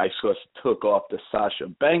came in, I just took off the Sasha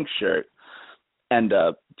Banks shirt. And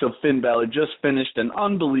so Finn Balor just finished an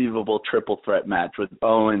unbelievable triple threat match with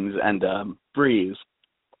Owens and Breeze,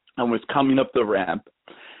 and was coming up the ramp,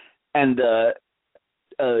 and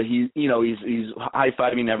he's high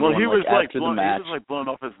fiving everyone. Well, he was after the match. He was blown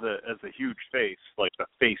off as the huge face, like the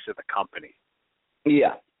face of the company.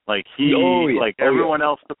 Yeah, like everyone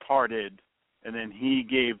else departed, and then he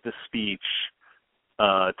gave the speech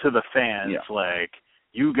to the fans, like,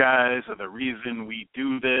 "You guys are the reason we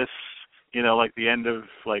do this." You know, like the end of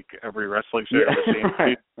like every wrestling show I've ever seen.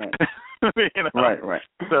 Right. Right.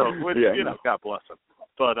 So, God bless him.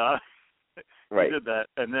 But he did that,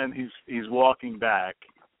 and then he's walking back.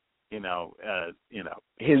 His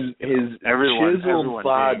chiseled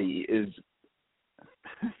body is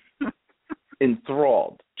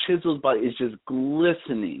enthralled. Chiseled body is just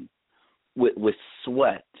glistening with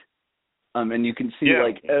sweat, and you can see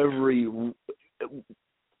like every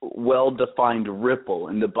well-defined ripple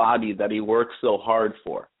in the body that he works so hard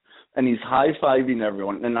for. And he's high-fiving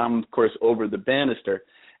everyone, and I'm, of course, over the banister,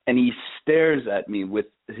 and he stares at me with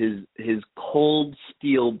his cold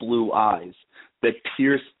steel blue eyes that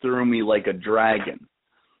pierce through me like a dragon.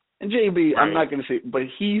 And JB, I'm not going to say, but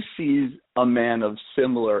he sees a man of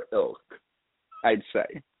similar ilk, I'd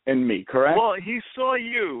say, in me, correct? Well, he saw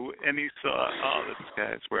you, and he saw, this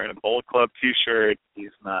guy's wearing a Bullet Club T-shirt. He's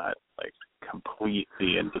not, like,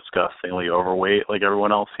 completely and disgustingly overweight like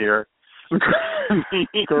everyone else here.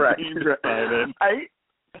 Correct.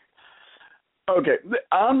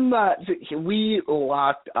 I'm not. We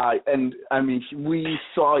locked eye, and I mean, we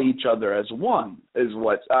saw each other as one. Is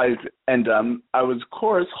what I was, of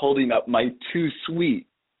course, holding up my too sweet.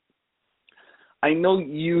 I know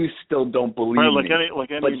you still don't believe me, but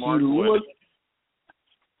he looked.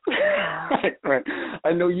 Right.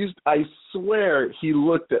 I know you. I swear he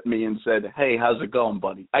looked at me and said, "Hey, how's it going,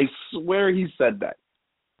 buddy?" I swear he said that.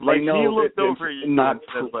 Like, he looked over you and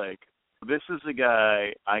said, like, "This is a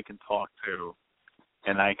guy I can talk to,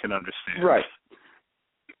 and I can understand." Right.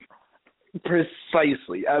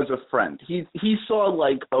 Precisely, as a friend. He saw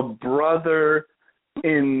like a brother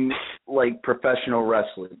in like professional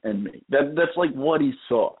wrestling in me. That's like what he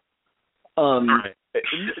saw. Right.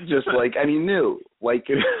 Just like, and he knew, like,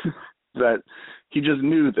 that he just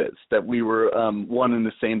knew this, that we were one and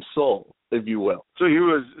the same soul, if you will. So he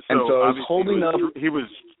was, I was holding up. He was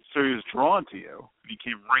drawn to you. He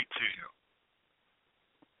came right to you.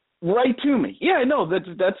 Right to me. Yeah, no,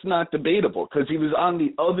 that's not debatable, because he was on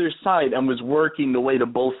the other side and was working the way to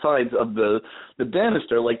both sides of the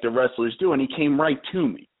banister like the wrestlers do, and he came right to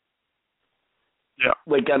me. Yeah.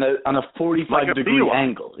 Like on a 45-degree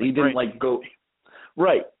angle. He didn't like go.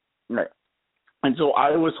 Right. And so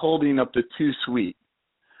I was holding up the too sweet.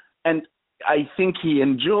 And I think he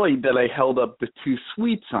enjoyed that I held up the too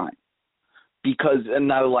sweet sign, because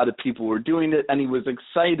not a lot of people were doing it, and he was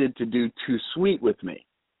excited to do too sweet with me.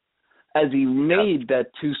 As he made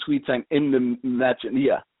that too sweet sign in the match.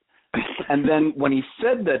 Yeah. And then when he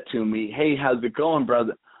said that to me, "Hey, how's it going,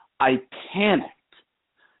 brother?" I panicked.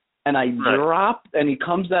 And I dropped, and he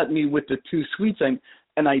comes at me with the too sweet sign,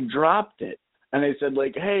 and I dropped it. And I said,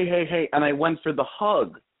 like, hey, and I went for the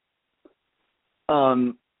hug.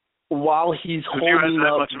 While he's holding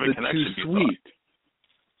up the too sweet.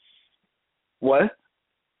 What?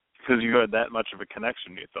 Because you had that much of a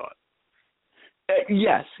connection, you thought.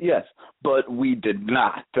 Yes, but we did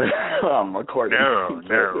not, according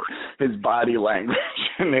to his body language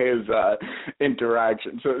and his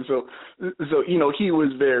interaction. So he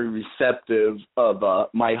was very receptive of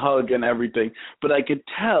my hug and everything, but I could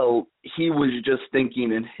tell he was just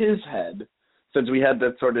thinking in his head, since we had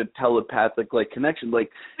that sort of telepathic connection.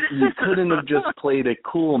 You couldn't have just played a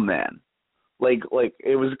cool man. Like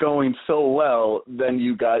it was going so well, then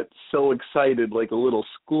you got so excited like a little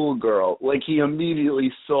schoolgirl. He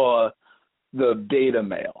immediately saw the beta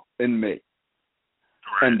male in me.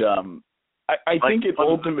 Right. And I think it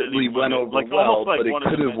ultimately went over well, but it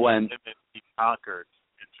could have went. He conquered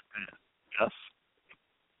in Japan. Yes.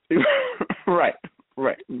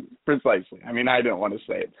 Right. Precisely. I mean, I don't want to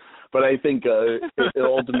say it, but I think it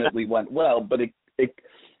ultimately went well, but it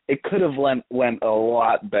could have went a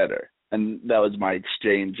lot better. And that was my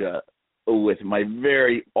exchange with my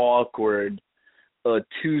very awkward,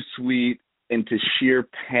 too sweet, into sheer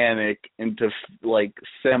panic, into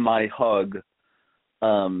semi-hug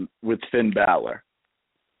with Finn Balor.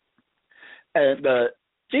 And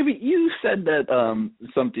JB, you said that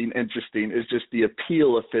something interesting is just the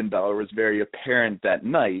appeal of Finn Balor was very apparent that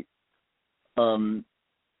night. That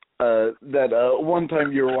one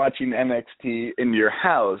time you were watching NXT in your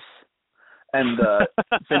house, and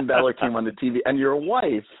Finn Balor came on the TV, and your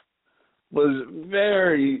wife was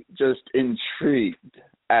very just intrigued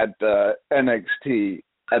at NXT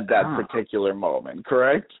at that particular moment,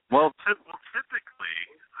 correct? Well, typically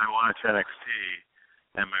I watch NXT,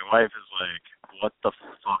 and my wife is like, "What the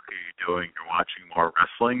fuck are you doing? You're watching more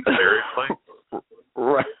wrestling? Seriously?"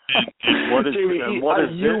 Right. And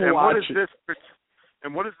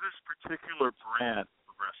what is this particular brand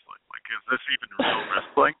of wrestling? Is this even real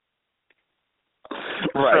wrestling?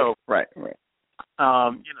 Right.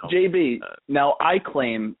 JB, now I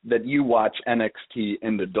claim that you watch NXT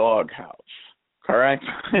in the doghouse, correct?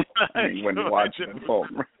 When you watch it at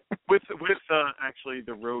home. with actually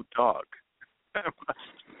the road dog.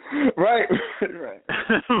 Right.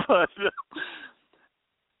 But,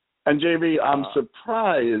 and JB, I'm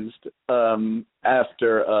surprised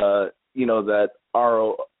after that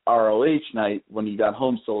ROH night when you got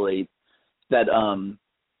home so late that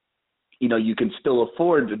you can still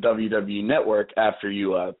afford the WWE Network after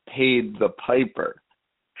you paid the piper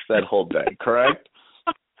that whole day, correct?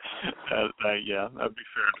 Yeah, that'd be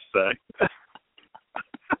fair to say.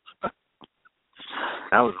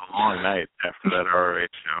 That was a long night after that ROH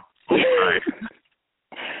show.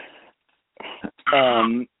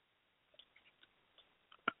 Long night.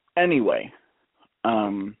 Anyway,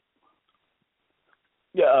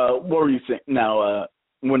 what were you saying? Now,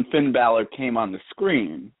 when Finn Balor came on the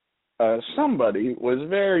screen, somebody was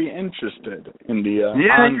very interested in the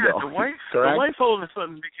the wife all of a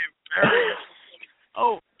sudden became very.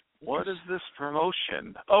 Oh, what is this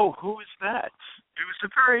promotion? Oh, who is that? It was a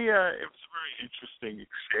very interesting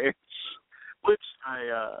exchange, which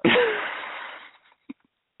I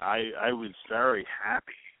was very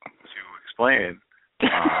happy to explain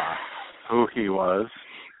who he was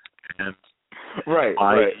and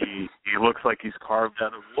why he looks like he's carved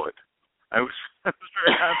out of wood. I was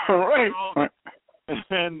very happy. Right.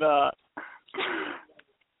 And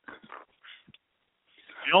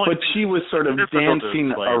but she was sort of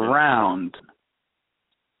dancing around.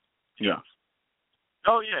 Yeah.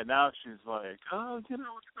 Oh yeah. Now she's like, what's going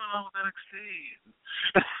on with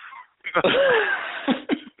NXT?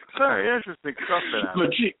 Very interesting stuff that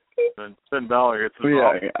happened. And Finn Balor gets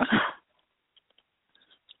involved. Yeah.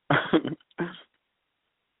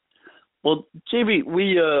 Well, JB,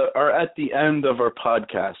 we are at the end of our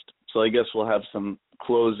podcast, so I guess we'll have some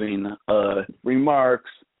closing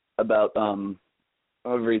remarks about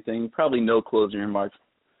everything. Probably no closing remarks,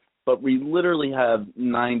 but we literally have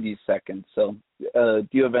 90 seconds. So do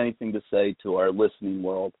you have anything to say to our listening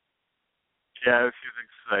world? Yeah, I have a few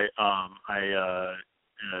things to say.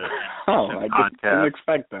 I didn't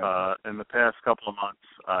expect that. In the past couple of months,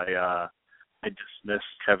 I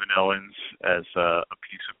dismissed Kevin Owens as a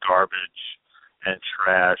piece of garbage and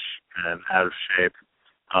trash and out of shape,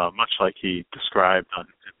 much like he described in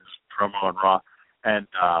his promo on Raw. And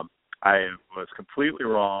I was completely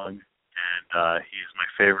wrong, and he's my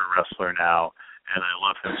favorite wrestler now, and I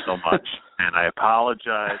love him so much. And I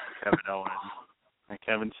apologize to Kevin Owens and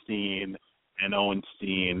Kevin Steen and Owen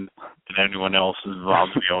Steen and anyone else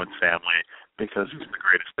involved in the Owens family, because he's the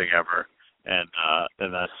greatest thing ever. And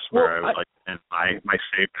that's where I would like to end my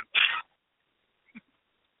statement.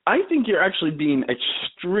 I think you're actually being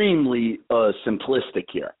extremely simplistic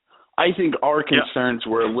here. I think our concerns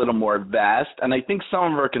were a little more vast, and I think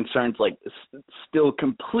some of our concerns still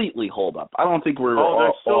completely hold up. I don't think we're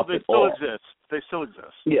they still exist. They still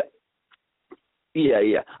exist. Yeah.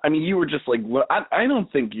 I mean, you were just like, I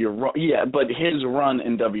don't think you're wrong. Yeah, but his run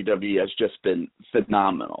in WWE has just been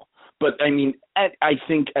phenomenal. But I mean, I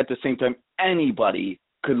think at the same time, anybody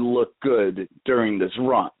could look good during this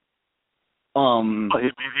run.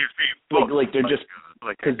 They're just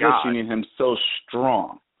positioning him so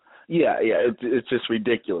strong. Yeah, it's just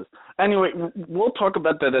ridiculous. Anyway, we'll talk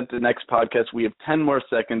about that at the next podcast. We have 10 more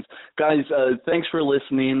seconds. Guys, thanks for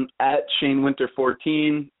listening. At Shane Winter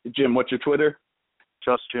 14. Jim, what's your Twitter?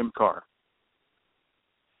 Just Jim Carr.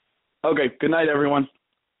 Okay, good night, everyone.